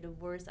to get a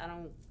divorce, I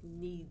don't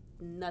need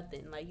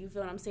nothing. Like, you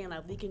feel what I'm saying?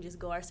 Like, we can just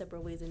go our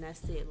separate ways and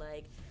that's it.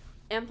 Like,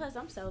 and plus,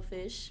 I'm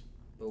selfish.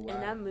 And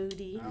I'm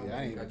moody.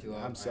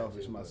 I'm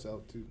selfish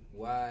myself, too.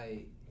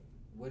 Why?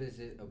 What is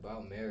it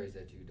about marriage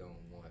that you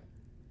don't want?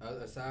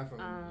 Aside from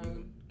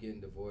you getting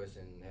divorced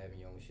and having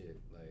your own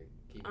shit, like,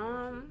 keeping your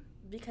own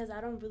shit. Because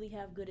I don't really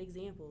have good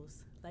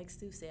examples. Like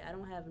Stu said, I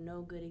don't have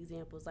no good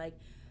examples. Like,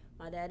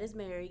 my dad is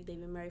married. They've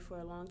been married for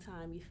a long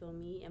time, you feel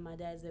me? And my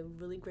dad's a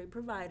really great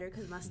provider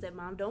because my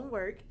stepmom don't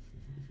work.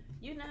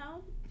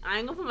 I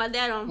ain't gonna put my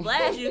dad on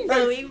blast, you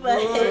feel me?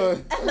 But,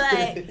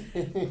 like,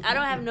 I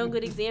don't have no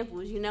good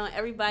examples,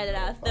 Everybody that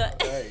I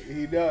thought... I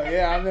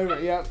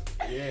remember, yeah.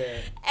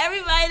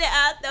 Everybody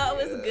that I thought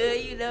was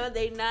good,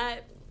 they not...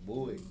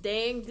 Boy.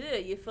 They ain't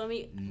good, you feel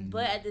me? Mm-hmm.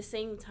 But at the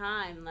same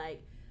time,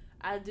 like,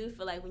 I do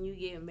feel like when you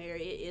get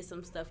married, it is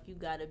some stuff you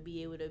gotta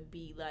be able to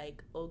be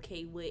like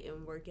okay with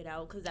and work it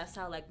out. Cause that's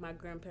how like my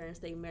grandparents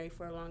stayed married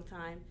for a long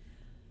time.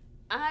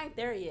 I ain't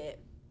there yet.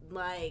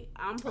 Like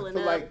I'm pulling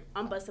up, like,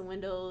 I'm busting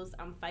windows,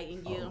 I'm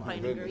fighting you, I'm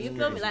fighting the girl. You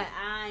feel me? Like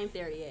I ain't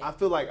there yet. I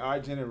feel like our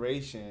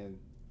generation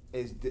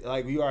is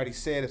like we already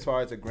said as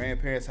far as the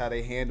grandparents how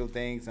they handle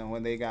things and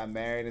when they got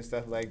married and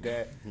stuff like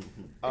that.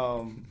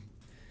 Our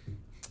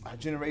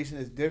generation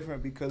is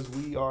different because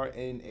we are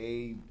in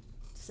a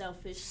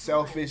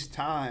selfish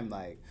time,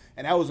 like,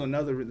 and that was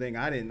another thing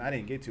I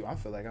didn't get to. I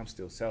feel like I'm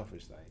still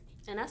selfish, like,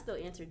 and I still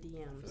answer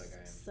DMs.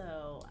 Like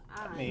so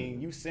I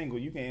mean, you single,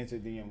 you can answer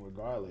DM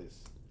regardless.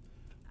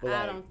 But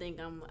I don't think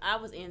I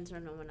was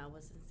answering them when I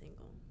wasn't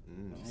single,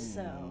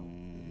 so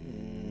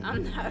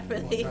I'm not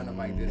really. I'm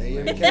trying to mic this.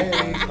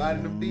 AMK,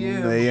 sliding them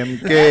DMs.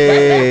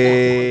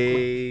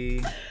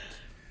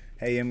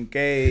 AMK.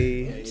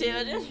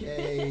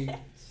 Children.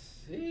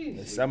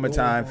 It's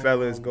summertime,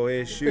 fellas. Go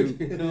ahead, shoot.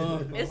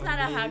 It's not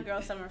a hot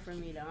girl summer for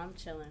me, though. I'm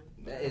chilling.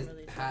 That is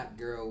really hot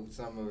girl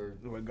summer.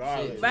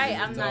 Regardless. Right,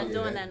 I'm not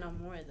doing that no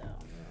more, though.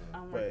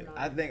 But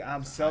I think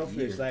I'm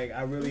selfish. Like,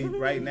 I really,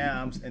 right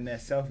now, I'm in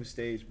that selfish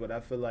stage. But I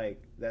feel like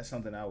that's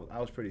something I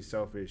was pretty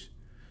selfish.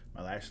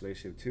 My last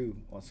relationship, too,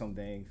 on some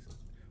things.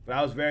 But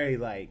I was very,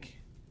 like,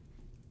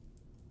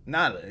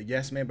 not a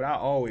yes man, but I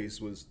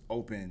always was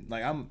open.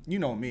 Like I'm, you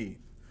know me.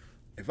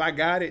 If I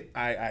got it,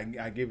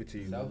 I give it to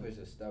you. Selfish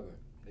or stubborn,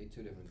 they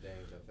two different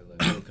things. I feel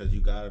like Because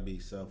you gotta be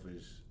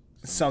selfish.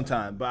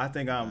 Sometimes, but I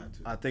think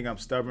I'm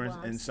stubborn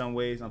Well, in some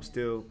ways. I'm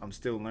still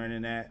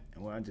learning that,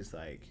 and when I just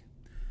like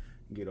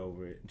get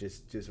over it,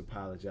 just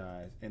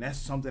apologize, and that's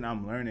something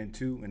I'm learning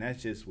too. And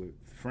that's just with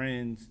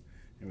friends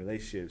and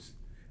relationships.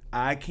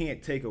 I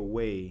can't take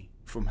away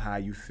from how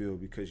you feel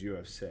because you're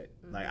upset.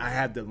 Like I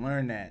have to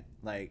learn that.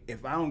 Like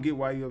if I don't get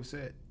why you're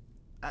upset,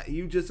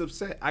 you just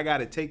upset. I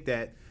gotta take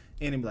that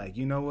in and be like,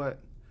 you know what,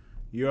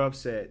 you're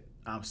upset.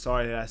 I'm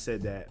sorry that I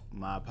said that.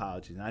 My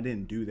apologies. And I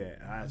didn't do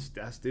that. I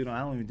still don't. I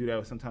don't even do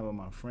that sometimes with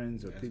my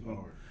friends or That's people.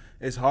 hard.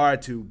 It's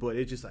hard to, but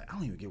it's just like I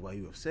don't even get why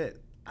you upset.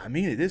 I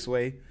mean it this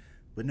way,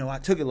 but no, I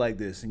took it like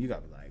this, and you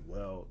gotta be like,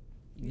 well,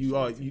 you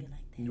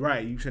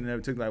right. You should have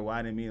never took it like, well,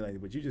 I didn't mean it like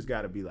that. But you just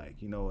gotta be like,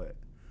 you know what?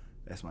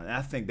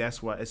 I think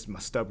that's why it's my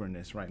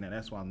stubbornness right now.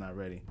 That's why I'm not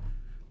ready.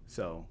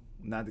 So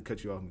not to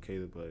cut you off,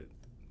 Mikhala, but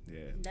yeah.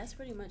 That's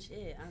pretty much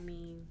it. I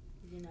mean,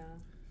 you know,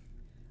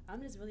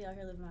 I'm just really out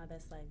here living my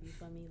best life. You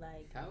feel me?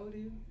 Like, how old are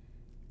you?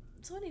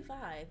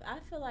 25. I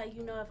feel like,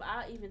 you know, if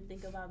I even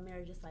think about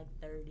marriage, it's like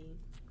 30,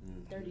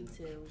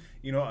 32.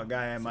 You know, a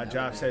guy at my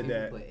job said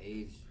that Put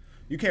age.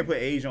 you can't put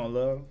age on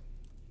love.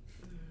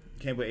 You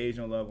can't put age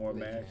on love or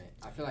marriage.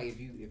 I feel like if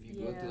you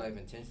go through life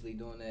intentionally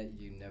doing that,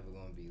 you're never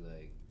gonna be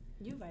like.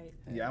 You right.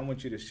 Yeah, I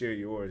want you to share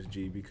yours,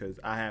 G, because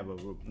I have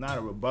not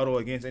a rebuttal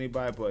against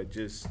anybody, but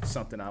just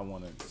something I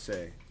want to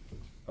say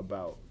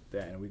about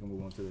that, and we can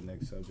move on to the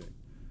next subject.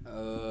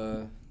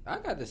 I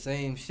got the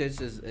same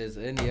shits as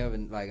any other.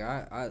 Like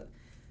I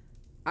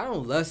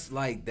don't lust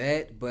like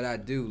that, but I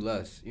do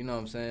lust. You know what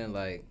I'm saying?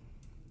 Like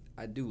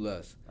I do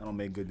lust. I don't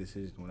make good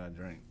decisions when I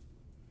drink.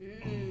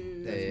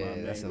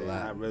 That's a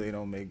lot. I really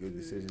don't make good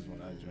decisions when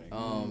I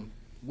drink.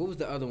 What was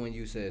the other one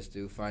you said,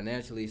 Stu?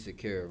 Financially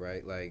secure,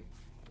 right?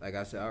 Like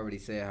I said, I already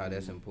said how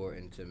that's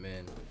important to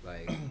men.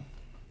 Like,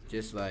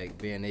 just like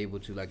being able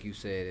to, like you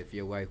said, if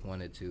your wife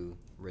wanted to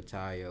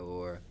retire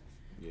or,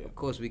 of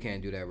course we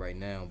can't do that right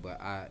now, but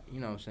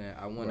you know what I'm saying?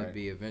 I want to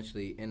be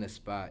eventually in a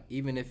spot,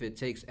 even if it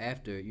takes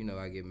after, you know,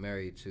 I get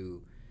married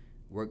to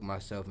work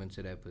myself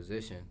into that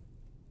position.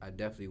 I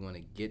definitely want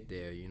to get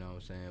there, you know what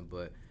I'm saying?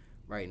 But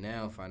right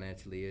now,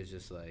 financially, it's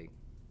just like,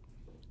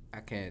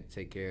 I can't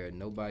take care of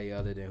nobody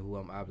other than who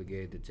I'm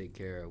obligated to take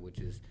care of, which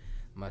is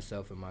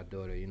myself and my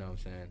daughter, you know what I'm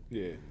saying?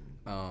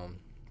 Yeah.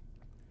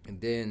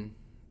 And then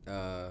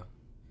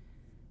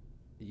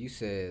you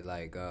said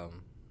like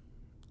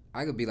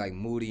I could be like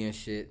moody and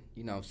shit,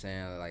 you know what I'm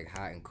saying? Like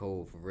hot and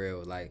cold for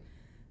real. Like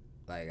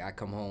I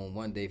come home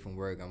one day from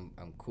work,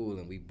 I'm cool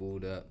and we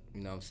booed up,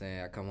 you know what I'm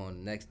saying? I come home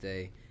the next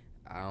day,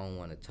 I don't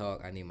want to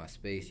talk, I need my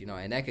space, you know,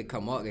 and that could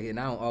come off, and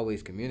I don't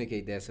always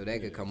communicate that, so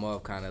that could come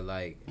off kind of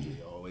like, You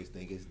always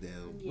think it's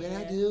them. Yeah.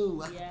 What I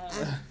do?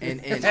 Yeah.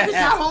 and I just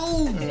got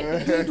home. You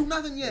didn't do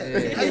nothing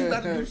yet. How you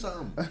about to do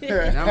something?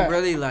 and I'm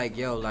really like,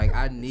 yo, like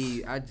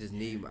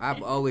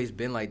I've always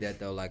been like that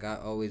though, like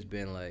I've always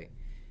been like,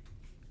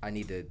 I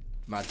need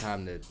my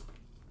time to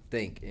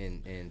think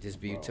and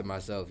just be to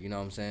myself, you know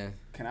what I'm saying?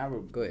 Can I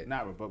Go ahead.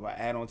 Not rebut, but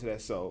add on to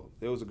that. So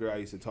there was a girl I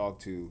used to talk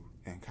to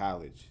in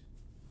college,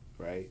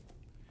 right?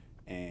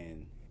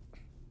 And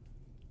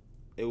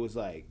it was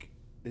like,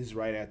 this is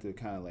right after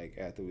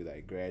after we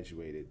like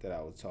graduated that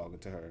I was talking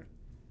to her,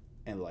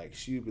 and like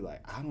she would be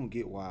like, I don't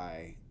get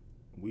why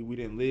we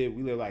didn't live,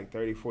 we live like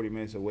 30, 40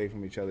 minutes away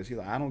from each other. She's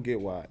like, I don't get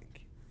why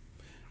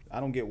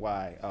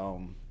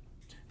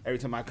every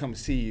time I come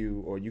see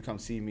you or you come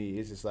see me,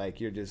 it's just like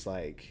you're just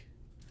like,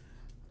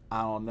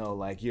 I don't know,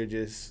 like you're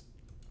just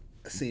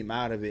seem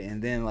out of it, and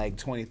then like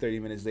 20, 30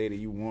 minutes later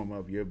you warm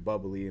up, you're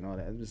bubbly and all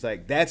that. It's just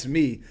like, that's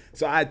me.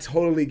 So I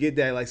totally get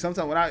that. Like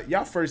sometimes when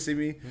y'all first see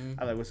me,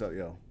 I'm like, what's up,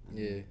 yo?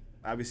 Yeah.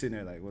 I be sitting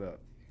there like, what up?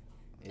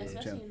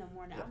 Especially in the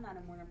morning. I'm not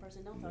a morning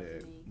person. Don't talk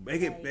to me.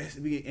 Make it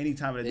best be any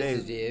time of the day.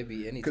 It'd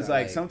be any time. Because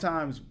like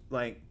sometimes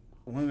like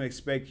women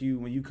expect you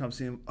when you come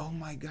see them, oh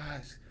my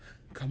gosh,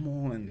 come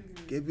on,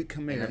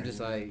 come here. And I'm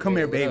just like, come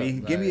here, what baby.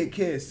 up? Give me a Like,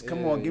 kiss.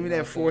 Come on, give me you know that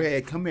what I'm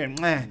forehead. Come here.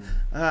 Mwah.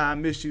 I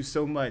miss you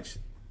so much.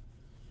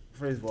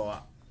 First of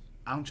all,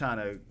 I'm trying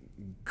to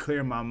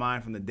clear my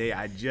mind from the day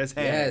I just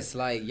had. Yes,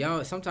 like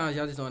y'all. Sometimes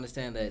y'all just don't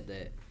understand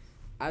that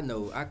I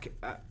know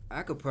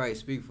I could probably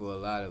speak for a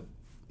lot of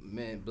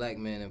men, black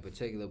men in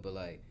particular, but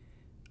like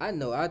I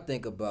know I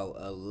think about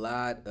a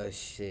lot of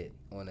shit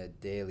on a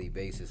daily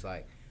basis.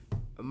 Like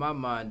my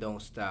mind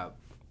don't stop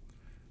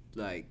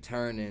like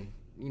turning,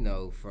 you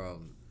know,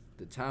 from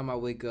the time I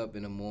wake up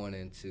in the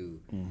morning to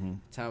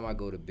time I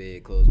go to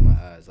bed, close my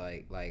eyes.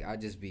 Like I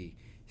just be.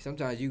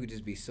 Sometimes you could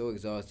just be so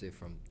exhausted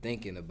from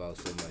thinking about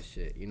so much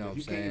shit. You know what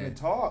I'm saying? You can't even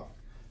talk.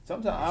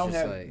 Sometimes I don't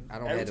have. Like, I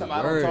don't every have time the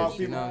I words. don't talk,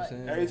 people, you know what I'm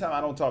saying? every time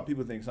I don't talk,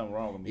 people think something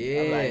wrong with me.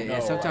 Yeah, I'm like, no.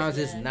 and sometimes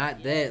it's Yeah.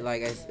 not that.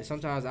 Like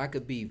sometimes I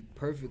could be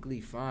perfectly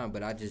fine,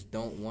 but I just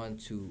don't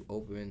want to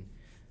open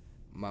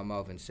my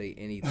mouth and say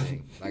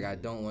anything. Like I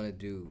don't want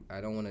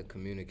to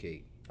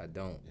communicate. I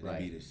don't. And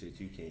like, it be the shit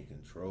you can't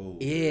control.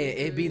 Yeah,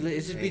 it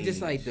just be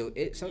just like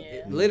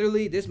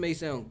literally. This may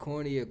sound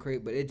corny or crazy,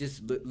 but it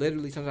just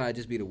literally sometimes it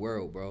just be the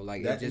world, bro.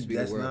 Like it just be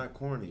the world. That's not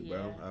corny,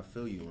 bro. I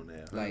feel you on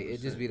that. 100%. Like it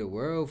just be the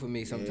world for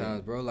me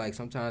sometimes, bro. Like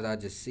sometimes I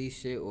just see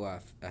shit or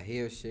I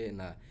hear shit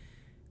and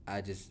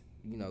I just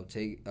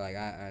take like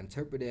I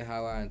interpret it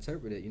how I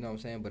interpret it. You know what I'm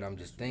saying? But I'm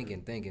just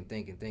thinking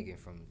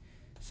from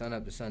sun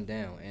up to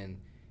sundown, and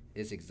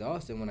it's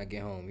exhausting when I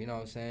get home. You know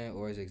what I'm saying?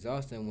 Or it's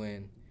exhausting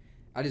when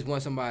I just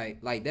want somebody,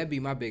 like, that'd be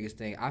my biggest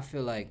thing. I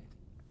feel like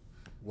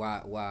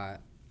why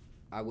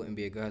I wouldn't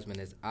be a good husband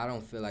is I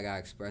don't feel like I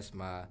express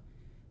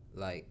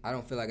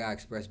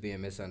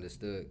being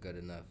misunderstood good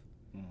enough.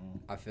 Mm-hmm.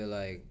 I feel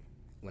like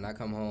when I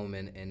come home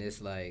and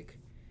it's like,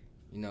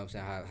 you know what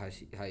I'm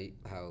saying,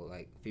 how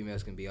like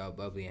females can be all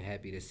bubbly and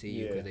happy to see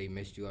you because they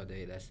missed you all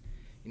day. That's,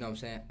 you know what I'm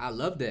saying? I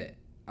love that.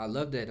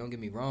 Don't get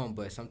me wrong,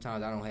 but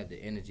sometimes I don't have the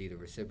energy to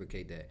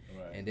reciprocate that.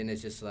 Right. And then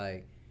it's just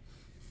like,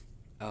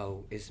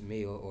 oh, it's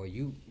me or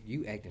you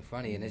acting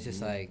funny, and it's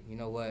just like, you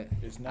know what?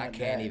 I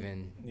can't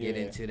even get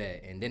into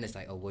that. And then it's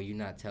like, oh, well, you're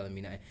not telling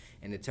me nothing,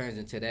 and it turns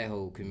into that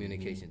whole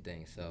communication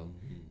thing. So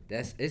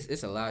that's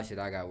it's a lot of shit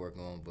I got to work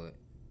on. But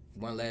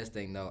one last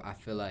thing though, I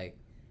feel like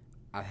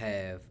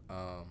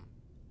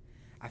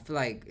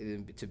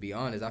to be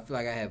honest, I feel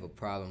like I have a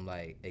problem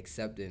like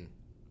accepting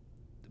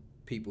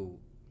people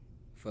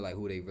for like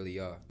who they really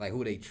are, like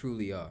who they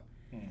truly are.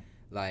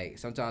 Like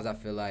sometimes I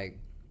feel like,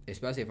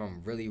 especially if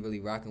I'm really, really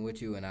rocking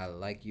with you and I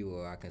like you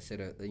or I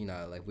consider,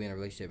 like we're in a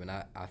relationship and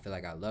I feel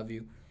like I love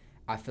you,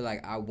 I feel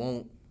like I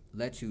won't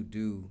let you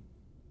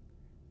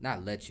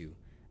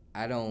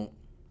I don't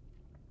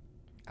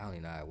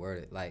even know how to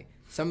word it. Like,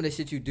 some of the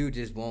shit you do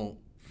just won't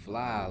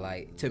fly.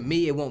 Like, to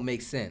me, it won't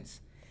make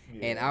sense.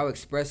 Yeah. And I'll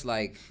express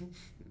like,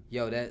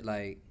 yo, that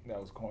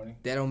was corny.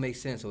 That don't make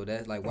sense. Or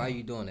that, like, why are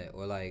you doing that?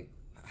 Or like,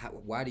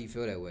 why do you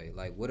feel that way?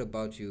 Like, what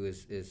about you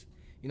is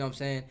you know what I'm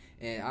saying?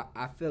 And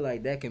I feel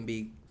like that can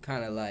be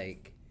kind of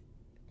like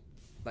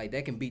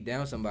that can beat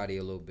down somebody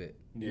a little bit.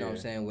 You know what I'm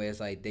saying? Where it's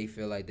like they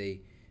feel like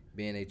they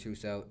being their true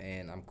self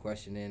and I'm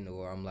questioning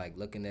or I'm like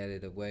looking at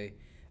it a way.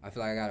 I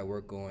feel like I gotta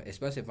work on,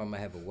 especially if I'm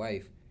gonna have a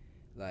wife,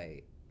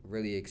 like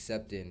really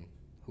accepting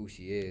who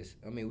she is.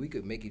 I mean, we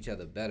could make each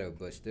other better,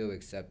 but still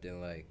accepting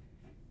like.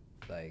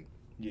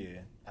 Yeah,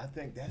 I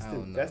think that's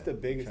the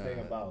biggest thing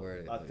about.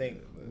 I think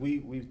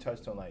we've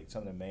touched on like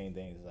some of the main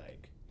things,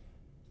 like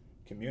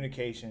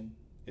communication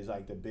is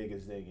like the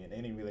biggest thing in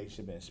any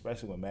relationship, and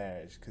especially with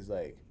marriage. Cause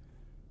like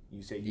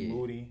you say you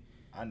moody,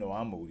 I know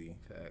I'm moody.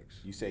 Facts.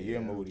 You say you're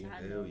moody.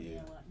 I know,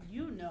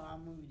 you know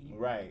I'm moody.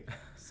 Right.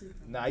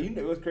 Nah, you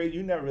know what's crazy?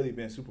 You never really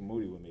been super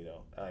moody with me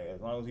though. Like as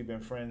long as we've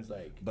been friends,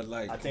 like. But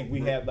like I think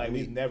we have like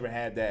we've never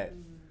had that.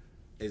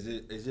 Is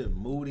it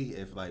moody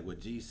if like what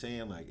G's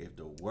saying, like if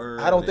the word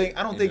I don't think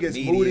it's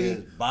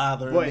moody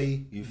bothering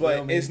me. You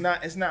feel me? It's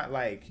not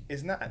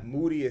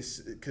moody. It's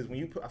because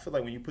I feel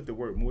like when you put the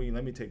word moody,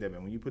 let me take that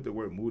back. When you put the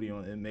word moody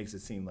on, it makes it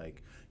seem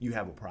like you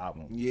have a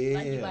problem.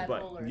 Yeah,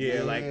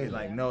 like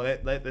like no.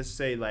 Let's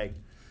say like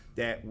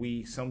that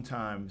we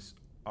sometimes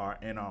are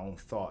in our own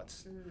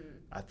thoughts.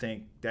 I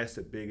think that's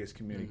the biggest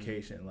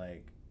communication.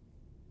 Like,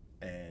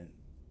 and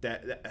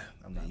that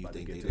I'm not. You about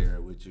think to get they to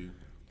there with you?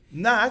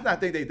 Nah, I not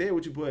think they there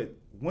with you, but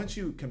once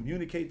you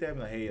communicate that,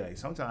 like, hey, like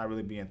sometimes I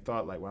really be in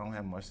thought, like, well, I don't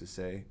have much to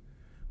say.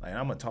 Like,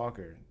 I'm a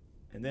talker.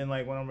 And then,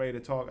 like, when I'm ready to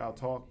talk, I'll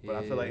talk. But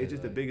I feel like it's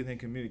just the biggest thing,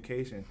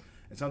 communication.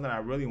 And something I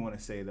really want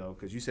to say, though,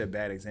 because you said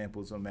bad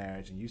examples of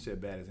marriage, and you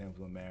said bad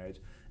examples of marriage.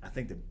 I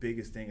think the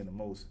biggest thing and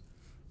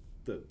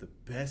the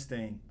best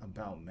thing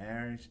about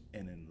marriage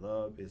and in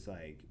love is,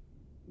 like,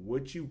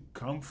 what you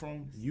come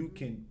from, you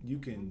can.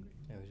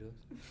 That was yours?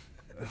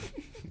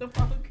 The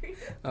concrete.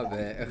 Oh,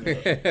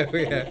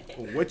 bad.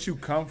 What you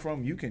come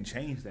from, you can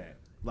change that.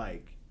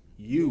 Like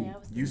you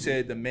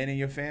said the men in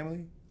your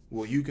family,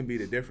 well, you can be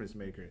the difference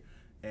maker.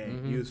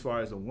 And you, as far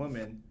as a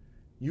woman,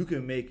 you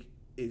can make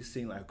it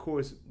seem like, of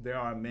course, there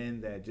are men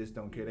that just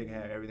don't care. They can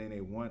have everything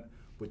they want,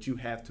 but you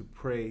have to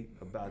pray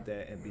about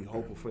that and be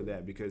hopeful for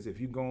that. Because if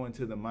you go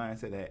into the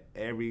mindset that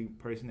every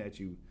person that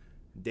you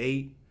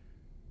date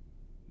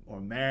or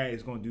marry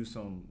is going to do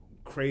some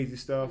crazy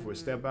stuff or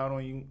step out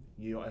on you,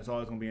 it's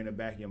always gonna be in the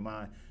back of your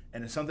mind.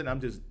 And it's something I'm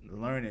just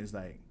learning is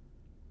like,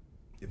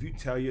 if you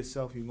tell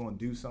yourself you're gonna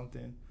do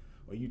something,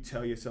 or you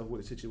tell yourself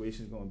what the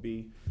situation is gonna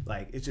be,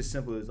 like it's just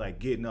simple as like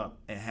getting up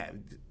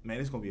and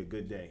it's gonna be a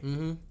good day.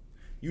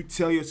 You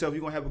tell yourself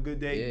you're gonna have a good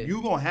day,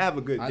 you're gonna have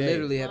a good day. I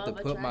literally have to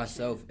put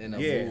myself in a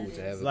mood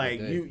to have a like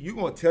good day. You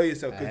gonna tell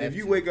yourself, because if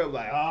you wake up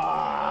like,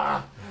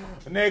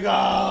 nigga,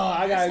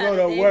 I gotta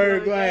go to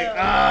work,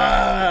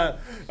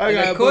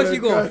 of course you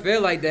gonna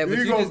feel like that, but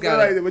you just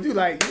gotta. Like that, but you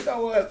like, you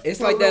know what?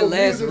 It's like that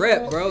last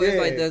rep, bro. It's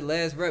like that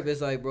last rep.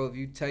 It's like, bro, if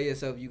you tell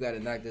yourself you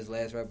gotta knock this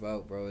last rep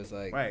out, bro, it's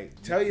like, right.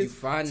 You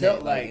find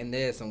that like in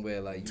there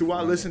somewhere, like. To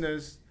our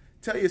listeners,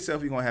 tell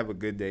yourself you're gonna have a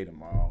good day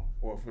tomorrow,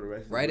 or for the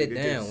rest of the week. Write it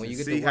down when you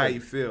get to work. See how you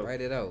feel.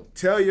 Write it out.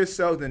 Tell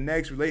yourself the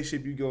next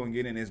relationship you go and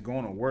get in is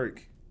gonna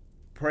work.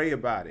 pray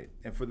about it.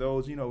 And for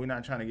those, we're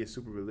not trying to get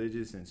super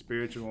religious and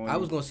spiritual. I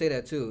was gonna say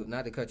that too,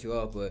 not to cut you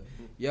off, but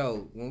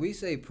yo, when we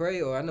say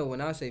pray, or I know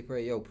when I say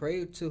pray, yo,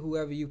 pray to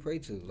whoever you pray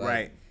to. Like,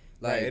 right.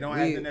 Like, it don't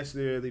have to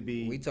necessarily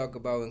be. We talked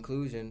about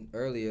inclusion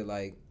earlier,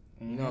 like,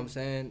 you know what I'm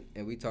saying?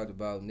 And we talked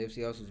about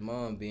Nipsey Hussle's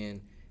mom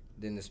being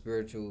then the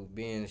spiritual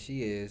being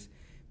she is.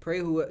 Pray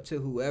to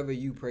whoever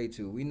you pray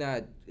to. We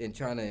not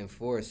trying to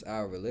enforce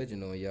our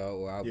religion on y'all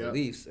or our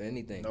beliefs or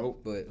anything.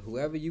 Nope. But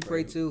whoever you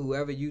pray to,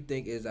 whoever you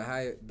think is the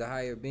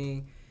higher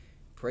being,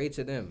 pray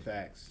to them.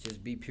 Facts.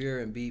 Just be pure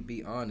and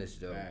be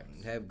honest though.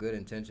 Facts. Have good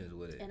intentions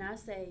with it. And I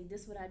say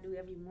this is what I do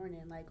every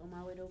morning. Like on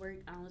my way to work,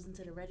 I don't listen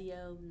to the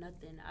radio,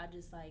 nothing. I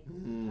just like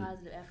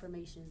positive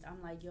affirmations.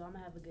 I'm like, yo, I'm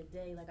gonna have a good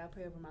day. Like I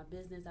pray over my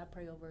business. I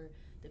pray over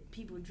the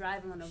people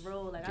driving on the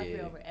road. Like I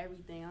pray over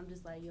everything. I'm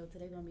just like, yo,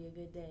 today gonna be a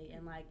good day.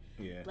 And like,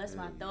 bless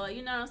my thought.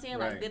 You know what I'm saying?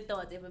 Like good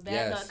thoughts. If a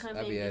bad thought come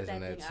in, get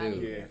that thing out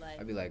of here. Like,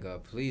 I'd be like,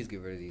 please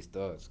get rid of these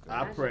thoughts.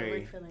 I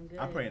pray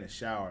in the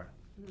shower.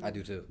 I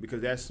do too.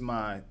 Because that's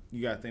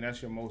you gotta think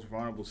that's your most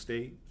vulnerable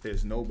state.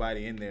 There's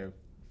nobody in there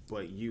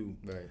but you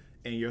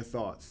and your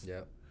thoughts.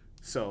 Yep.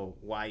 So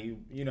why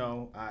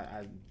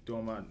I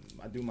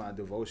do my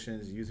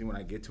devotions usually when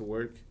I get to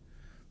work.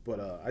 But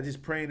I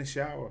just pray in the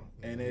shower,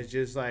 and it's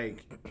just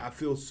like I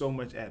feel so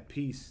much at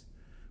peace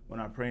when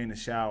I pray in the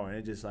shower, and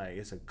it's just like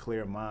it's a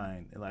clear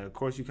mind. And like, of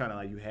course, you kind of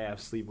like you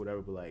have sleep,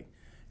 whatever. But like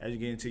as you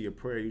get into your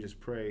prayer, you just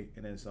pray,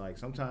 and then it's like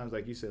sometimes,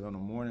 like you said, on the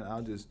morning,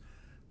 I just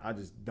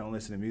don't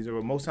listen to music.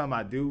 But most time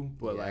I do.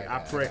 But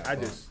I pray.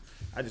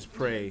 I just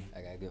pray.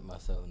 I gotta get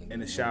myself in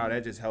the shower.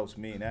 That just helps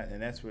me, and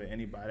that's where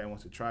anybody that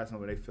wants to try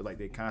something, they feel like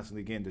they're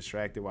constantly getting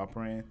distracted while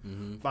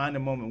praying. Find a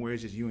moment where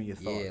it's just you and your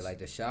thoughts. Yeah, like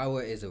the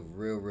shower is a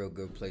real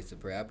good place to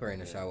pray. I pray in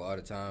the shower all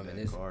the time, and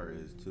the car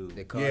is too.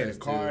 The cars,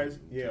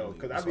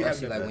 because I be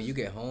having like when you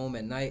get home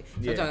at night.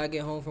 Sometimes I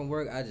get home from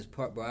work, I just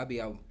park, bro. I be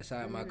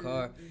outside my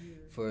car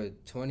for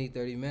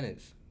 20-30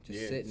 minutes,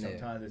 just sitting there.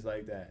 Sometimes it's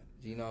like that.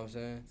 You know what I'm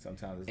saying?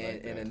 Sometimes it's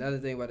like that. And another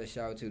thing about the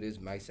shower too, this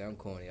might sound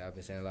corny. I've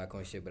been saying a lot of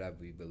corny shit, but I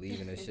be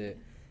believing this shit.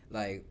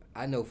 Like,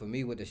 I know for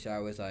me with the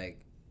shower, it's like,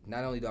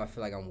 not only do I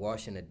feel like I'm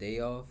washing a day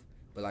off,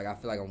 but like I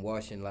feel like I'm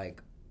washing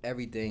like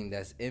everything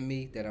that's in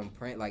me that I'm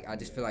praying. Like I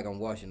just feel like I'm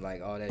washing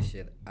like all that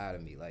shit out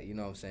of me. Like, you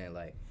know what I'm saying?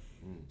 Like,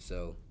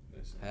 so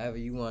however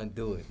you want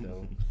to do it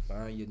though,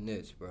 find your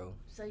niche, bro.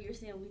 So you're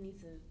saying we need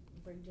to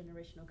break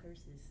generational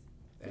curses?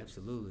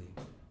 Absolutely.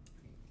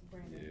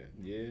 Brandon.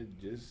 Yeah.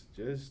 Just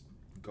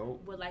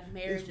go. With like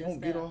marriage This won't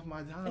get off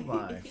my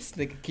timeline. This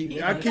nigga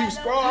keep. I keep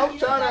scrolling. I'm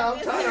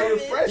trying to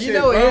refresh it. You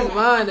know where his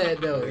mind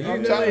at though.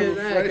 I'm trying to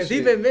refresh because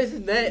he been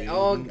missing that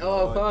all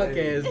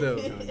podcast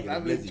though.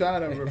 I've been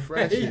trying to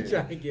refresh it. He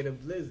trying to get a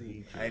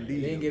blizzy. Indeed.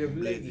 He didn't get a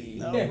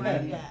blizzy. Oh my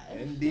god.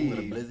 Indeed.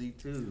 A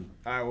blizzy too.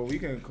 All right. Well, we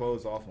can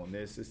close off on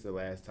this. This is the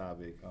last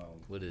topic.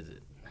 What is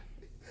it?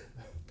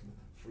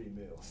 Free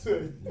meals.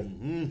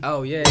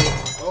 Oh yeah.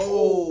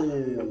 Oh.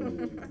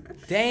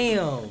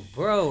 Damn,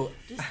 bro.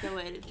 Just throw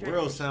it at a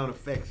Real sound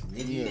effects,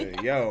 nigga.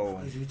 Yeah, yo.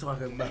 What you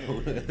talking about?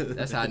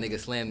 That's how niggas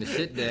slam the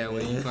shit down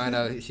when you find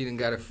out she done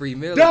got a free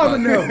meal.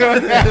 Domino.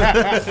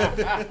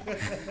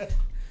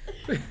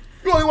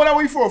 You only went out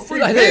for a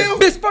free like, meal?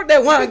 Bitch, fuck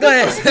that wine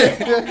glass.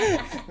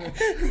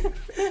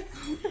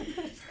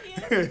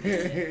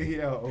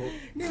 Yo.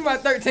 Give me my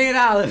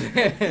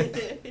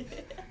 $13.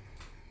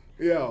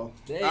 Yo.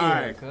 Damn, all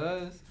right.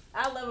 cuz.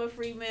 I love a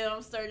free meal.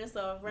 I'm starting this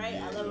off, right?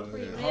 I love a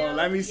free meal. Hold on,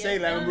 let me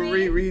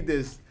read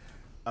this.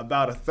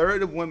 About a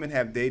third of women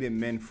have dated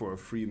men for a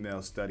free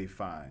meal, study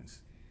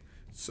finds.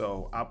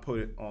 So I put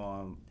it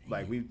on,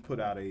 like we put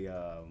out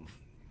a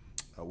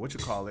what you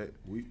call it?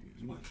 We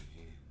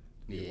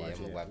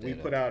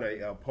put out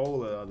a poll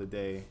the other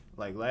day,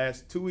 like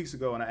 2 weeks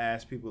ago, and I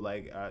asked people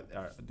like,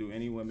 do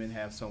any women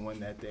have someone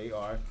that they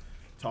are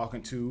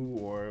talking to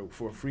or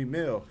for a free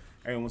meal?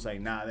 Everyone's like,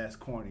 nah, that's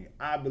corny.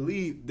 I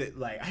believe that,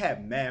 like, I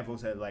had mad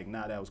folks that like,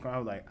 nah, that was corny.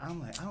 I'm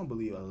like, I don't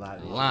believe a lot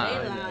of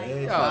lying.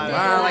 They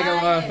Lying like a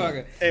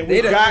motherfucker. And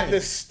we got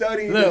the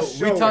study. Look,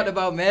 we talked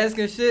about masks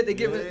and shit to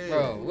give it,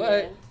 bro.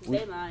 What?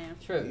 They lying.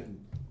 Tripping.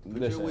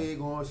 Put your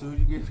wig on as soon as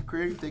you get to the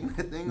crib, take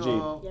that thing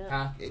off. Yep.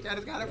 Huh? Hey, I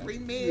just got a free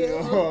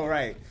meal. All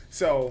right.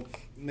 So,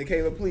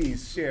 Mikhala,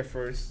 please share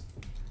first.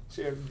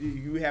 Share.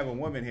 You have a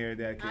woman here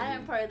that can. I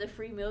am part of the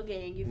free meal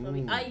gang. You feel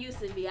me? I used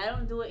to be. I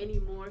don't do it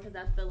anymore because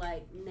I feel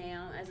like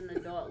now, as an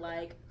adult,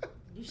 like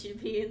you should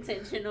be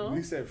intentional.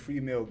 You said free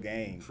meal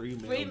gang. Free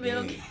Free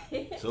meal meal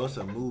gang. gang. So it's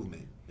a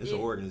movement. It's an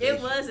organization.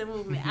 It was a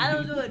movement. I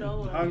don't do it no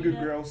more. Hunger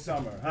Girl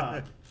Summer,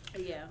 huh?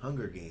 Yeah.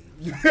 Hunger Games.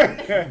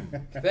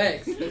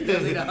 Facts.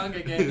 Literally the Hunger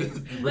Games.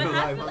 But I feel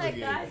Hunger like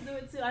Games. guys do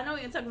it too. I know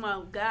you're talking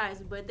about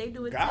guys, but they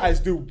do it Guys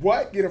too. do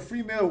what? Get a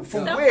free meal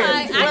from Somebody,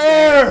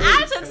 where?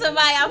 I took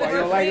somebody out Why for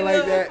you a like free it like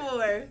meal that?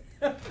 before.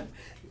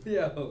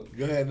 Yo.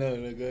 Go ahead, no,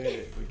 go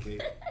ahead. Okay.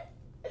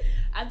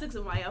 I took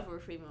somebody out for a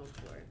free meal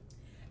before.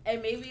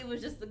 And maybe it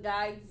was just the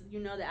guys,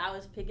 that I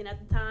was picking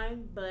at the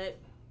time, but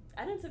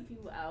I done took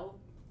people out,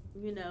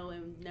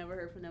 and never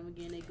heard from them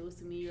again. They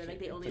ghosted me, or like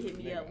they only hit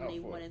me up when they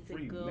wanted to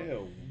go.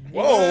 Meal.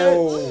 Whoa!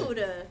 Whoa! Food.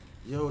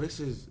 Yo, this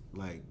is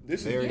like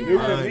This is very new to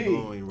mind me.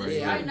 blowing right This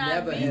Yeah, now. I might not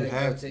never be- had a You girl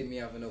have take me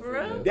out for no For free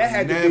real? meal. That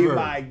had to be Never.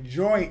 my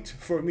joint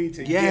for me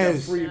to get a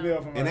Yes. free meal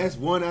from her. And that's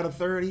 1 out of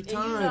 30 And you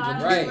times. know I I'm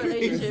don't Right. have a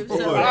relationship, Boy.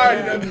 so I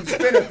already done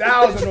spent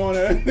 1,000 on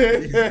her.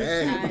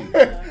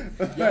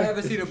 Y'all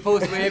ever see the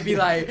post where it be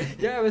like?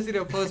 Y'all ever see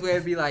the post where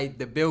it be like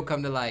the bill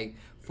come to like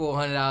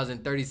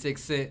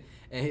 $400.36,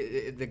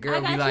 and the girl I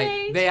be got like,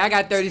 change. "Babe, I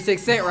got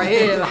 36 cents right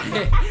here."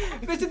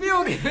 Like, bitch, if you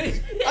don't give me,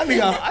 I need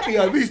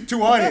at least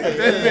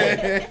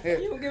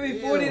 200. you don't give me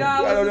 $40.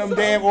 Got all them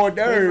damn hors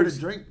Pay for d'oeuvres. the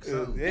drink.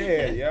 something.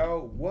 Yeah,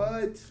 yo,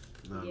 what?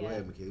 Nah, go Yeah.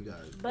 ahead, Mikhala. You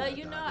got it. But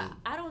you know,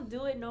 I don't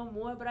do it no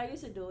more. But I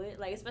used to do it,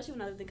 like especially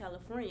when I lived in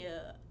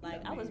California.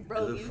 Like I was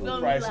broke. good You food feel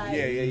me? Price, Like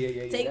yeah.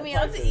 take That me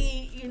out price to is-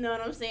 eat. You know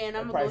what I'm saying?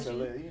 that I'm a price go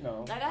is, you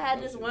know. Like I had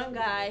this one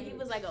guy. He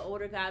was like an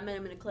older guy. I met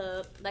him in the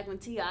club. Like when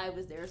T.I.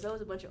 was there, so there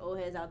was a bunch of old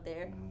heads out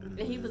there. And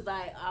he was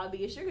like, "I'll be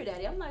your sugar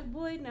daddy." I'm like,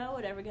 "Boy, no,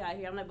 whatever. Get out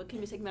here." I'm like, "But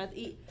can you take me out to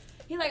eat?"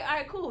 He's like, "All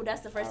right, cool."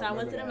 That's the first I time I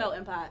went to the remember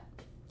melting pot.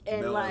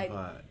 And Melting like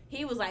pot.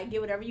 he was like, "Get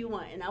whatever you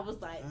want," and I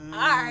was like, "All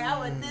right, I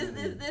want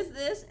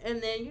this,"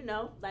 and then you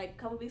know, like a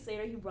couple weeks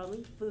later, he brought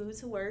me food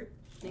to work.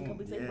 Then a couple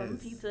weeks later, he brought me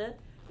yes. pizza.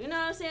 You know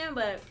what I'm saying?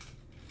 But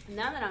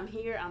now that I'm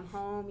here, I'm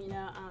home. You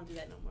know, I don't do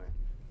that no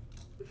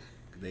more.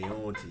 They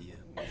on to you.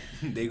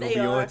 They gonna They be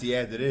are. on to you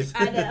after this.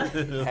 I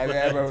know.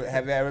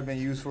 Have you ever been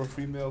used for a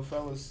free meal,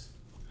 fellas?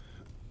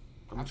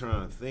 I'm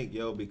trying to think,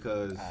 yo,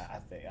 because I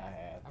think I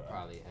have. I Bro.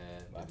 probably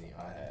have. To be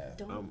I honest.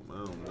 have. I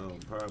don't know,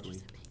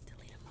 probably.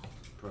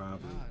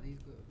 Probably. Nah, these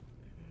good.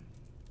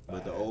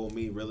 But the old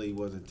me really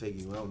wasn't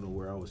taking. I don't know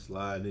where I was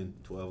sliding in.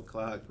 12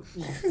 o'clock,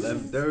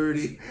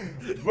 11:30.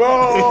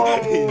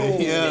 Bro!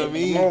 You know what I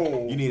mean?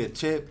 Bro. You need a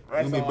chip.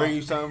 That's You want me to all. bring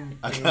you something?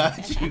 I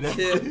got you. That's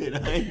it.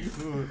 I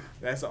ain't-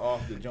 That's an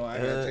off the joint. I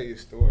gotta tell you a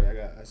story.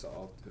 That's an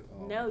off the.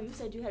 No, you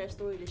said you had a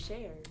story to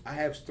share. I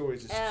have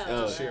stories to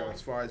Oh. share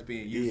as far as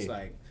being used. Yeah.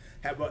 Like,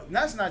 but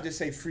let's not just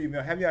say free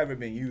meal. Have you ever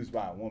been used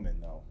by a woman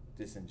though?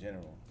 Just in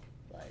general,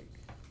 like.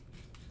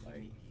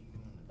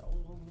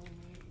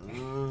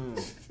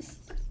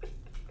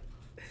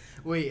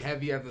 Wait,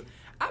 have you ever?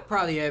 I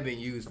probably have been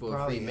used for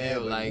Probably a free have,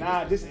 meal. but Like,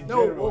 Nah, just in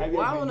no, general. Have you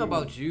well, ever I don't know been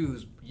about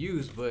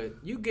used, but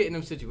you get in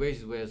them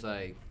situations where it's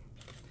like,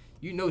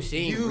 you know, she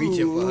ain't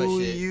reaching for her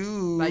shit.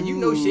 Like, you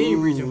know, she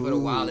ain't reaching for the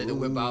wallet to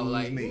whip out.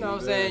 Like, you know what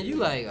I'm saying? You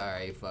like, all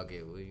right, fuck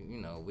it.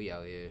 We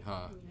out here,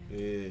 huh? Yeah.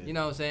 You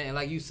know what I'm saying? And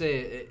like you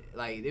said,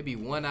 like it'd be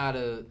 1 out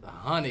of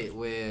 100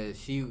 where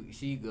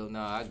she go,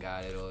 nah, I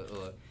got it, or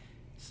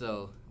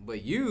so.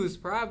 But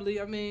used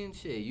probably, I mean,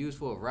 shit, used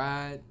for a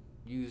ride,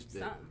 used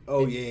Something.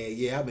 Oh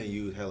yeah. I've been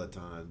used hella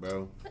times,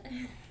 bro.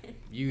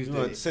 used You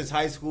know, it. since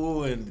high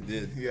school and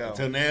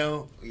until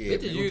now. Yeah,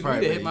 Bitches we used me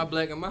probably to hit been- my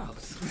black and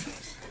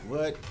mouse.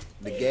 What?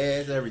 The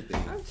gas,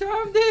 everything. I'm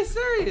dead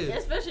serious.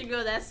 Especially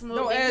girl that smoke.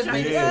 Don't They ask try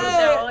me to that. smoke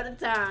that all the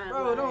time.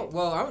 Bro, like, don't.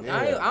 Well, I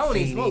Yeah, don't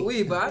even fiending. smoke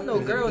weed, but I know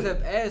girls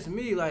have asked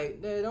me like,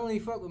 they don't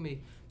even fuck with me.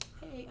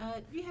 Hey,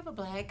 do you have a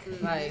black?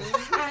 Like,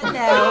 I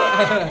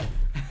know.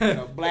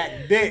 A black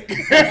dick.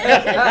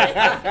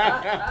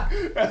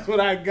 That's what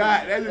I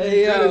got. That's what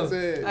Hey, you yo, should have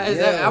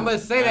said. I'm gonna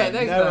say that I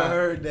next never time.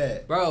 heard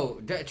that.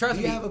 Bro, trust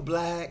You me. have a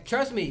black.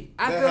 Trust me.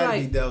 I that feel had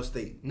like to be Del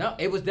State. no,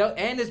 it was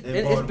and it's In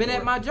it's been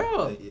at Baltimore. my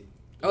job. Yeah.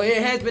 Oh,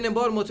 it has been in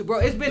Baltimore too, bro.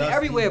 It's been Dusty.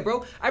 everywhere,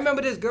 bro. I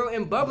remember this girl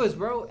in Bubba's,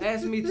 bro,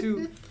 asked me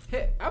to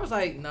hit. I was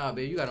like, nah,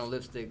 babe, you got on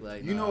lipstick.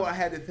 Like, You nah. know what I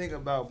had to think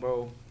about,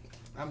 bro?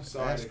 I'm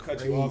sorry That's to cut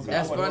crazy. you off.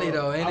 That's funny,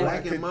 though, ain't it?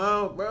 Black and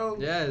mild, bro.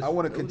 Yes. I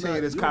want to continue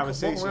this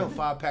conversation. Around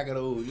 5-pack of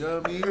those. You know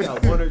what I mean? You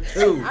got 1 or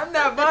 2. I'm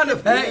not buying the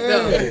pack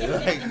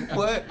though. Like,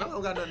 what? I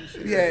don't got nothing to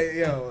say.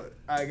 Yeah, yo,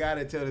 I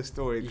gotta tell the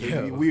story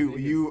Yo.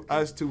 because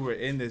us two were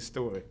in this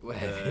story. What?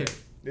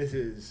 This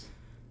is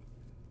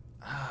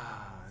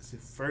it's the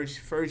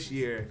first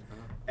year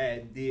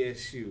at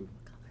DSU,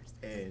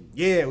 and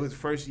yeah, it was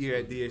first year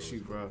at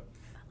DSU, bro.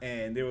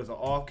 And there was an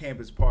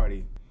off-campus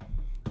party,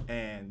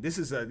 and this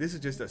is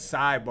just a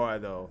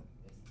sidebar though.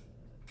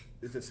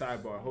 It's a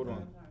sidebar. Hold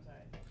on,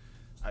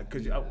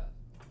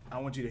 I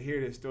want you to hear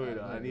this story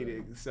though. I need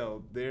it.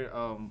 So there,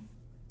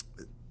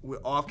 with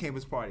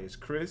off-campus party, it's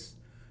Chris,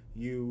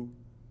 you,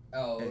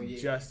 Oh and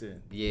yeah.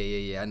 Justin.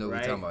 Yeah. I know what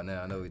Right? we're talking about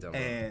now. I know what we're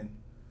talking about. And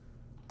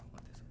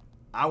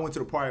I went to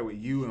the party with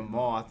you and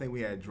Ma. I think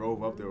we had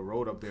drove up there,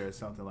 rode up there, or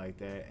something like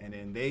that. And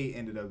then they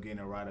ended up getting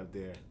a ride up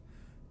there,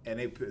 and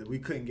we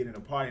couldn't get in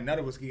the party. None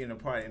of us could get in the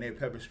party, and they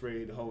pepper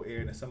sprayed the whole air,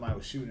 and then somebody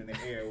was shooting in the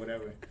air or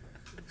whatever.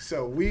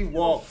 So we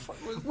walked.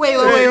 Wait.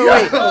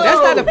 That's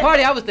not the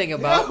party I was thinking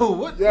about. Yo,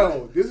 what?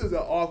 Yo, this is an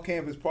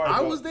off-campus party. I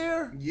bro. was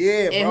there.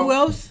 Yeah, bro. And who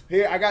else?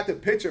 Here, I got the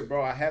picture,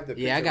 bro. I have the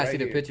picture. Yeah, I gotta right see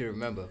the here. picture to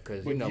remember, cause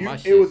you But know you- my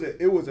shit.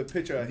 It was a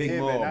picture of Big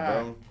him Maul, and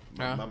I. bro.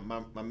 Huh?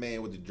 My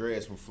man with the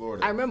dreads from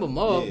Florida. I remember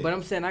Maul, Yeah. but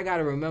I'm saying I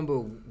gotta remember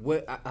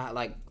what I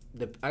like.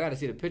 I gotta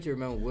see the picture.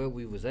 Remember where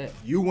we was at.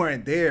 You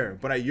weren't there,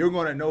 but you're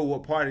gonna know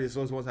what party this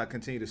was once I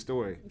continue the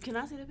story. Can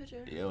I see the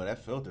picture? Yo,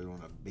 that filter's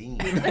on a beam.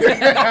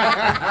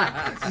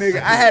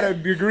 Nigga, I had a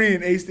degree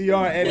in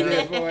HDR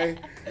editing, boy.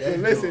 So That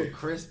listen, joint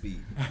crispy.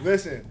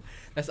 listen.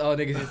 That's all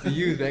niggas used to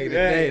use back in the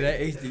day. That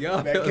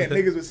HDR.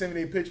 Niggas would send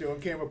me their picture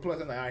on camera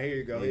plus. I'm like, all right, here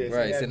you go. Yeah,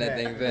 Right, send that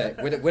thing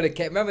back. With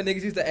a remember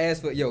niggas used to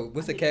ask for, yo,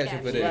 what's the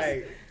caption for this?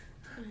 Right.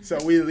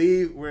 So we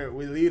leave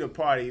the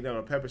party, you know,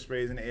 the pepper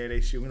sprays in the air,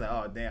 they shoot. We like,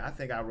 oh damn, I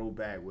think I rolled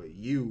back with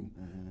you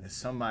and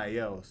somebody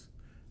else.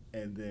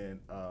 And then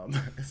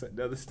it's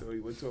another story.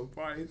 Went to a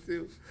party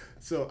too.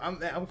 So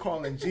I'm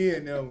calling G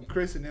and them,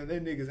 Chris and them.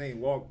 Them niggas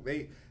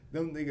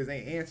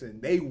ain't answering.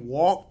 They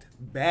walked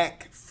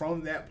back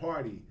from that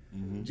party.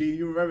 G,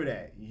 you remember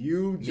that?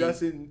 You,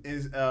 Justin,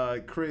 is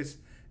Chris.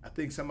 I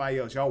think somebody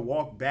else. Y'all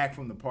walked back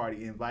from the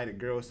party, invited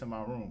girls to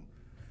my room.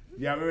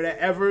 Y'all remember that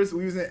Evers?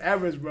 We was in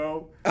Evers,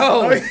 bro.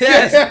 Oh,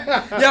 yes.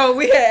 Yo,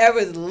 we had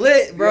Evers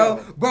lit, bro.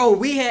 Yo. Bro,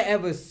 we had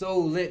Evers so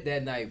lit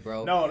that night,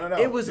 bro. No.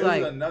 It was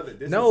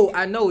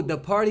I know. The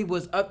party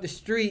was up the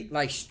street,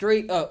 like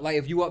straight up. Like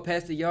if you walk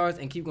past the yards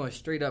and keep going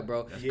straight up,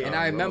 bro. Yeah, and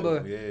I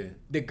remember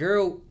the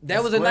girl,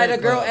 that was the night a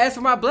girl asked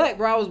for my black,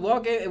 bro. I was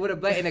walking with a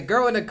black, and the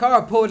girl in the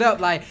car pulled up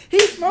like,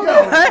 he's smoking.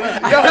 Yo,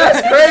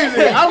 that's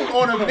crazy. I'm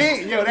on a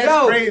beat. Yo,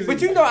 that's crazy.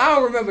 But you know I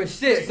don't remember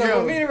shit.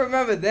 So for me to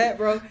remember that,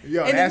 bro.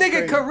 Yo, and the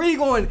nigga Kyrie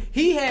going,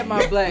 he had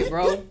my black,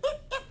 bro.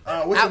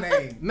 What's your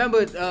name?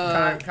 Remember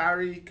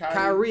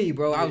Kyrie,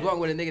 bro. I was walking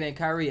with a nigga named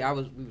Kyrie.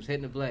 We was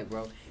hitting the black,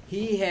 bro.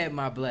 He had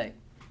my black.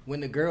 When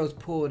the girls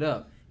pulled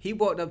up, he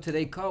walked up to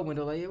their car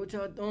window like, "Yeah, what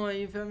y'all doing?"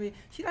 You feel me?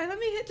 She like, "Let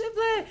me hit the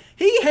black."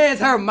 He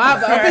hands her my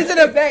black. I'm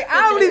in the back.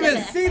 I don't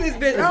even see this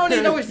bitch. I don't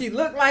even know what she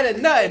look like or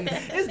nothing.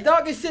 It's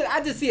dark as shit.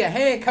 I just see a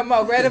hand come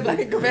out, grab the black,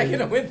 and go back in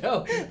the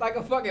window like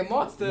a fucking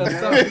monster or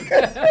something.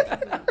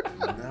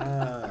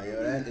 Nah,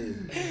 yo, that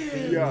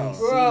is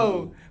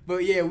bro.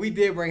 But yeah, we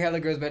did bring hella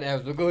girls back to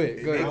Evans. But go ahead.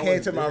 They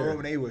came to my room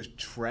and they was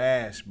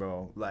trash,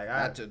 bro. Like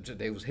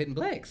they was hitting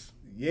blacks.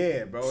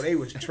 Yeah, bro, they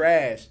was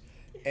trash.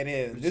 And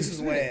then this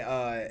is when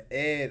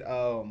Ed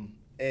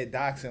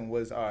Doxson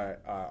was our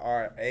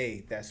RA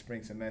that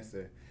spring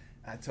semester.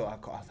 I was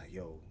like,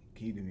 yo,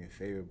 can you do me a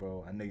favor,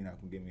 bro? I know you're not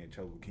gonna get me in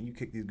trouble. Can you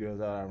kick these girls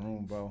out of our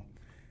room, bro?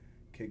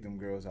 Kick them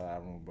girls out of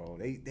our room, bro.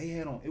 They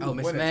had on. It was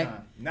Miss Smack?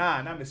 Time.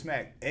 Nah, not Miss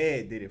Smack.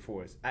 Ed did it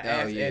for us. I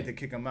asked Ed to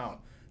kick them out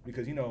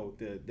because you know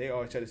they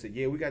always try to say,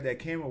 yeah, we got that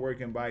camera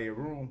working by your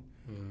room.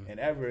 And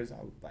Evers, I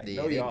was like,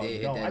 no, y'all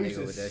don't. I used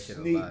to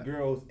sneak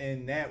girls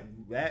in that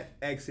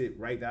exit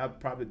right there. I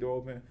prop the door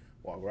open,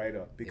 walk right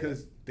up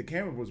because the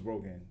camera was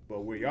broken.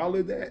 But where y'all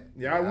lived at,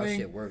 y'all wing,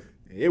 shit worked.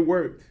 It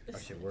worked.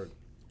 That shit worked.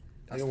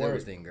 I still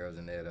was thinking girls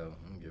in there though.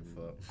 I don't give a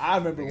fuck. I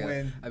remember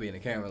when I be in the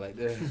camera like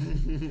that.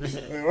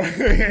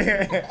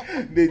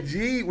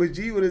 Was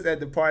G with us at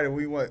the party when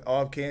we went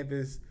off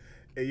campus?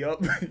 And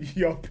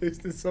y'all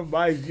pissed in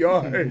somebody's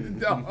yard.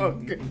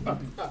 Dog.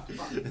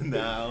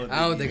 Nah,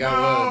 I don't think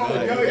I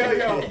was.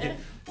 Yo.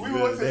 We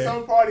went to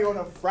some party on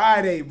a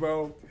Friday,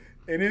 bro.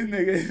 And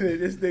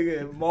this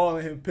nigga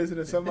mauling him pissing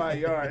in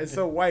somebody's yard. And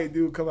some white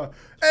dude come out,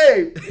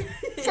 hey,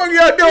 fuck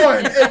y'all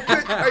doing?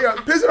 Y'all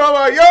pissing on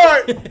my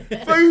yard?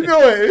 What you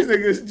doing?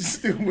 This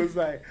nigga was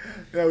like,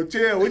 yo,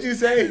 chill, what'd you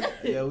say?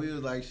 Yeah, we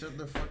was like, shut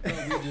the fuck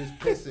up, we just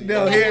pissing.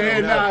 No,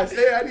 nah,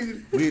 say I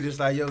need. We just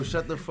like, yo,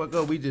 shut the fuck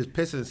up, we just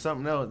pissing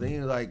something else. Then he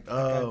was like,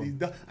 I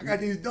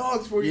got these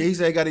dogs for you. Yeah, he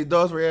said, I got these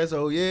dogs for you.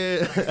 So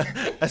yeah.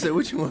 I said,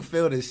 what you want to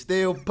feel, this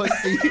stale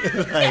pussy?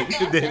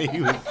 Like, then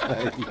he was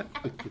like...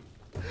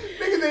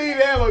 Niggas didn't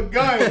even have a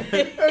gun.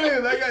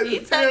 I got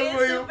this stale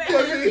for you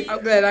pussy.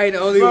 I'm glad I ain't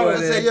the only one. I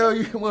said, yo,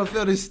 you want to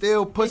feel this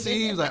stale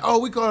pussy? He was like, oh,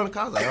 we calling the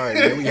cops. Like, all right,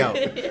 man, we out.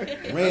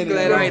 I'm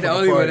glad I ain't the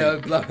only one that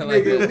was bluffing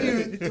like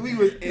that. We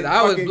was in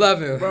I was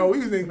bluffing. Bro, we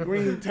was in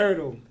Green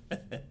Turtle.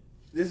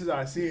 This is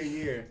our senior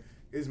year.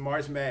 It's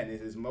March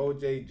Madness. It's Mo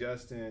J,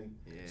 Justin,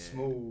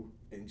 Smooth,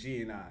 and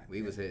G and I.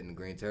 We was hitting the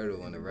Green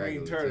Turtle on the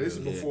regular. Green Turtle. This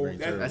is before.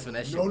 That's when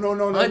that shit.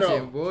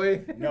 No,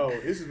 boy. No,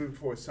 this is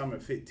before summer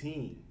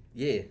 15.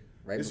 Yeah.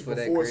 Right this before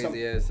that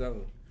crazy ass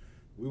summer.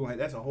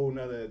 That's a whole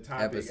nother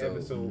topic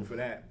episode for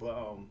that.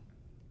 But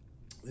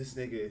this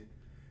nigga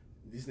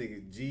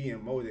G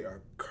and Mo, they are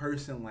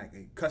cussing like a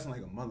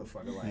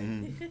motherfucker. Like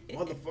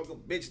motherfucker,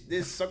 bitch,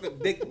 this sucker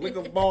dick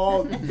wicker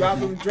ball,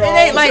 dropping draws.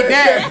 It ain't like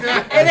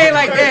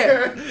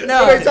that.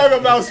 No. They talking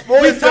about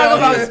sports. We talking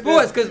about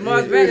sports because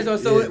March Madness on.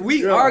 So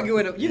we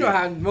arguing. You know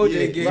how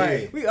Mojo get.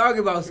 Right. We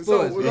argue about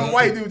sports. So one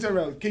white dude turned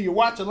around. Can you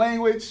watch your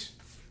language?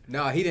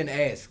 No, he didn't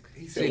ask.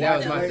 He said, that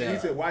was my thing. He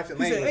said, watch your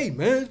language. He said, hey,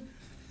 man,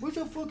 what's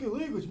your fucking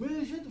language,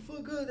 man? Shut the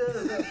fuck up.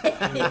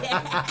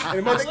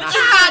 And Mo's like,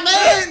 nah,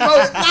 man.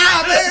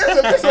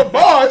 It's a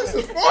bar. This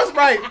is a sports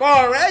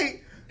bar,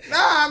 right?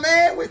 Nah,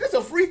 man. This is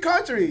a free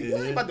country. I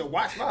ain't about to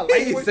watch my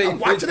language. I'm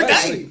watching the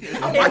game.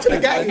 A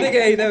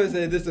nigga ain't never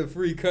said this is a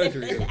free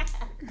country.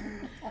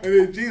 And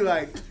then G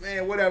like,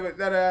 man, whatever.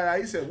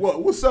 He said,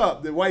 what's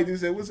up? The white dude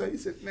said, what's up? He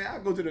said, man, I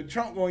go to the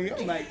trunk on you.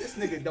 I'm like, this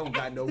nigga don't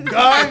got no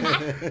gun.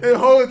 And the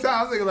whole time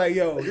I was thinking like,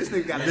 yo, this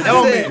nigga got a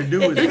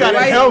helmet. He got a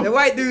helmet. The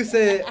white dude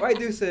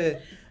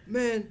said,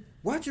 man,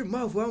 watch your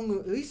mouth.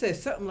 He said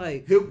something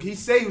like, he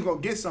said he was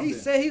gonna get something.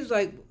 He was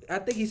like, I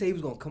think he said he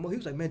was gonna come over. He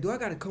was like, man, do I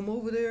gotta come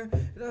over there?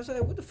 And I was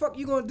like, what the fuck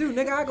you gonna do,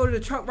 nigga? I go to the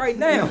trunk right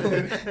now.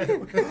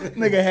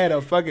 Nigga had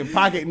a fucking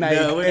pocket knife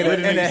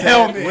and a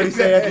helmet. What he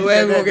said? He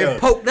gonna get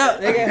poked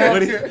up,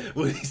 nigga.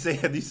 What he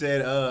said? He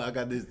said, I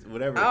got this,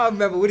 whatever. I don't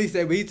remember what he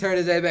said, but he turned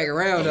his head back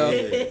around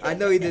though. I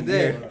know he did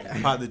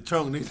that. Pop the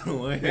trunk, nigga. Don't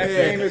want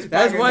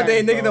That's one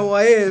thing nigga don't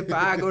want to hear. If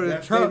I go to the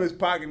that trunk. famous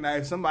pocket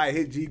knife. Somebody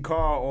hit G.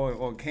 Carl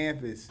on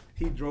campus.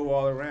 He drove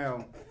all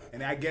around.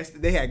 And I guess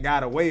they had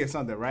got away or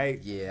something,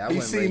 right? Yeah, he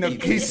seen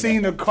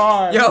the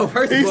car. Yo,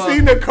 first of all, he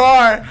seen the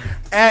car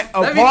at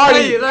a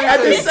party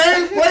at the you.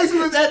 same place. He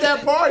was at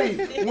that party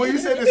when you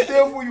said to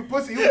steal for you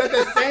pussy. He was at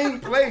the same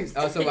place.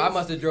 Oh, so I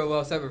must have drove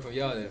all separate from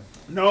y'all then.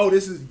 No,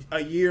 this is a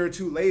year or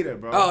two later,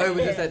 bro. Oh, it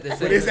was just at the same.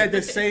 But it's at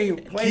the same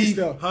place Keith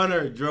though.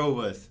 Hunter drove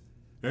us.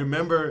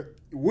 Remember?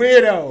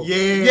 Weirdo. Yeah.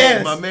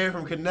 Yes. My man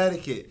from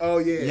Connecticut. Oh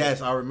yeah.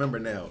 Yes, I remember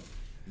now.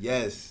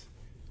 Yes.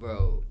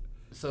 Bro.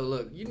 So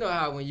look, you know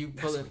how when you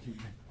pull it.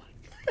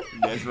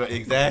 That's right.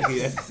 Exactly.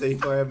 That's the same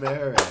part I've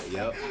ever had.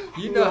 Yep.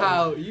 You know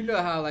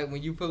how like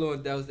when you pull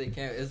on Dells State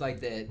Campus, it's like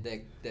that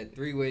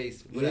 3-way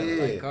whatever,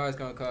 Yeah. like cars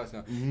come.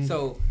 Mm-hmm.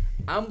 So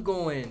I'm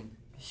going.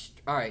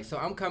 All right, so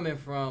I'm coming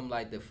from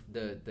like the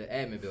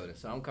admin building.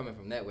 So I'm coming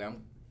from that way.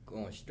 I'm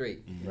going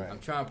straight. Right. I'm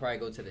trying to probably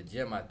go to the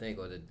gym, I think,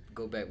 or to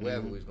go back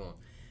wherever we was going.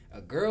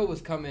 A girl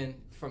was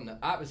coming from the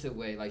opposite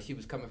way, like she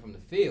was coming from the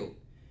field,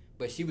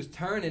 but she was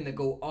turning to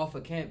go off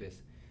of campus.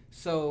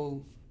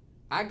 So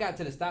I got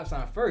to the stop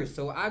sign first.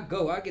 So I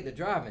get to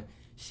driving.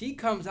 She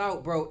comes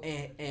out, bro,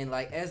 and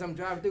like as I'm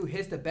driving through,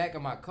 hits the back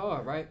of my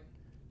car, right?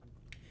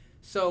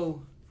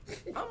 So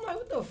I'm like,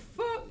 what the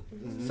fuck?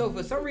 So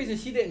for some reason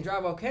she didn't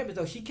drive off campus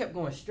though. She kept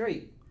going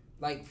straight,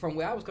 like from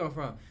where I was coming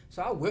from.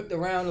 So I whipped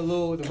around the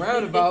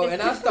roundabout,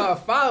 and I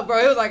started following,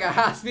 bro. It was like a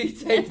high speed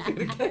chase to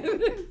the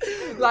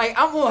campus. Like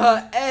I'm on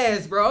her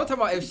ass, bro. I'm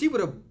talking about if she would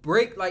have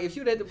braked, like if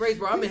she would have hit the brakes,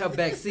 bro. I'm in her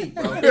back seat,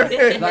 bro.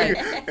 Like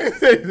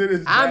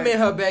I'm in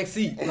her back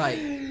seat,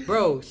 like,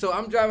 bro. So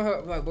I'm driving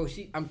her, like, bro.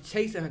 I'm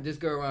chasing this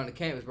girl around the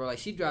campus, bro. Like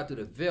she drive through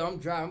the Ville. I'm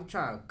trying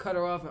to cut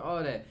her off and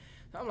all that.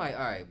 I'm like,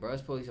 all right, bro.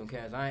 It's police on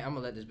campus. I'm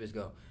gonna let this bitch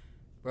go,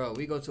 bro.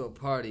 We go to a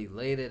party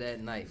later that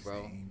night,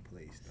 bro. Same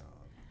place, dog.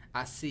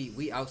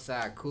 We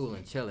outside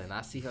cooling, chilling.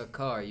 I see her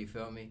car, you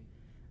feel me?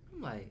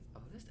 I'm like,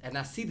 oh, this, and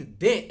I see the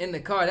dent in the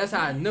car. That's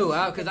how I knew,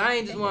 because I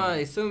ain't just want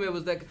to assume it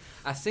was that.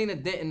 I seen a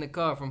dent in the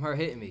car from her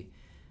hitting me.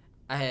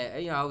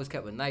 I always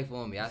kept a knife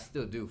on me. I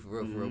still do,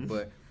 for real.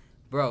 But,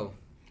 bro,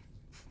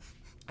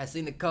 I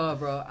seen the car,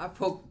 bro. I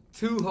poked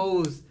 2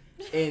 holes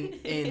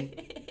in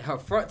her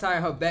front tire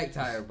and her back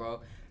tire,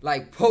 bro.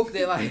 Like, poked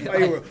it like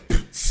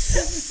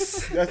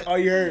that's all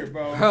you heard,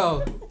 bro.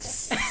 Bro.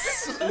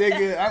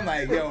 Nigga, I'm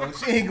like, yo,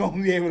 she ain't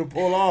gonna be able to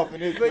pull off in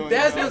this. But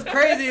that's what's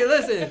crazy.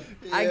 Listen,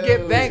 I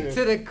get back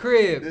to the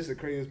crib. This is the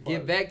craziest part.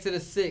 Get back to the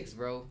 6,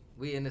 bro.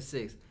 We in the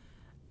 6.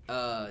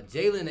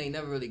 Jalen ain't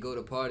never really go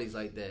to parties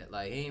like that.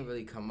 Like, he ain't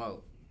really come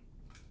out.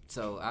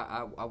 So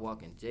I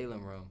walk in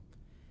Jalen room.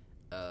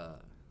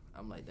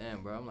 I'm like,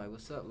 damn, bro. I'm like,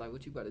 what's up? Like,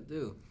 what you about to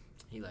do?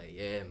 He like,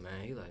 yeah,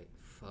 man. He like,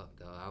 fuck,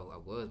 dog. I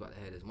was about to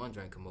have this one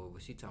drink come over,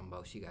 but she talking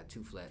about she got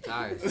 2 flat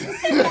tires. It's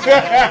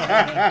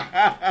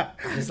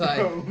like,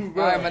 all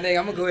right, my nigga,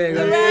 I'm gonna go ahead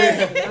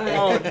and go.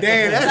 Oh,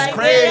 damn, that's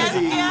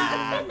crazy.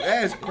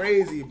 That's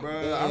crazy,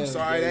 bro. I'm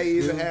sorry that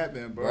even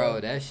happened, bro. Bro,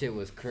 that shit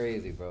was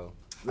crazy, bro.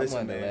 Listen, I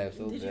wanted to man. laugh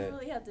so Did you bad.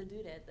 really have to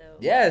do that though?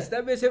 Yes,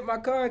 that bitch hit my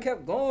car and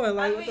kept going.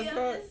 Like, what the I'm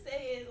fuck? just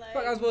saying, like,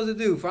 Fuck I was supposed to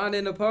do? Find her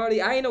in the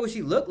party? I ain't know what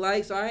she looked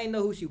like, so I ain't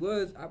know who she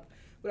was.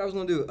 What I was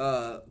gonna do?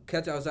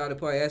 Catch her outside the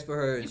party, ask for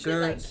her you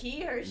insurance. could like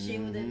key her shit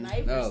with a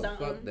knife or No,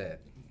 something. fuck that.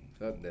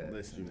 Fuck that.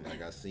 Listen,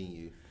 Like I seen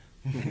you.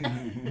 Fuck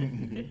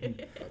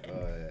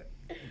all that.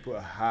 put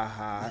a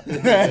ha.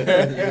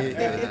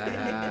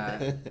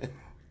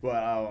 But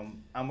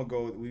I'm gonna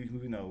go. We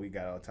know we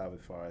got on top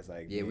as far as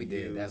like Yeah, we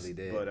did, used, definitely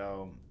did. But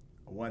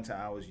one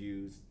time I was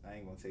used. I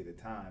ain't gonna say the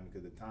time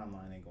because the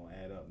timeline ain't gonna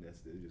add up. They're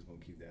just gonna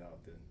keep that out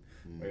there.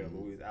 But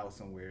we was out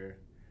somewhere,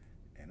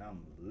 and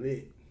I'm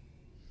lit.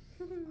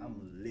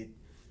 I'm lit.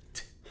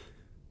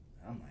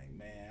 I'm like,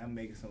 man, I'm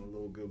making some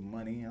little good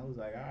money. I was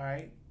like, all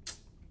right,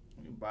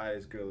 let me buy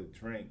this girl a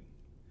drink.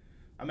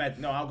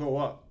 I'll go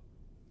up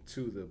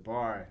to the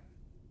bar,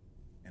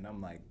 and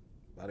I'm like,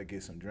 about to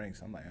get some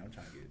drinks. I'm like, I'm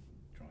trying to get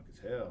drunk as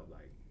hell,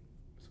 like,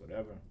 it's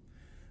whatever.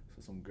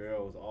 So some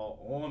girl was all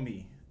on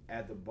me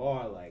at the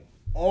bar, like,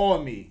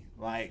 on me,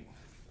 like,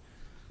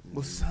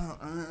 what's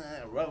up?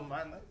 Rubbing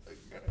my nose, like,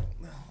 girl,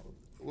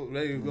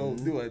 ready to go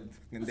do a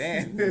fucking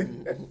dance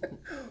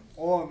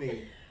on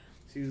me.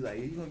 She was like,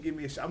 you gonna give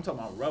me a shot? I'm talking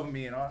about rubbing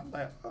me and all. I'm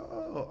like,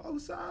 oh,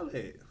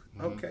 solid.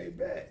 Okay,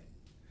 bet.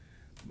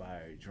 Buy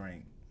her a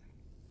drink.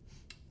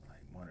 Like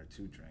 1 or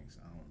 2 drinks,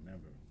 I don't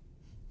remember.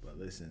 But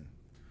listen,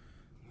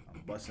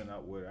 I'm busting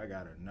up with her. I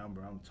got her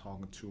number. I'm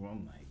talking to her.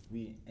 I'm like,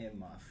 we in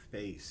my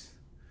face.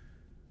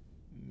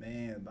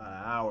 Man, about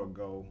an hour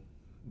go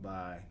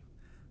by.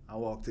 I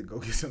walked to go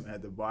get something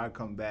at the bar. I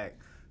come back.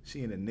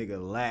 She in a nigga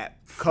lap.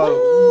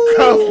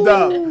 Cuffed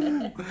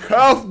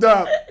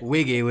up.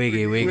 Wiggy.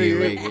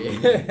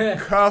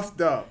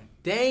 Cuffed up.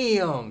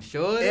 Damn,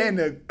 shorty.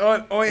 And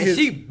on And his.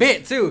 she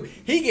bent too.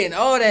 He getting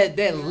all that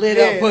lit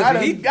up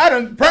pussy. I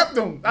done prepped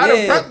him. I done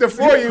prepped her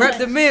for you. Prepped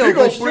the meal She for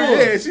gonna sure.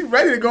 Yeah, she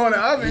ready to go in the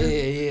oven.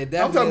 Yeah, definitely.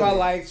 I'm talking about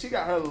like she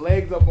got her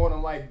legs up on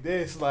him like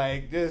this,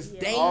 like just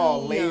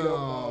all laid up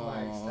on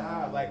like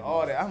style, like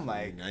all that. I'm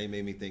like, now you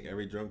made me think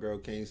every drunk girl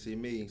can't see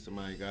me.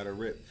 Somebody got a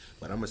rip,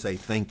 but I'm gonna say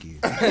thank you.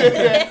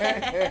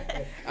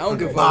 I don't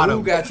give a fuck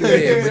who got you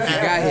here, but you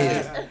got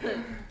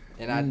here.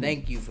 And I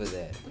thank you for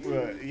that.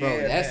 Bro,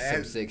 that's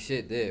some sick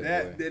shit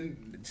there, boy.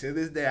 Then, to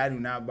this day, I do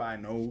not buy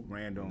no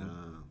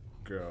random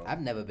girl.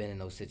 I've never been in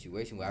no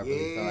situation where I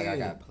really felt like I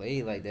got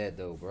played like that,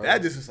 though, bro.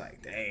 That just was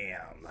like, damn.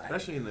 Like,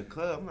 especially in the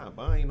club, I'm not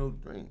buying no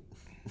drink.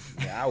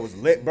 Yeah, I was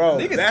lit, bro.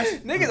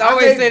 Niggas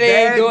always say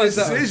they ain't doing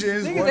something.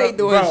 Niggas ain't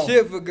doing bro.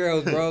 shit for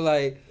girls, bro.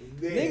 Like,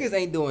 niggas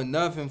ain't doing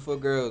nothing for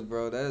girls,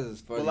 bro. That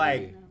is funny. But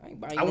like,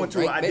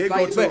 I did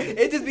go to. But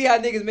it just be how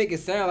niggas make it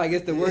sound like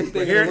it's the worst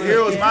thing. Here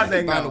was my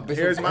thing.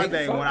 Here's my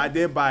thing. When I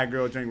did buy a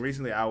girl a drink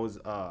recently, I was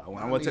when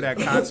I went to that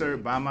concert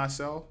by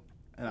myself,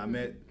 and I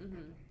met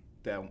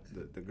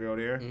the girl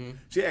there. Mm-hmm.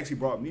 She actually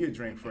brought me a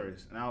drink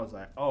first, and I was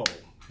like, oh,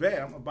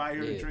 bet I'm gonna buy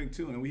her a drink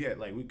too. And we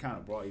kind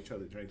of brought each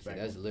other drinks back.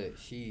 That's lit.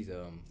 She's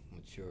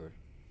mature.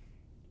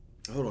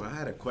 Hold on, I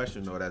had a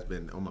question though that's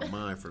been on my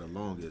mind for the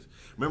longest.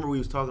 Remember we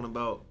was talking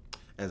about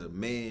as a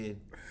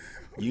man.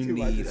 You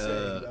need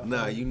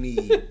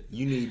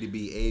you need to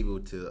be able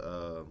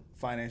to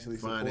financially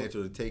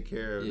take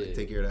care of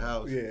the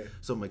house. Yeah.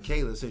 So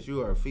Mikhala, since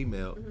you are a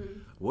female,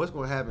 what's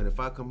gonna happen if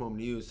I come home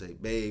to you and say,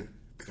 babe,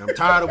 I'm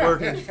tired of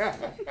working.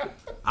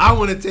 I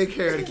want to take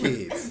care of the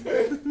kids.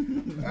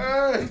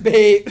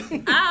 Babe.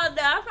 I don't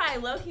know. I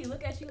probably low key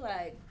look at you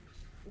like,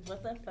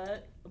 what the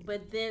fuck?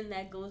 But then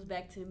that goes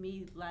back to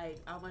me like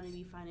I want to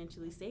be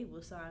financially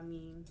stable. So I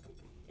mean,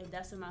 if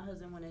that's what my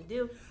husband want to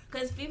do,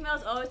 because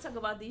females always talk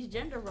about these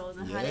gender roles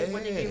and how they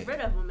want to get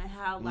rid of them and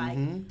how like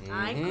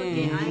I ain't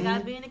cooking, I ain't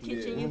gotta be in the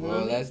kitchen. You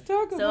feel me? Let's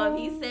talk about. So if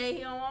he say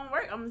he don't want to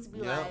work, I'm just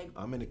be like,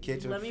 I'm in the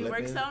kitchen. Let me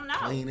work something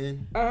out.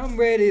 Cleaning. I'm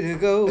ready to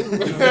go.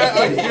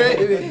 I'm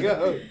ready to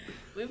go.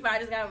 We probably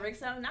just gotta work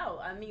something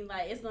out. I mean,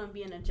 like it's gonna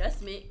be an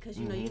adjustment because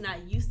you know you're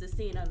not used to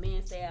seeing a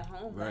man stay at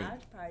home. But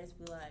I'd probably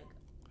just be like,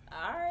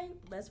 all right,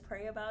 let's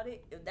pray about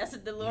it. If that's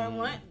what the Lord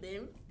want,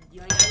 then you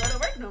ain't gotta go to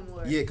work no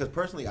more. Yeah, because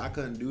personally, I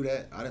couldn't do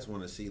that. I just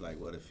want to see like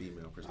what a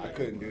female perspective. I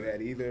couldn't do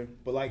that either.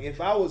 But like, if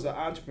I was an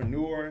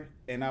entrepreneur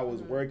and I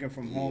was working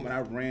from home and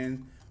I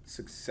ran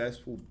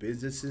successful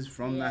businesses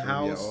from the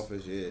house, your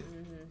office,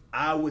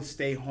 I would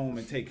stay home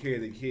and take care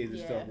of the kids and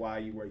stuff while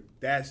you work.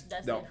 That's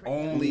the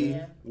only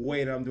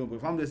way that I'm doing. But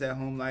if I'm just at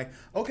home, like,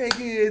 okay,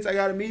 kids, I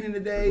got a meeting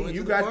today.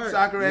 You got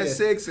soccer at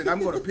 6, and I'm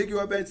going to pick you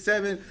up at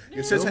 7.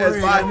 Your sister has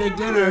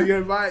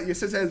your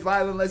sister has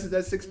violin lessons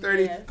at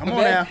 6:30. Yeah. Come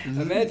on now.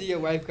 Imagine your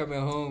wife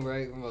coming home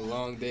right from a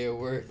long day of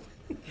work.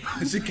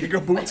 She kick her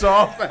boots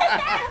off.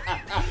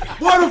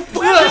 What the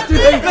fuck do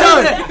they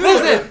done?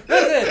 Listen.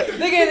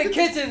 Nigga in the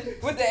kitchen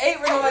with the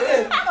apron on like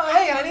this. Oh,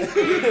 hey, honey.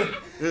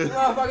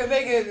 Motherfucker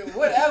making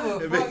whatever.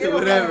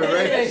 Whatever,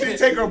 right? She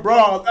take her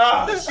bra off.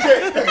 Oh,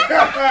 shit.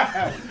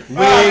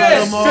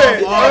 Come on.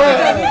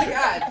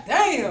 God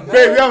damn, man.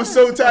 Baby, I'm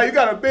so tired. You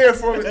got a beer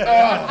for me.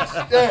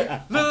 Oh, shit.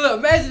 Look.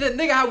 Imagine that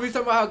nigga how we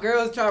talking about how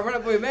girls try to run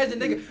up with. Imagine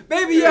nigga,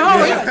 baby, you're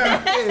home.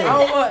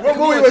 What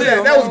movie was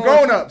that? That was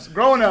Grown Ups.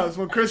 Grown Ups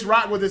when Chris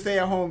Rock was a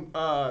stay-at-home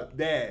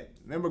dad.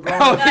 Remember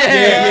Grown Ups?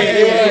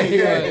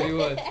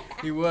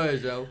 He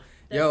was, yo.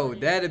 Yo,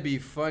 that'd be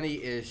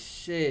funny as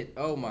shit.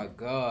 Oh my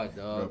god,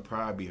 dog. Bro,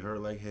 probably be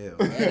hurt like hell.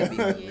 That'd be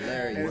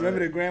hilarious. And remember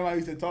the grandma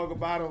used to talk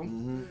about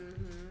him?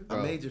 I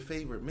made your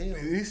favorite meal.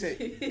 He said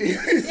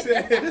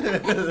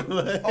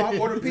oh, I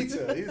ordered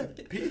pizza. He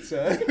said,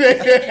 pizza?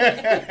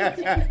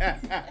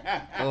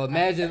 Or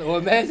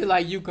imagine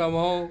like you come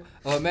home,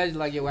 or imagine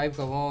like your wife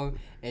come home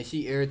and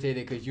she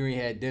irritated because you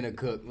ain't had dinner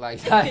cooked. Like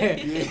why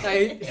is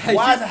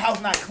the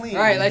house not clean?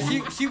 Right, like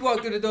she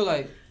walked through the door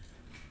like,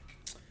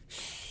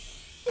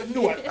 I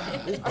knew it.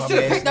 I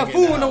should have picked up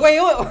food on the way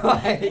up.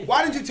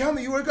 Why didn't you tell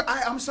me you were?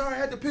 I'm sorry, I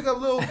had to pick up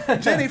little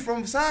Jenny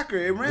from soccer.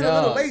 It ran a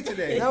little late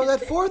today. That was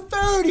at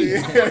 4:30.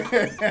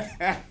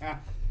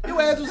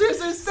 Your ass was here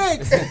since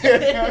 6.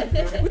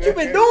 What you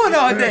been doing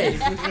all day?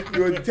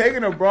 You were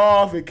taking her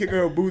bra off and kicking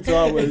her boots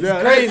off. That's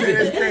crazy.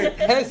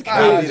 That's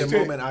crazy. The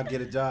moment I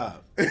get a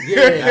job.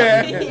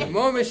 Yeah. The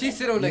moment she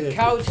sit on the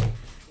couch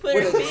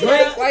with a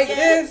drink like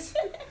this.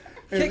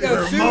 Kick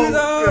her shoes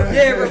off.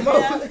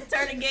 Remote.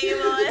 Turn the game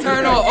on.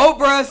 Turn on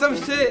Oprah or some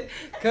shit.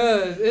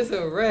 Cause it's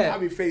a wrap. I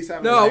be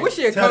FaceTiming. No, I wish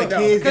she'd tell the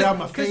kids get out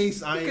my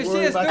face. I ain't worried about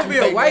you. Cause she'll still be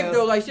a wife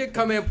though. Like she'll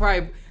come in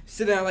probably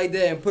sit down like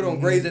that and put on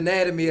Grey's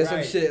Anatomy or some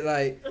Right. shit.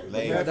 Like,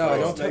 Yeah, dog,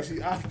 don't like touch.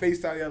 I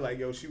FaceTime her like,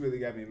 yo, she really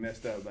got me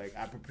messed up. Like,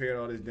 I prepared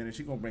all this dinner.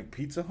 She gonna bring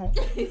pizza home?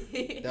 Dog,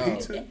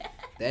 Pizza?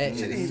 that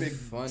She didn't even is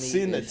funny.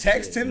 send the as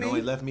text shit. to You know, he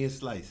me. left me a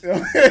slice.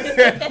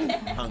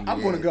 I'm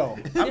Hungry gonna ass. go.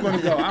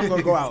 I'm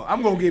gonna go out.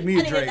 I'm gonna get me I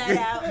a need to drink. get that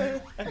out.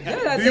 Now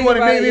that I Do you think want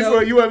to about meet it, me yo,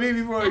 for? You want to meet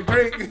me for a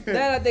drink? Now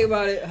that I think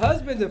about it,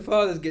 husbands and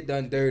fathers get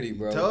done dirty,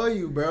 bro. Tell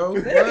you, bro.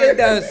 They get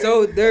done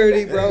so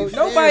dirty, bro. Ain't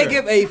Nobody fair.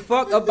 give a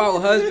fuck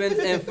about husbands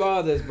and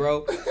fathers,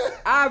 bro.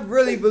 I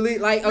really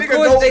believe, like, of Nigga,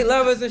 course go- they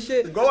love us and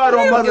shit. Go out They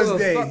on don't give Mother's a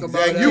Day. fuck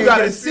about Zach, us. you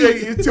gotta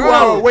see. You're 2 Bro.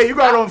 hours away. You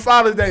got on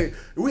Father's Day.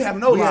 We have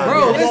no line.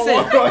 Bro, listen.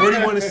 Where do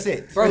you want to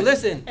sit? Bro,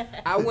 listen.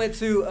 I went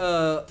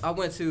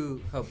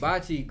to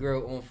Hibachi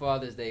Grill on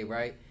Father's Day,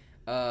 right?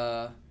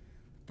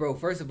 Bro,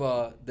 first of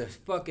all, the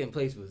fucking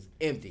place was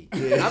empty.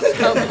 I'm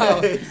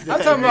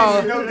talking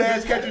about. No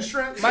dad's catching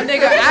shrimp. My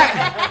nigga,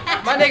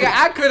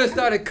 I could have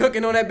started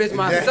cooking on that bitch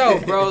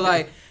myself, bro.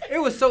 Like, it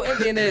was so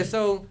empty in there.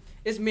 So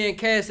it's me and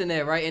Cass in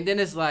there, right? And then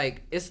it's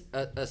like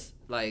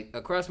like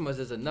across from us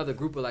is another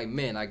group of like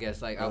men, I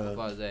guess, like out for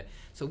Father's Day.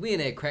 So we in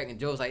there cracking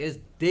jokes, like it's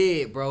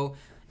dead, bro.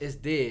 It's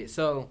dead.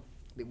 So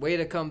the way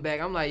to come back,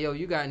 I'm like, yo,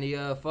 you got any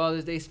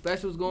Father's Day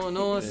specials going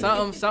on?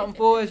 Something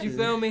for us? You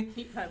feel me?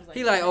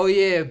 He like, oh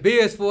yeah,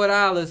 beer's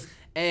 $4,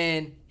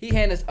 and he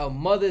handed us a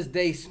Mother's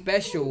Day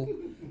special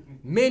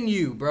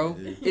menu, bro.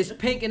 It's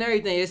pink and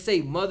everything. It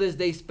say Mother's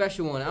Day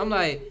special on it. I'm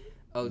like,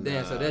 oh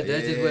damn, so that's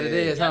just what it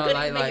is, Y'all huh?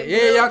 couldn't Like make it yeah,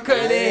 blue. y'all cut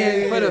it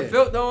in, Yeah. put a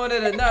filter on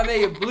it, and not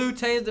make it blue.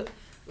 Change the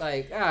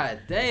like, god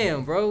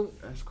damn, bro.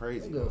 That's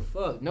crazy. What the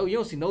fuck? No, you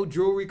don't see no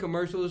jewelry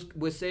commercials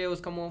with sales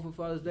come on for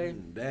Father's Day.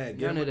 Dad,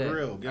 give None him of a that.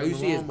 grill. Give All you him a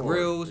see is lawnmower.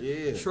 grills,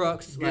 Yeah.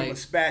 trucks, Give him a like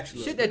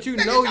spatula. shit that you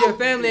know your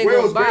family ain't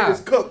gonna Will's buy.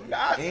 greatest cook.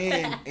 Nah.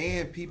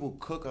 And people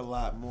cook a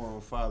lot more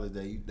on Father's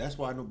Day. That's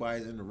why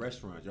nobody's in the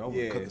restaurant. Y'all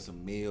Yeah. want cooking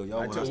some meal. Y'all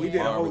want us We to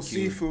did a whole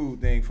barbecue.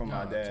 seafood thing for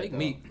my Nah, dad. take though.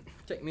 me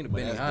to But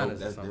Benny that's dope.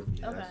 Hanna's or That's something. different.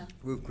 Yeah, Okay. that's-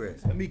 Ruth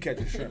Chris. Let me catch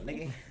a shrimp,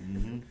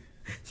 nigga.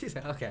 She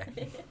said, okay.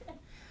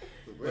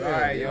 But all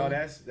right, y'all.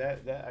 That's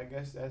that. I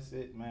guess that's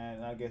it,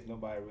 man. I guess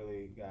nobody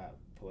really got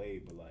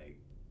played, but like,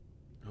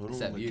 Hold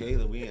Except on, you.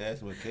 Michaela. We ain't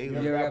asked You Michaela.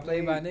 ever got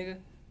played by a nigga?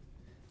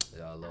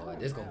 Oh Lord,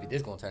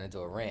 this gonna turn into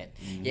a rant.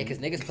 Yeah, cause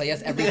niggas play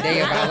us every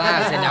day of our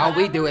lives, and all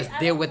we do is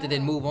deal with it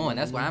and move on.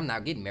 That's why I'm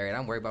not getting married.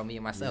 I'm worried about me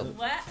and myself.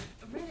 What?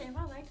 Really? Am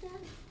I like that?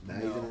 Now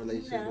he's in a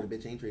relationship No. with a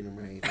bitch ain't treating him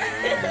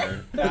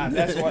right. nah,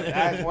 that's one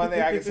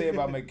thing I can say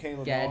about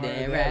Michaela.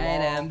 Goddamn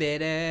right, I'm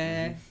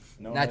better.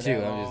 Not you,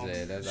 I'm just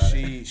saying, that's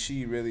all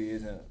She really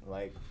isn't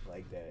like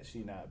that. She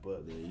not,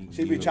 but Yeah, you can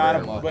she be be with trying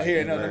her. to. But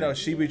here, no. Right.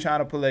 She be trying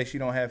to play like she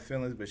don't have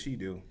feelings, but she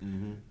do.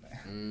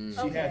 Mm-hmm. She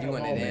Okay. had You her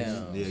one of moments.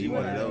 them. Yeah, She you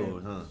one of them.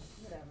 those, huh?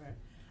 Whatever.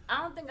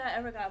 I don't think I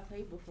ever got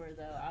played before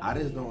though. I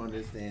just don't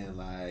understand,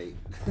 like.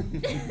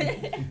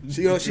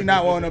 She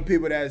not one of them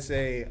people that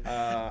say,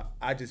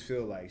 I just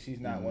feel like. She's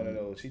not one of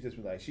those. She just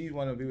be like, she's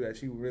one of the people that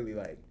she really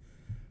like,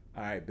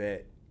 all right,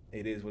 bet.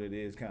 It is what it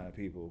is kind of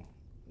people.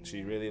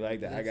 She really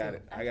like that. I got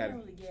it. I can't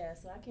really,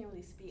 so I can't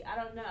really speak. I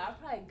don't know. I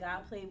probably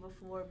got played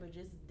before, but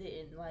just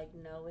didn't like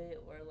know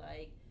it or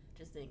like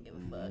just didn't give a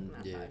fuck. And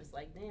I Yeah. probably just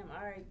like, damn,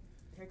 all right,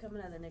 here come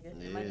another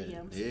nigga in my Yeah,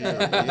 DMs.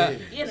 yeah.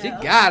 You know. She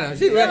got him.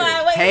 She You know, ready.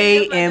 like, wait, Hey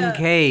it's like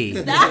a-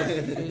 MK. Stop.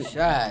 Good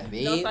shot, Don't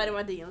babe. slide in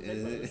my DMs. They're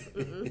closed.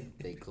 Mm-mm.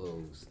 They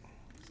closed.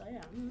 So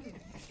yeah. Mm.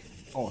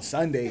 On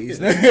Sundays.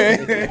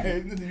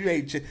 You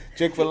ate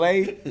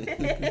Chick-fil-A?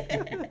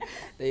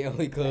 They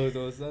only closed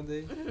on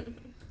Sunday.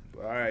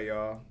 All right,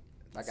 y'all.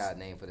 I got a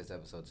name for this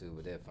episode too,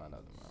 but they'll find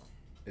out tomorrow.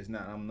 It's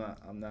not.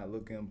 I'm not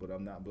looking, but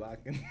I'm not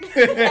blocking.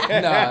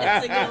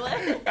 That's a good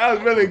one. That was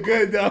really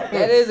good though.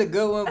 That is a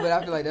good one, but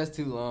I feel like that's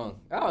too long.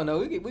 I don't know.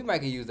 We might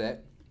can use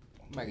that.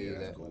 We might can use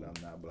that. But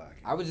I'm not blocking.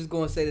 I was just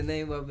going to say the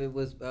name of it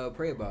was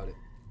Pray About It.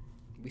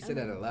 We said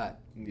that a lot.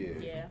 Yeah.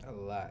 Yeah, A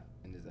lot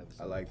in this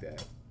episode. I like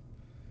that.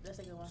 that's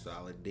a good one.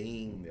 Solid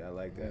Dean. Yeah, I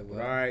like that. Yeah, But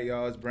well. all right,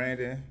 y'all. It's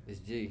Brandon. It's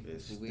G.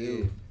 It's Who we still-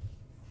 is.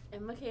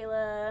 And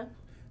Michaela.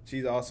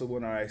 She's also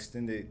one of our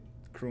extended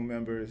crew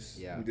members.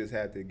 Yeah. We just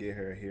had to get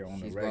her here on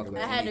She's the regular.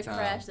 I had to Anytime.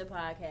 crash the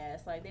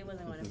podcast. Like they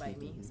wasn't going to invite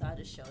me, so I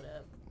just showed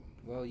up.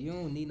 Well, you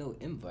don't need no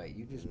invite.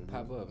 You just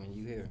pop up and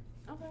you here.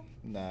 Okay.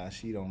 Nah,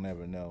 she don't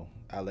never know.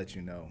 I'll let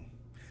you know.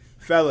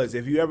 Fellas,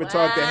 if you ever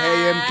talk to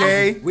Wow.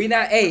 Hey MK, We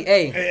not,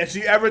 hey. if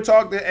she ever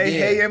talk to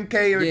Hey Yeah. MK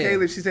or Yeah.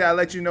 Kayla, she say, I'll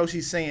let you know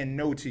she's saying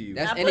no to you.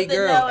 That's I'll any put the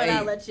girl. no and I'll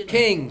Hey, let you know.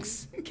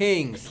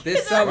 Kings.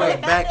 This summer. Right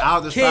back,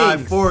 I'll decide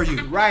Kings. for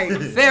you. Right.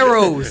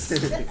 Pharaohs.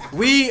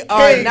 We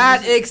are Kings.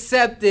 not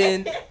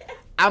accepting.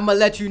 I'ma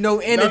let you know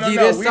energy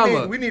No. this We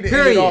summer. need to end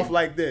Period. it off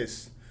like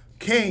this.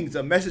 Kings,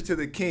 a message to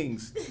the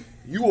kings.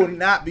 You will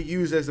not be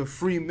used as a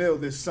free meal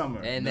this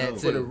summer. And that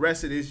for too. the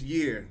rest of this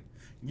year.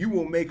 You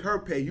will make her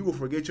pay. You will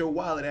forget your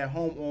wallet at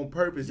home on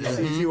purpose and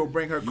see if she will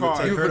bring her will card.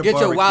 take You her to forget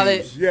your wallet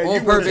barbecues. Yeah, on you will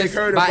take purpose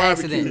her to by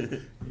barbecue.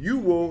 accident. you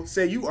will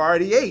say you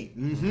already ate.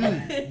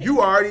 Mm-hmm.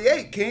 You already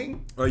ate,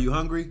 King. Are you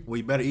hungry? Well,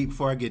 you better eat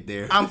before I get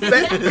there. I'm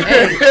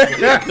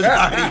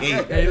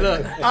Hey,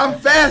 look. I'm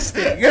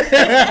fasting.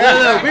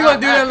 Look, we gonna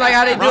do them like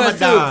how they do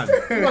Ramadan. us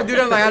too. We gonna do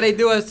them like how they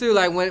do us too.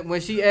 Like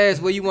when she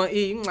asks where you want to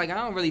eat, I'm like, I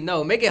don't really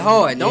know. Make it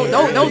hard.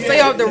 Don't say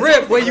off the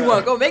rip where you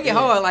want to go. Make it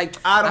hard. Like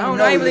I don't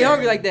know. I ain't really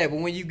hungry like that. But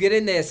when you get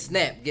in there,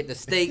 snap. Get the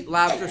steak,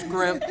 lobster,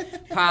 shrimp,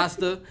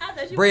 pasta,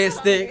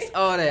 breadsticks,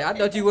 all that. I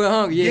thought you were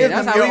hungry. Yeah, Give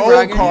that's them how your we old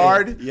rockin'.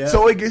 card Yeah.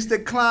 so it gets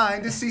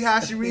declined to see how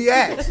she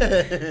reacts.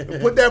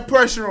 Put that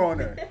pressure on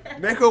her.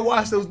 Make her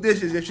wash those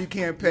dishes if she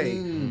can't pay.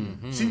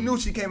 She knew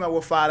she came out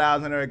with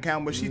 $5 in her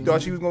account, but she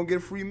thought she was gonna get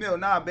a free meal.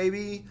 Nah,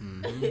 baby.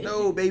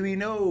 No, baby,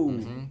 no.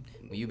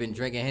 When you been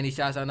drinking Henny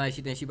shots all night,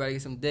 she think she about to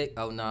get some dick.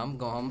 Oh no, I'm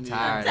going home. I'm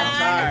tired.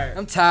 Tired.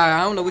 I'm tired.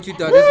 I don't know what you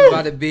thought this was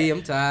about to be.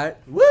 I'm tired.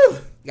 Woo!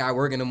 Got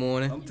work in the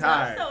morning. I'm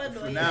tired.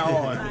 From now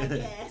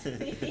on.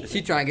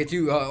 She trying to get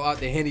you out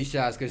the Henny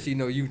shots because she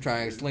know you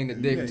trying to sling the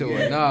dick to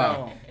her.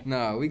 Yeah,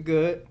 Nah, we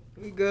good.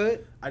 We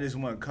good. I just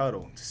want to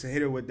cuddle. Just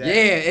hit her with that. Yeah,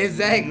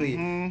 exactly.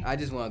 I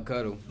just want to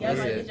cuddle. Y'all That's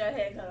might it. get your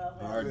head cut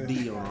off. Hard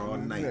D on her all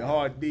night.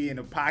 Hard D in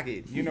the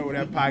pocket. You know where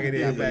that pocket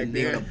is back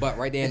Dick on there. the butt,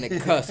 right there in the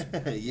cusp.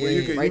 Yeah. Where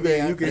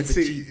you can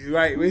see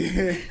right.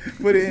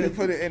 Put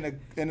it in a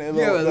You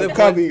little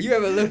cubby. you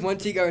ever lift one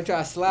cheek up and try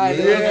to slide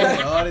it?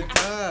 Yeah, all the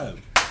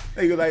time.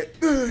 They go like.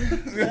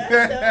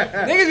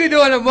 Niggas be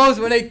doing the most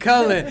when they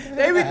cuddling.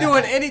 They be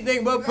doing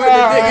anything but putting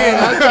the dick in.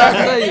 I'm trying to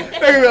tell you.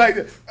 They be like.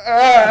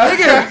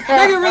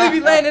 Nigga really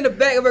be laying in the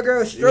back of a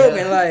girl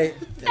stroking like.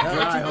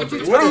 What you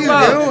What are talking you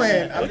about?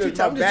 doing? I'm just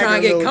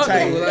trying to get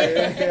comfortable. Like,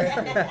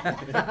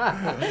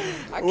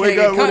 I Wake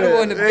can't up get comfortable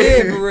with in the a-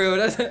 bed for real.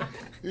 That's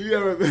You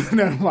ever?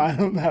 Never mind.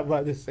 I'm not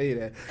about to say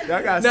that.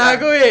 Y'all got. Nah,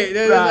 go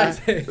ahead. Nah,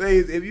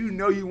 please, if you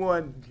know you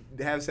want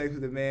to have sex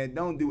with a man,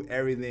 don't do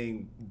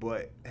everything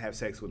but have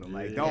sex with him.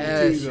 Like, don't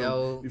tease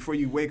him before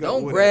you wake up.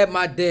 Don't with grab him.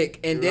 my dick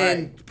and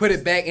then put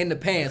it back in the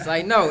pants.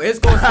 Like, no, it's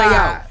gonna stay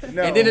out,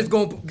 No. and then it's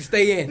gonna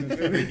stay in.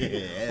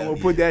 I'm gonna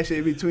put that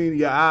shit between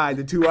your eyes,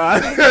 the two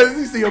eyes.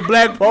 You see a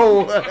black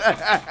pole.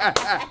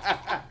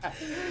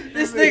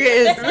 This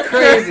nigga is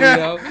crazy,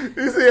 yo.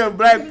 You see a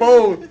black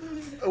pole.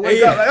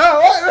 Wake up like, oh,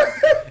 what?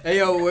 Hey,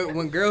 yo,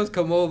 when girls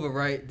come over,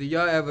 right? Do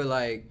y'all ever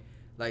like,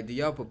 do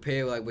y'all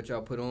prepare like what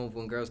y'all put on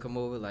when girls come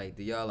over? Like,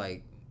 do y'all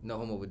like? No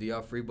homo, but do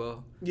y'all free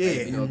ball? Yeah.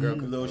 Like, you know, a girl A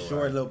come little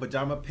short, little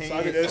pajama pants.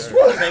 Socket that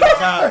or tank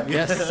top.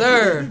 Yes,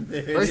 sir.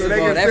 First So of they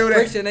all, can that feel that-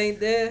 friction ain't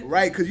there.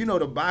 Right, because you know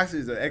the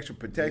boxes are extra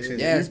protection.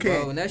 Yes, you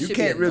can't, bro, and that you shit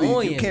can't be really,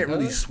 annoying, you can't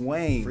really cuz.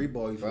 swing. Free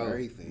ball for Bro.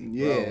 everything.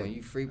 Yeah. Bro, when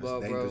you free ball,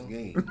 That's a bro.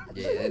 dangerous game.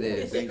 Yeah, it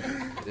is. It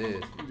is.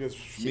 You just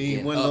Me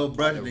and one up little on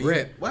brother. the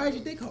rip. Why did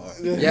you think hard?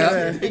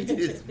 Yeah.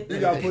 You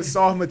gotta put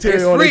soft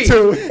material on free. it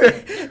too.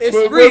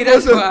 It's free,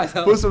 that's why.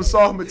 Put some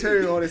soft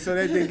material on it so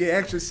that they get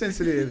extra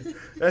sensitive.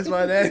 That's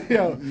why that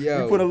Yo.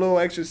 you put a little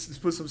extra,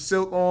 put some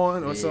silk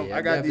on or Yeah, something. I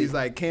I got definitely- these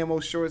like camo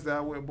shorts that I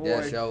wear, boy.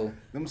 Yeah, so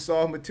Them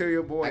soft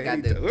material, boy. I got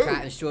anything. the Ooh.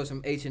 cotton shorts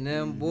from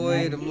H&M,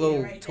 boy. Them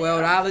little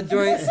 $12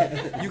 joints.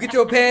 You get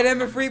your pair of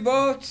them in free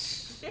ball.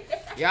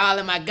 Y'all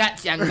in my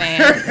guts, young man.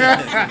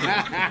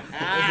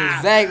 That's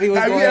exactly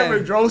what's Have you going on. ever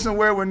drove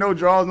somewhere with no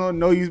drawers on?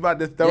 Know you was about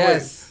to throw it.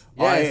 Yes.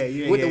 Oh,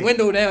 yeah, With yeah. the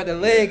window down, the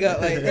leg up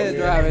like this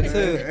driving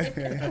too.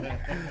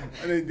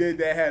 And they did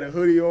that, had a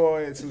hoodie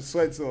on and some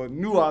sweats on.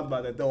 Knew I was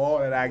about to throw all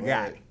that I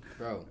got.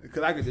 Bro,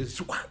 Because I could just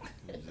swap.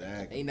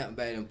 Exactly. ain't nothing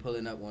better than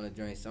pulling up on a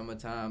joint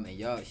summertime and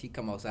y'all, she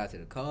come outside to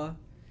the car.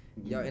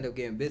 Y'all end up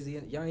getting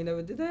busy. Y'all ain't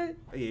never did that?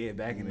 Yeah,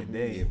 back in the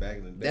day. Yeah, back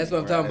in the day. That's what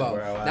I'm talking about.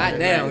 Where I was Not at.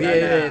 now. Not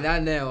Yeah, now.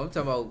 not now. I'm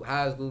talking about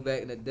high school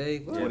back in the day.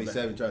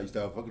 27 tried to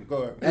start fucking the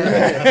car. Fucking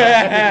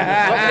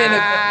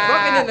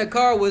in the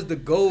car was the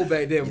goal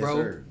back then, Yes, bro.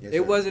 sir. Yes, It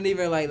sir. wasn't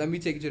even like, let me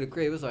take you to the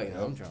crib. It was like,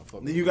 no, I'm trying to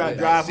fuck. Then you with got to you.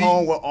 drive See?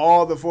 home with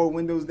all the four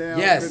windows down.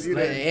 Yes, 'cause you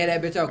like, done- air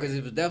that bitch out because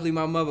it was definitely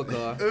my mother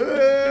car.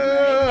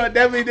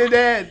 Definitely did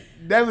that.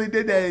 Definitely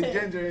did that in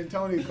Ginger and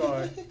Tony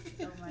car.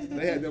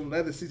 They had them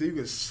leather seats that you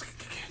could.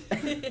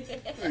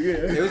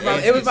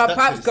 Yeah. It was my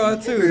pop's car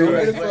too. Don't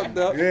get it fucked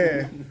up.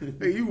 Yeah.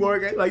 Hey, you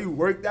work like you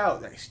worked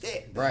out. Like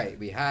shit. Right,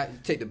 be hot.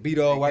 Take the beat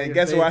off. And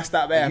guess where I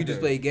stopped You after? just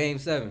played Game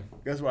 7.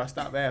 Guess where I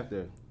stopped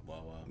after?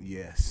 Wow, wow.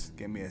 Yes.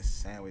 Give me a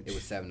sandwich. It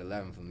was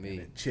 7-Eleven for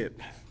me.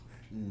 chip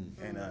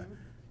and a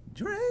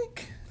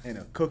drink and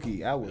a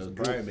cookie. I It was was good.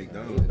 probably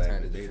McDonald's back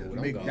in the day.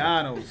 though.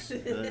 McDonald's.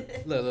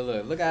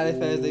 Look how this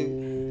fast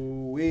they.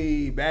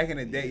 We back in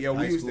the day, yo, we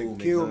High used to school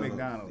kill McDonald's.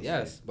 McDonald's.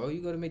 Yes, bro. You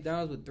go to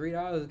McDonald's with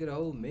 $3, get a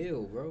whole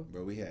meal, bro.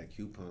 Bro, we had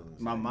coupons.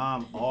 My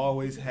mom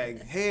always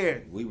had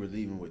hair. We were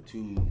leaving with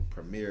two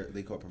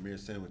they call premier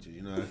sandwiches.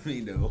 You know what I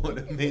mean? On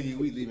the menu,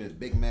 we leaving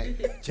Big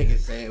Mac, chicken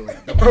sandwich,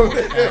 all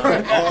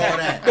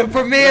that. The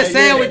premier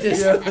sandwiches.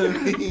 You know what I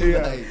mean?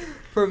 Yeah. Like,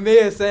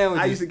 Premier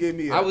sandwiches. I used to give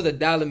me. I was a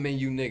dollar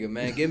menu nigga,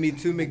 man. Give me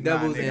 2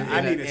 McDoubles nigga, and, I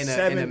and, a, needed and,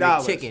 a, and a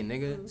 $7. McChicken,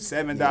 nigga.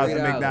 $7 $3.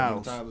 at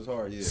McDonald's. times was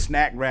hard, yeah.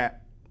 Snack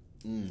wrap,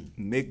 I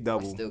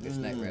McDouble, still get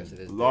snack wraps to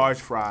this day.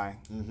 large fry,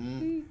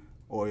 Mm-hmm.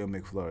 Oreo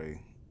McFlurry.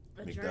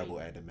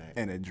 McDouble at the max.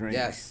 And a drink.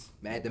 Yes,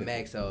 at the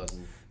max sauce.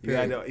 You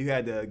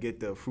had to get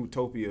the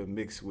Fruitopia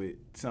mixed with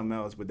something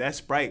else, but that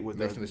Sprite was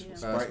Mixed with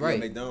Sprite. Sprite.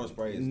 Yeah, McDonald's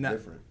Sprite is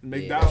different.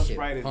 McDonald's that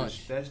Sprite shit punch.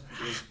 is That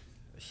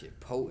shit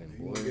potent,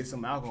 you boy. gonna get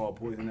some alcohol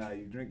poison out.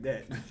 You drink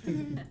that.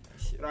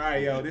 All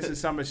right, yo, this is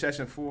Summer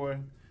Session 4.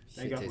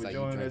 Thank y'all for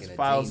joining us.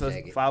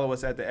 Follow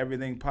us at the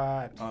Everything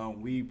Pod.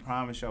 We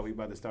promise y'all we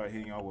about to start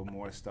hitting y'all with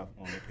more stuff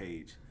on the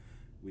page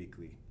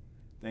weekly.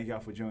 Thank y'all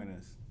for joining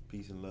us.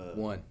 Peace and love.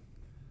 One.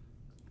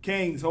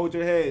 Kings, hold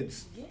your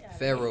heads.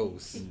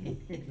 Pharaohs.